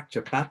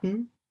fracture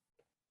pattern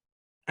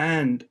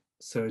and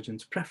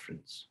surgeon's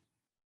preference.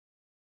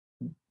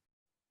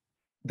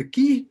 The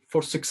key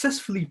for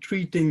successfully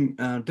treating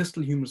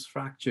distal humerus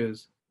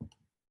fractures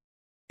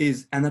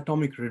is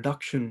anatomic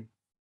reduction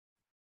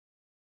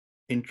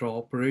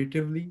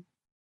intraoperatively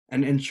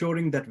and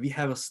ensuring that we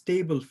have a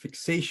stable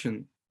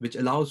fixation which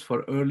allows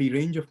for early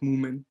range of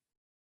movement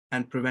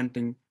and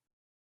preventing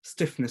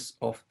stiffness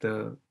of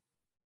the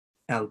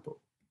elbow.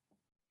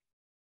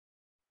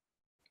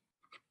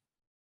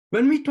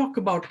 When we talk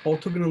about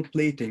orthogonal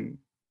plating,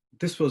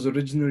 this was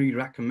originally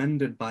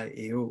recommended by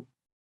AO.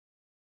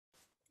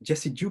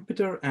 Jesse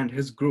Jupiter and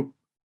his group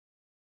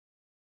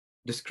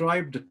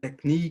described the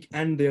technique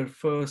and their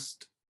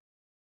first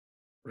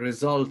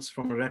results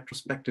from a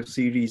retrospective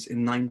series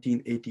in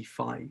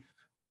 1985.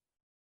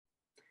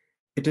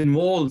 It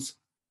involves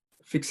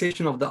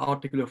fixation of the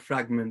articular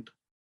fragment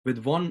with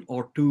 1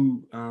 or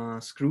 2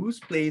 screws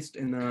placed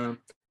in a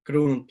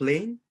coronal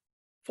plane,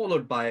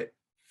 followed by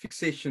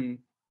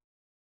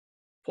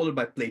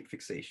plate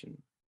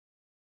fixation.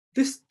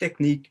 This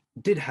technique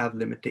did have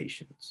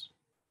limitations.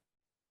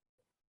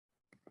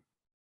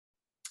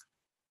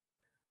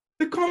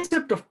 The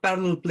concept of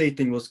parallel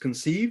plating was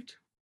conceived.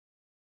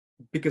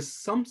 because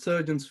some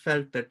surgeons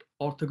felt that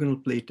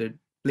orthogonal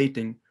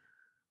plating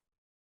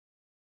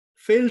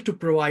failed to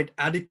provide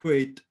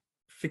adequate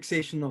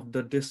fixation of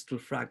the distal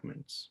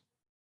fragments.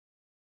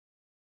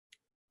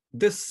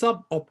 This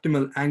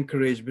suboptimal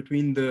anchorage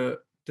between the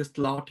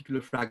distal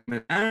articular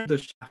fragment and the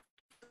shaft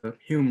of the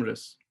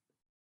humerus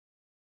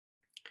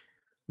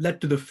led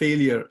to the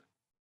failure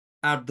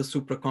at the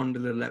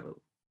supracondylar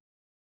level.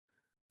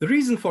 The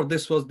reason for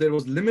this was there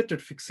was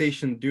limited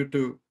fixation due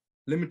to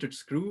limited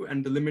screw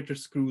and the limited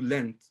screw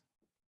length.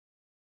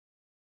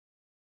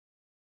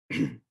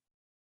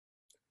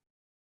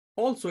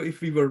 Also,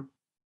 if we were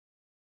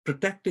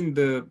protecting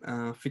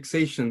the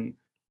fixation,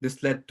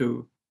 this led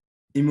to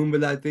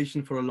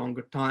immobilization for a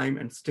longer time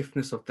and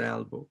stiffness of the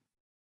elbow.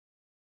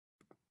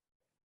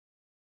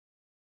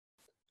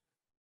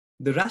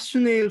 The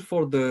rationale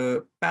for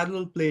the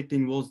parallel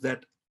plating was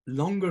that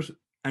longer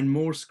and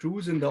more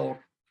screws in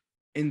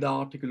the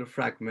articular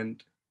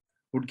fragment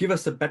would give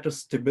us a better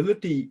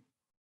stability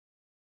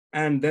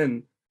and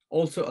then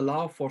also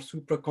allow for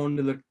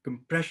supracondylar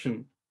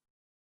compression,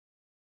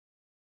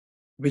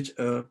 which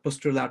a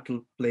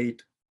posterolateral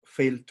plate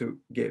failed to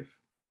give.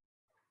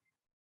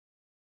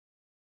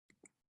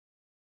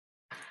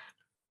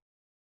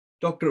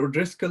 Dr.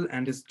 O'Driscoll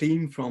and his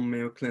team from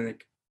Mayo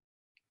Clinic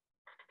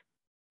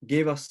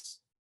gave us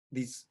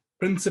these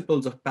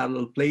principles of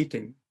parallel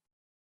plating.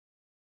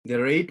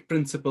 There are 8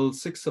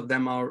 principles, 6 of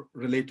them are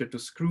related to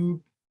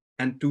screw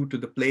and 2 to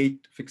the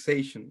plate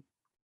fixation.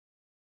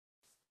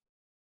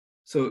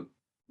 So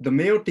the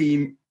Mayo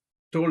team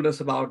told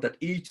us about that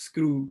each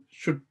screw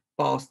should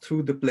pass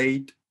through the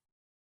plate,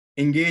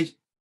 engage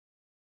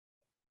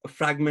a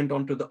fragment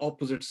onto the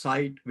opposite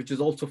side, which is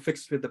also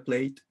fixed with the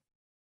plate.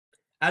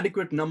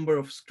 Adequate number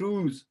of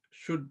screws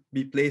should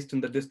be placed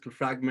in the distal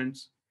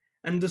fragments,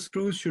 and the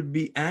screws should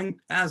be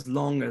as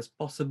long as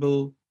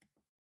possible.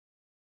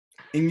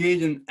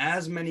 Engage in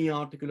as many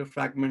articular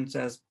fragments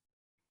as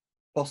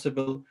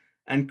possible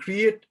and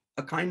create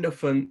a kind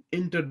of an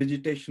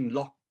interdigitation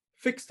lock,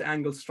 fixed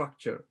angle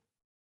structure,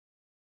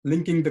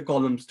 linking the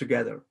columns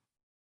together.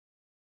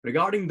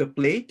 Regarding the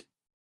plate,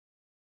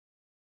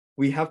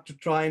 we have to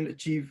try and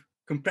achieve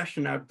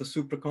compression at the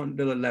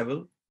supracondylar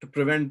level to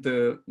prevent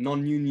the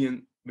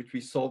non-union, which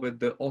we saw with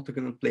the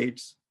orthogonal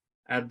plates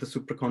at the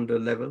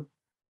supracondylar level,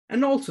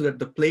 and also that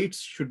the plates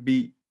should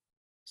be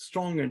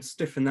strong and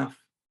stiff enough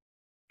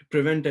to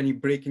prevent any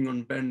breaking or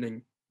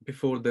bending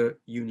before the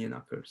union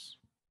occurs.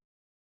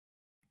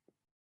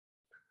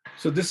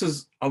 So this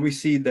is how we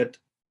see that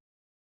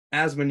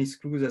as many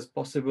screws as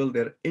possible,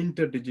 they're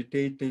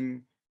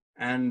interdigitating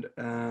and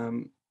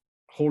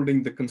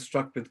holding the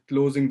construct with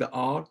closing the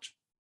arch.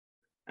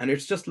 And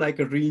it's just like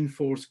a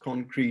reinforced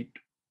concrete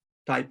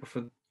type of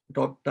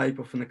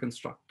a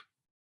construct.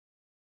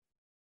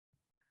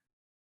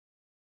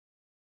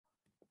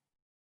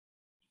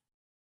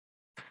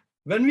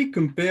 When we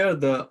compare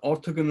the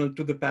orthogonal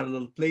to the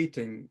parallel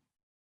plating,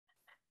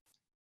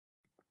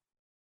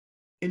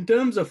 in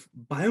terms of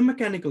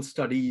biomechanical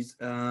studies,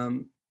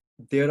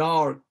 there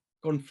are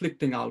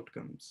conflicting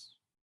outcomes.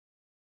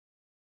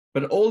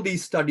 But all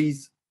these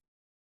studies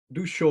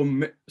do show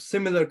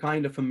similar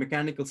kind of a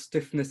mechanical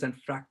stiffness and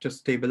fracture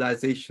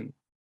stabilization.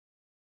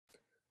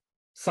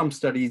 Some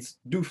studies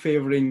do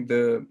favoring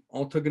the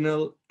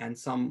orthogonal and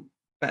some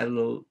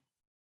parallel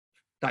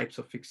types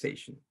of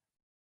fixation.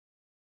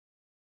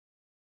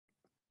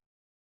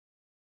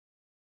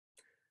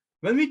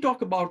 When we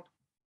talk about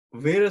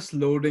varus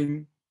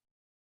loading,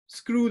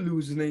 screw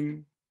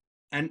loosening,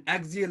 and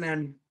axial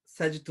and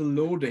sagittal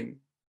loading,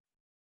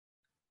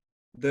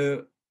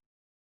 the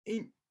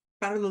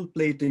parallel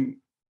plating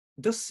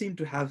does seem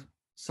to have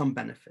some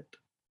benefit.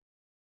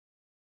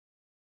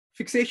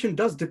 Fixation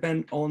does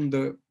depend on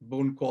the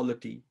bone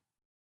quality,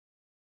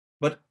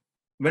 but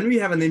when we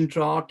have an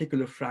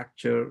intra-articular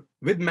fracture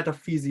with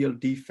metaphyseal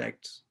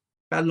defects,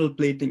 parallel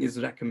plating is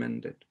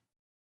recommended.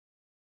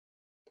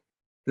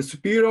 The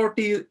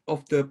superiority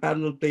of the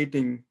parallel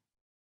plating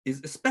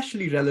is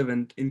especially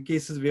relevant in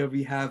cases where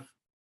we have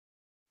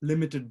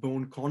limited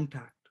bone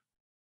contact.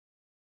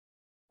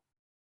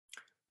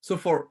 So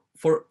for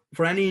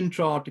any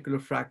intra-articular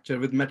fracture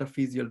with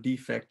metaphyseal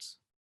defects,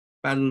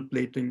 parallel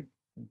plating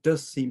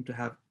does seem to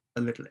have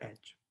a little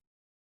edge.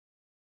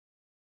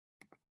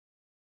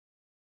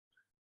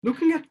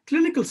 Looking at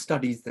clinical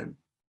studies then,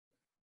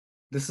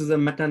 this is a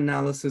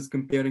meta-analysis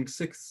comparing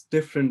 6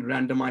 different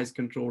randomized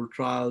controlled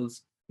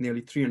trials,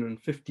 nearly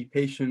 350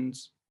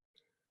 patients.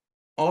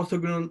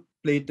 Orthogonal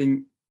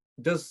plating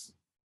does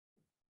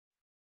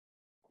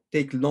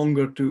take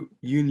longer to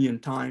union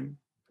time,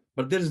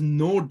 but there is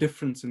no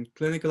difference in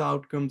clinical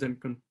outcomes and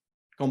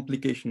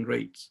complication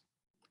rates.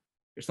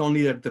 It's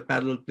only that the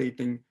parallel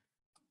plating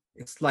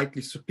is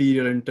slightly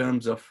superior in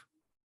terms of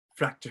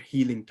fracture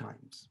healing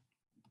times.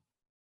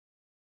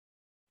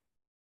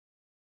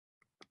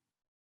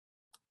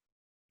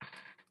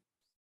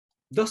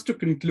 Thus, to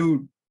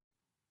conclude,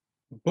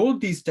 both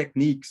these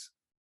techniques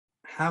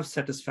have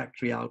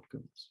satisfactory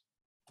outcomes.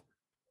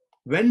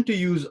 When to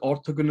use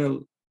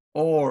orthogonal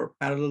or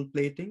parallel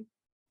plating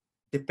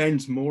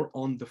depends more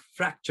on the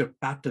fracture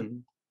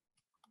pattern,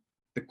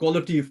 the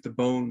quality of the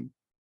bone,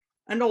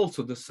 and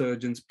also the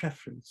surgeon's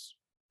preference.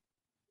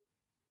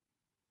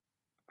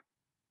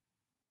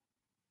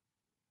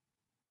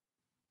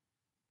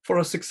 For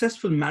a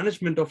successful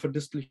management of a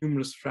distal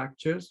humerus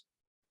fractures,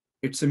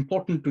 it's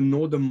important to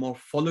know the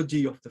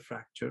morphology of the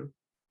fracture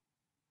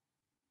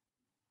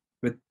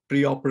with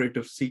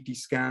preoperative CT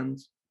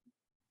scans,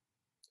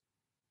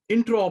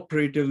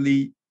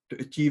 intraoperatively to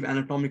achieve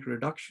anatomic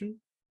reduction,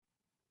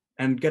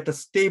 and get a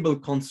stable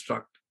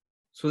construct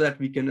so that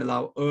we can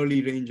allow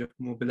early range of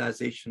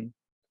mobilization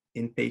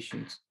in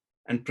patients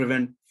and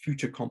prevent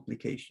future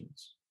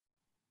complications.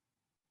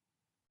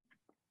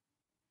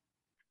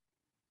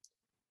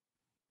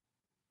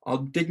 I'll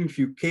be taking a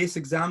few case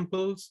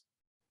examples.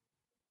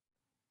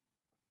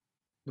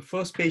 The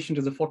first patient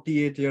is a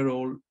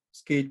 48-year-old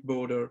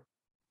skateboarder.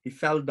 He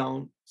fell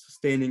down,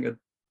 sustaining a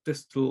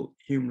distal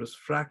humerus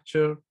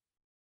fracture.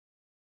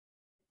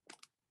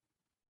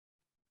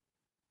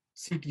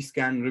 CT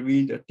scan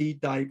revealed a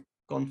T-type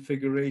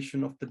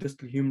configuration of the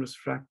distal humerus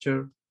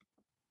fracture.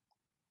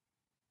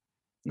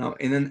 Now,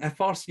 in an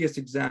FRCS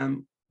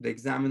exam, the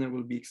examiner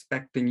will be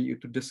expecting you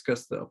to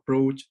discuss the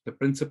approach, the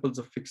principles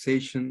of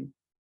fixation,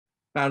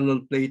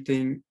 parallel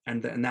plating,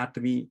 and the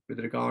anatomy with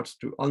regards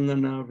to ulnar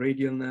nerve,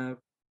 radial nerve.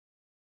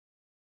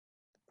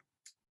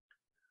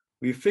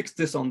 We fixed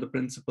this on the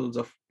principles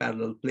of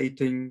parallel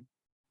plating,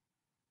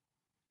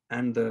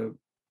 and the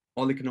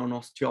olecranon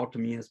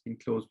osteotomy has been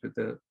closed with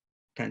the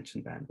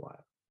tension band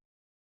wire.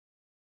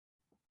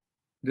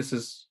 This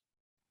is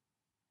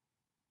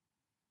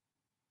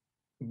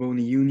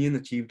bony union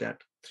achieved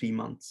at 3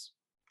 months.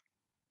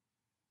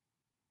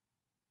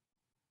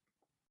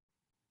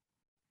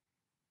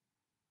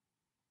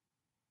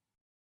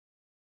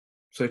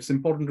 So it's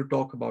important to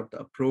talk about the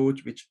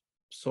approach, which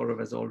sort of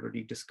has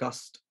already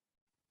discussed.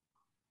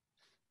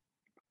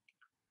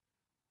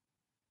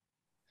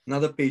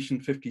 Another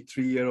patient,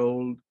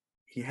 53-year-old,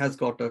 he has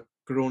got a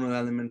coronal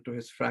element to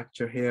his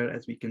fracture here,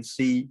 as we can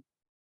see.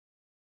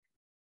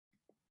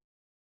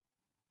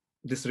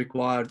 This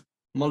required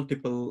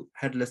multiple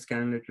headless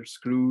cannulated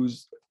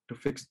screws to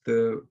fix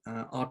the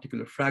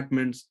articular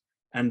fragments,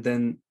 and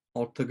then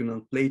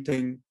orthogonal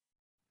plating.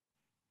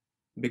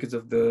 Because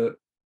of the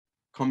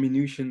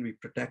comminution, we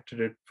protected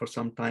it for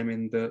some time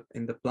in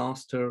the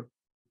plaster,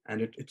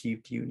 and it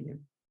achieved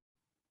union.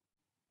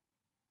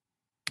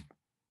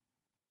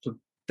 So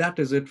that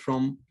is it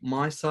from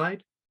my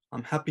side.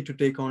 I'm happy to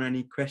take on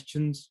any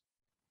questions.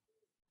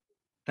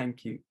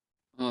 Thank you.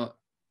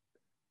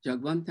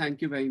 Jagwan,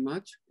 thank you very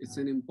much. It's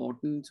an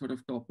important sort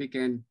of topic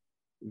and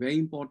very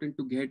important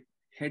to get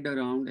head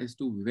around as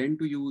to when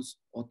to use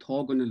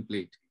orthogonal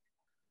plate,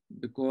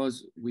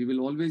 because we will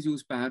always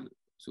use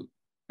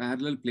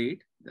parallel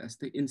plate. That's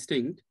the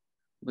instinct.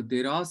 But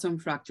there are some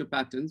fracture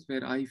patterns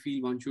where I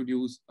feel one should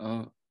use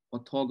a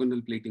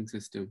orthogonal plating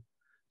system.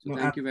 So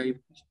thank you very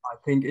much. I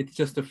think it's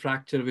just the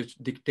fracture which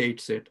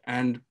dictates it,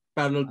 and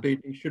parallel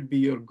plating should be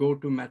your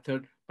go-to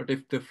method. But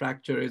if the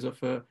fracture is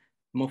of a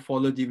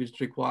morphology which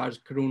requires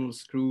coronal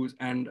screws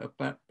and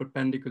a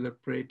perpendicular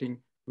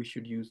plating, we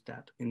should use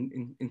that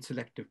in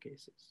selective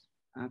cases.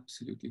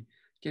 Absolutely.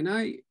 Can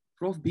I,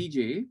 Prof.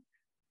 BJ,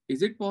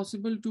 is it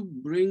possible to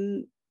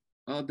bring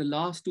the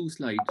last 2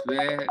 slides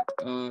where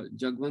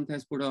Jagwant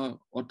has put a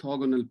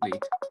orthogonal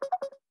plate?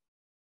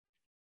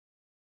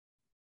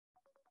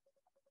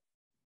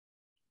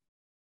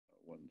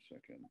 One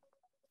second.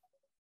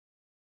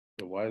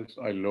 So whilst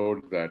I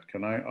load that,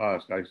 can I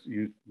ask,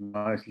 you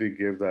nicely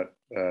gave that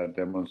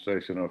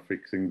demonstration of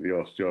fixing the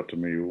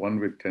osteotomy, one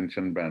with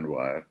tension band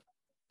wire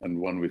and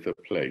one with a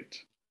plate.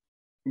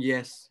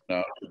 Yes.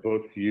 Now,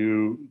 both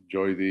you,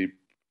 Joydeep,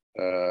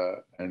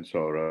 and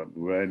Sora,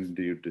 when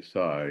do you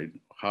decide,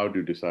 how do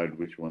you decide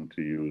which one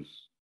to use?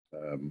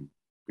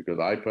 Because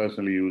I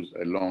personally use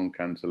a long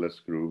cancellous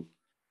screw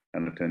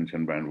and a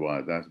tension band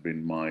wire. That's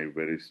been my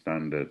very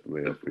standard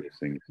way of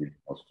fixing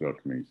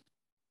osteotomies.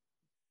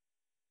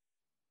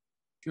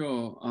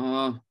 Sure.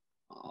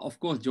 Of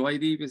course,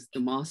 Joydeep is the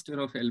master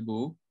of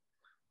elbow.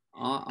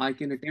 I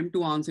can attempt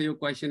to answer your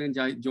question and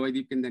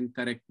Joydeep can then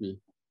correct me.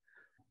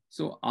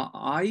 So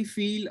I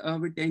feel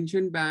with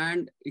tension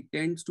band,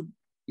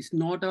 it's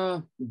not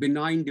a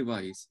benign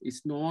device.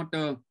 It's not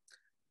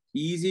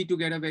easy to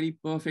get a very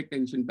perfect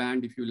tension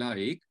band, if you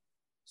like.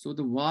 So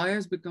the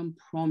wires become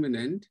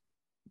prominent.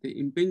 They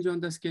impinge on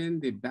the skin,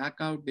 they back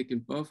out, they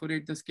can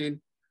perforate the skin.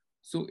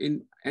 So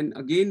and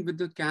again, with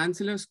the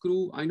canceller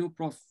screw, I know,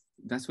 Prof,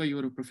 that's why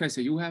you're a professor,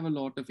 you have a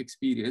lot of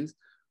experience.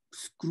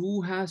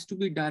 Screw has to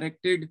be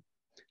directed,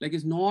 like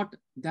it's not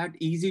that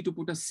easy to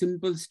put a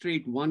simple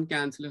straight one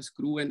canceller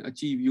screw and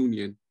achieve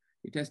union.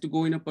 It has to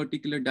go in a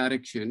particular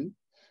direction,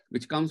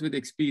 which comes with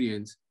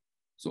experience.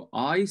 So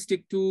I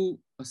stick to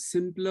a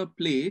simpler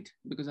plate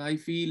because I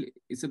feel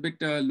it's a bit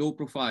low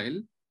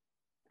profile,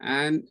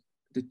 and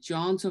the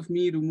chance of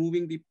me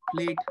removing the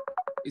plate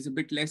is a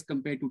bit less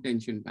compared to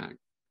tension band.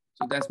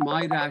 So that's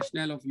my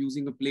rationale of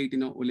using a plate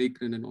in an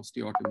olecranon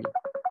osteotomy.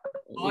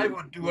 I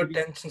would do a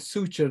tension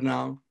suture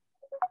now.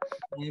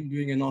 time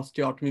doing an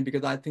osteotomy,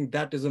 because I think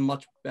that is a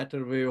much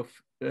better way of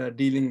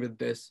dealing with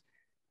this.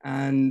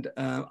 And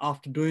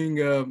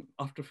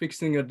after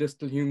fixing a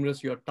distal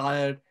humerus, you're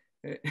tired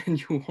and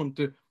you want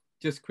to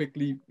just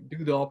quickly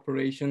do the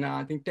operation.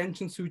 I think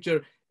tension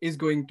suture is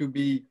going to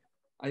be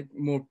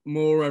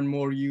more and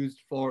more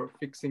used for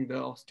fixing the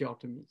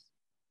osteotomies.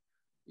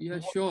 Yeah,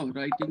 sure.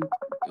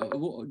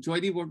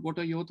 Joydeep, what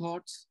are your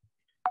thoughts?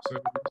 So,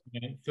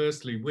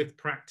 firstly, with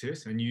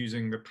practice and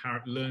using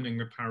learning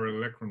the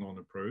parallelechronon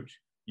approach,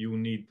 you will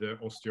need the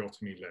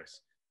osteotomy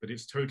less. But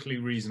it's totally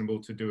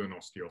reasonable to do an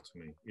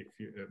osteotomy if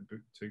you,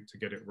 to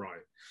get it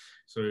right.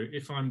 So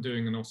if I'm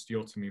doing an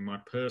osteotomy, my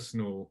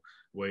personal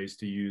way is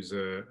to use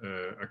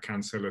a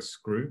cancellous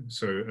screw,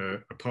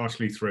 so a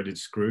partially threaded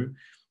screw.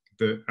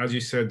 As you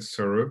said,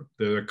 Saurabh,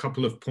 there are a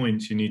couple of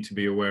points you need to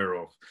be aware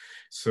of.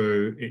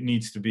 So it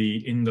needs to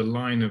be in the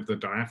line of the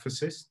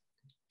diaphysis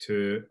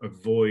to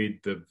avoid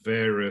the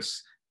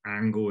varus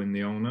angle in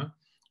the ulna,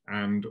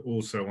 and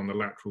also on the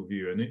lateral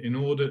view.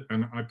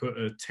 And I put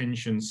a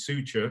tension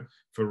suture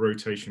for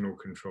rotational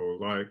control,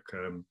 like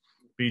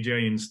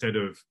BJ instead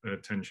of a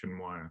tension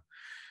wire.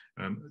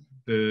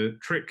 The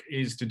trick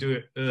is to do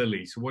it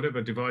early. So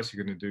whatever device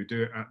you're going to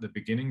do it at the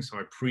beginning. So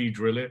I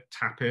pre-drill it,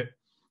 tap it,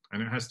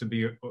 and it has to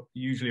be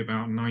usually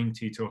about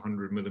 90 to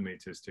 100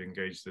 millimeters to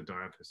engage the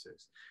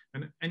diaphysis.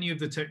 And any of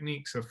the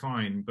techniques are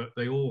fine, but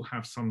they all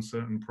have some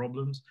certain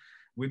problems.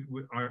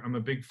 I'm a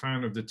big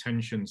fan of the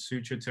tension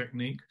suture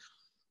technique.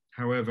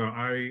 However,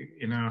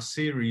 in our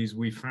series,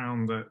 we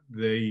found that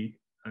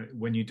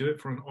when you do it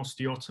for an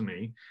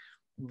osteotomy,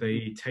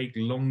 they take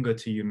longer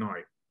to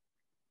unite.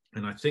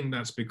 And I think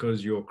that's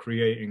because you're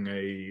creating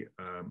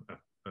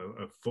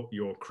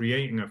you're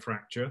creating a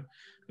fracture.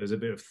 There's a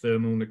bit of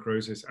thermal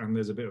necrosis and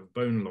there's a bit of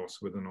bone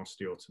loss with an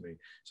osteotomy.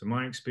 So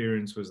my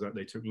experience was that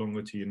they took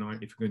longer to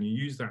unite. If you're going to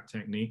use that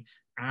technique,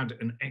 add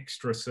an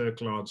extra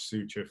cerclage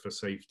suture for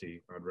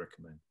safety, I'd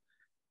recommend.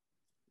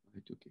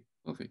 Right, okay,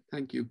 perfect,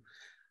 thank you.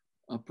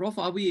 Prof,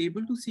 are we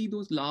able to see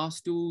those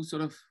last two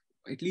sort of,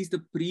 at least the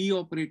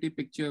pre-operative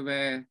picture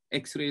where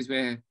X-rays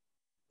where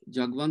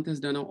Jagwant has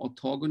done an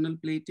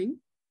orthogonal plating?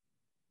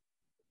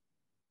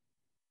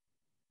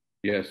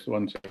 Yes,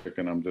 1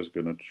 second. I'm just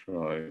going to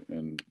try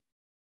and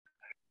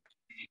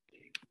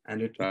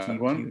it that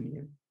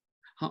one.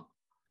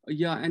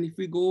 Yeah, and if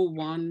we go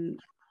one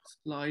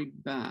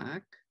slide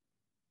back,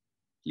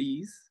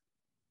 please.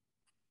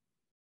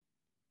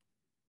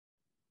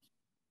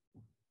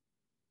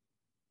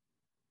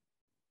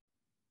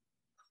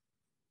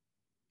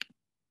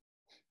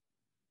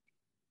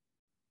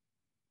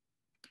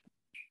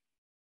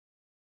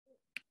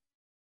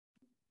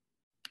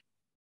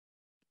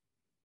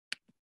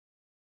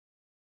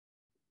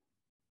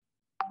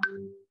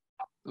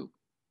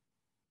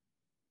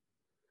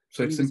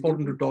 So it's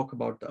important to talk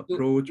about the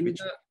approach, which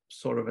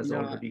sort of has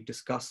already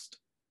discussed.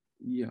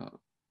 Yeah.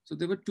 So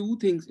there were two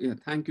things. Yeah.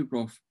 Thank you,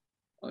 Prof.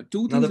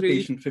 Two Another things really.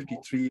 Patient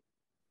 53.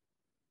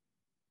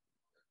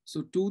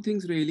 So two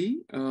things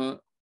really,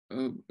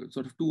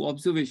 sort of two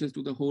observations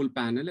to the whole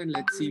panel, and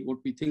let's see what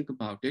we think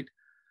about it.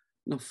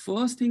 Now,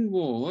 first thing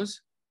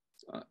was,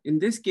 in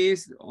this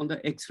case, on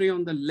the X-ray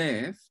on the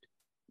left,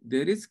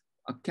 there is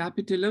a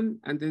capitulum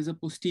and there's a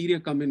posterior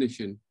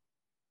comminution.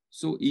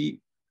 So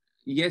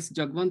yes,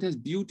 Jagwant has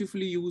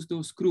beautifully used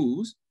those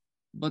screws,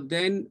 but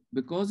then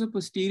because of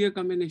posterior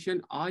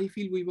comminution, I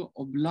feel we were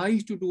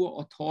obliged to do an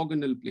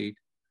orthogonal plate,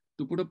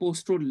 to put a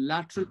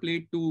posterolateral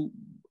plate to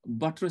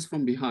buttress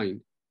from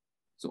behind.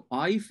 So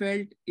I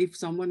felt if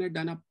someone had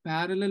done a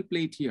parallel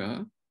plate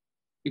here,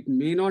 it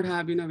may not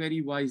have been a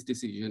very wise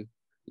decision.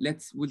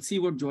 We'll see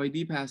what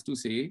Joydeep has to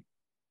say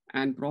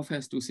and Prof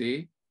has to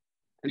say.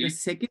 And the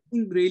second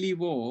thing really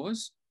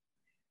was,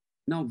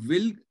 now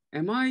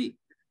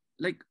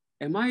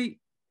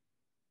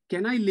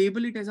can I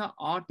label it as an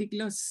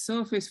articular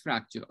surface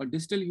fracture, a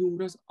distal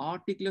humerus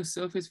articular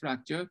surface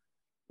fracture,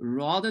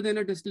 rather than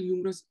a distal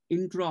humerus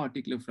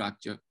intra-articular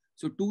fracture?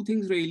 So two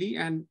things really,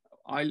 and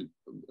I'll,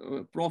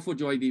 Prof or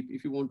Joydeep,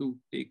 if you want to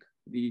take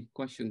the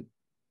question.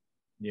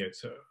 Yeah,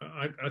 so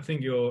I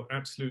think you're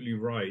absolutely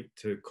right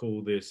to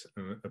call this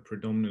a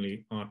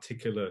predominantly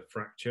articular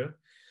fracture.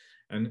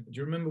 And do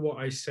you remember what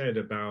I said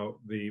about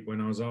when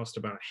I was asked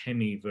about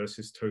hemi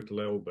versus total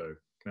elbow?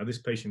 Now, this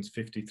patient's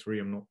 53,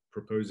 I'm not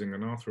proposing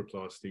an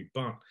arthroplasty,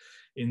 but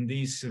in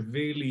these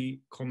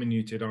severely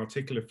comminuted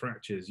articular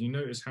fractures, you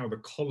notice how the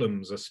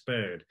columns are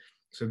spared.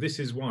 So this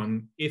is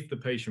one, if the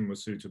patient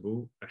was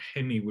suitable, a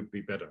hemi would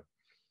be better,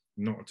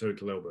 not a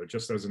total elbow,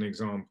 just as an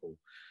example.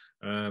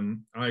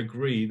 I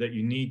agree that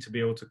you need to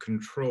be able to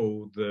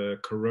control the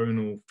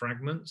coronal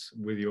fragments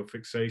with your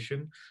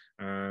fixation,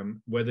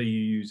 whether you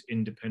use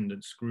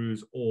independent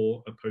screws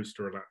or a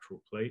posterolateral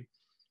plate.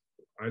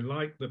 I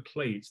like the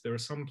plates. There are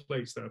some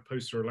plates that are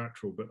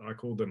posterolateral, but I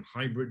call them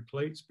hybrid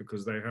plates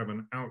because they have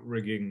an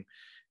outrigging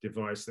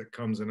device that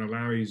comes and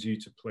allows you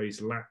to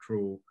place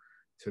lateral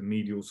to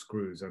medial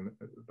screws. And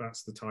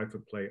that's the type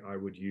of plate I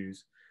would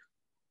use.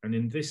 And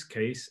in this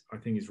case, I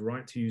think it's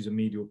right to use a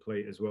medial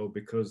plate as well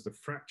because the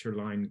fracture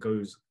line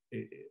goes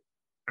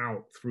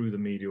out through the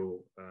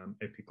medial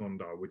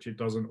epicondyle, which it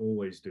doesn't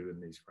always do in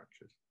these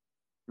fractures.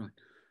 Right.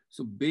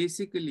 So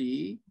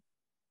basically,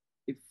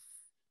 if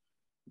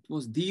it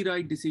was the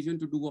right decision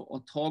to do an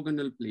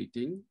orthogonal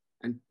plating,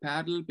 and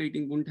parallel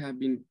plating wouldn't have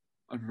been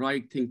a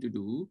right thing to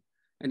do,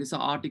 and it's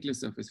an articular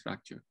surface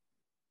fracture.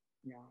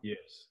 Yeah.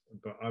 Yes,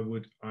 but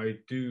I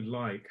do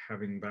like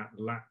having that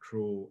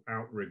lateral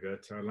outrigger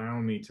to allow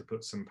me to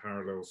put some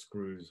parallel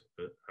screws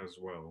as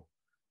well,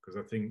 because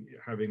I think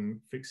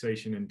having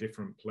fixation in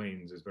different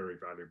planes is very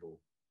valuable.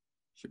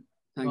 Sure.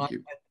 Thank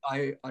you.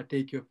 I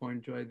take your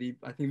point, Joydeep.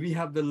 I think we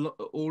have the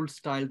old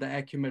style, the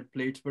Acumet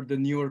plates, but the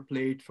newer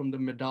plate from the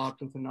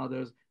Medartis and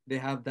others, they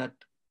have that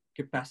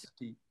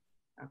capacity.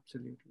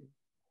 Absolutely.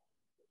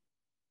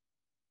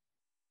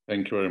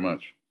 Thank you very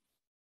much.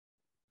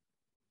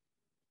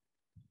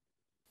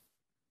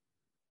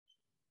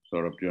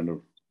 Saurabh, do you want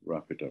to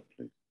wrap it up,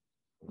 please?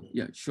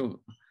 Yeah, sure.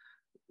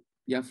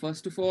 Yeah,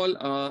 first of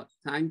all,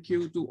 thank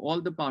you to all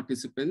the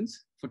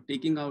participants for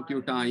taking out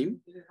your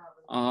time.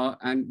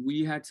 And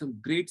we had some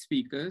great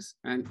speakers,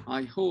 and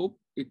I hope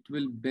it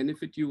will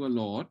benefit you a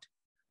lot.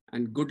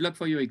 And good luck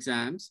for your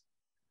exams.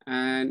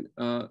 And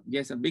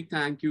yes, a big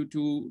thank you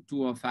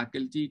to our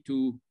faculty,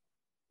 to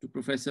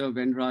Professor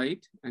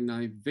Wainwright, and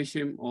I wish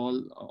him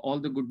all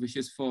the good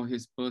wishes for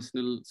his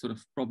personal sort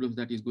of problems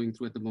that he's going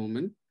through at the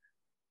moment.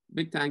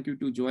 Big thank you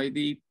to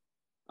Joydeep,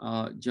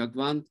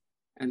 Jagwant,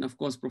 and of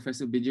course,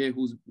 Professor Bijay,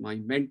 who's my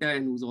mentor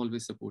and who's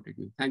always supported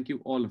me. Thank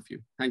you, all of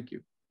you. Thank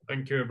you.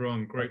 Thank you,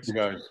 everyone. Great. Thank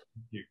you, guys.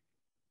 Thank you.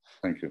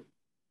 Thank you.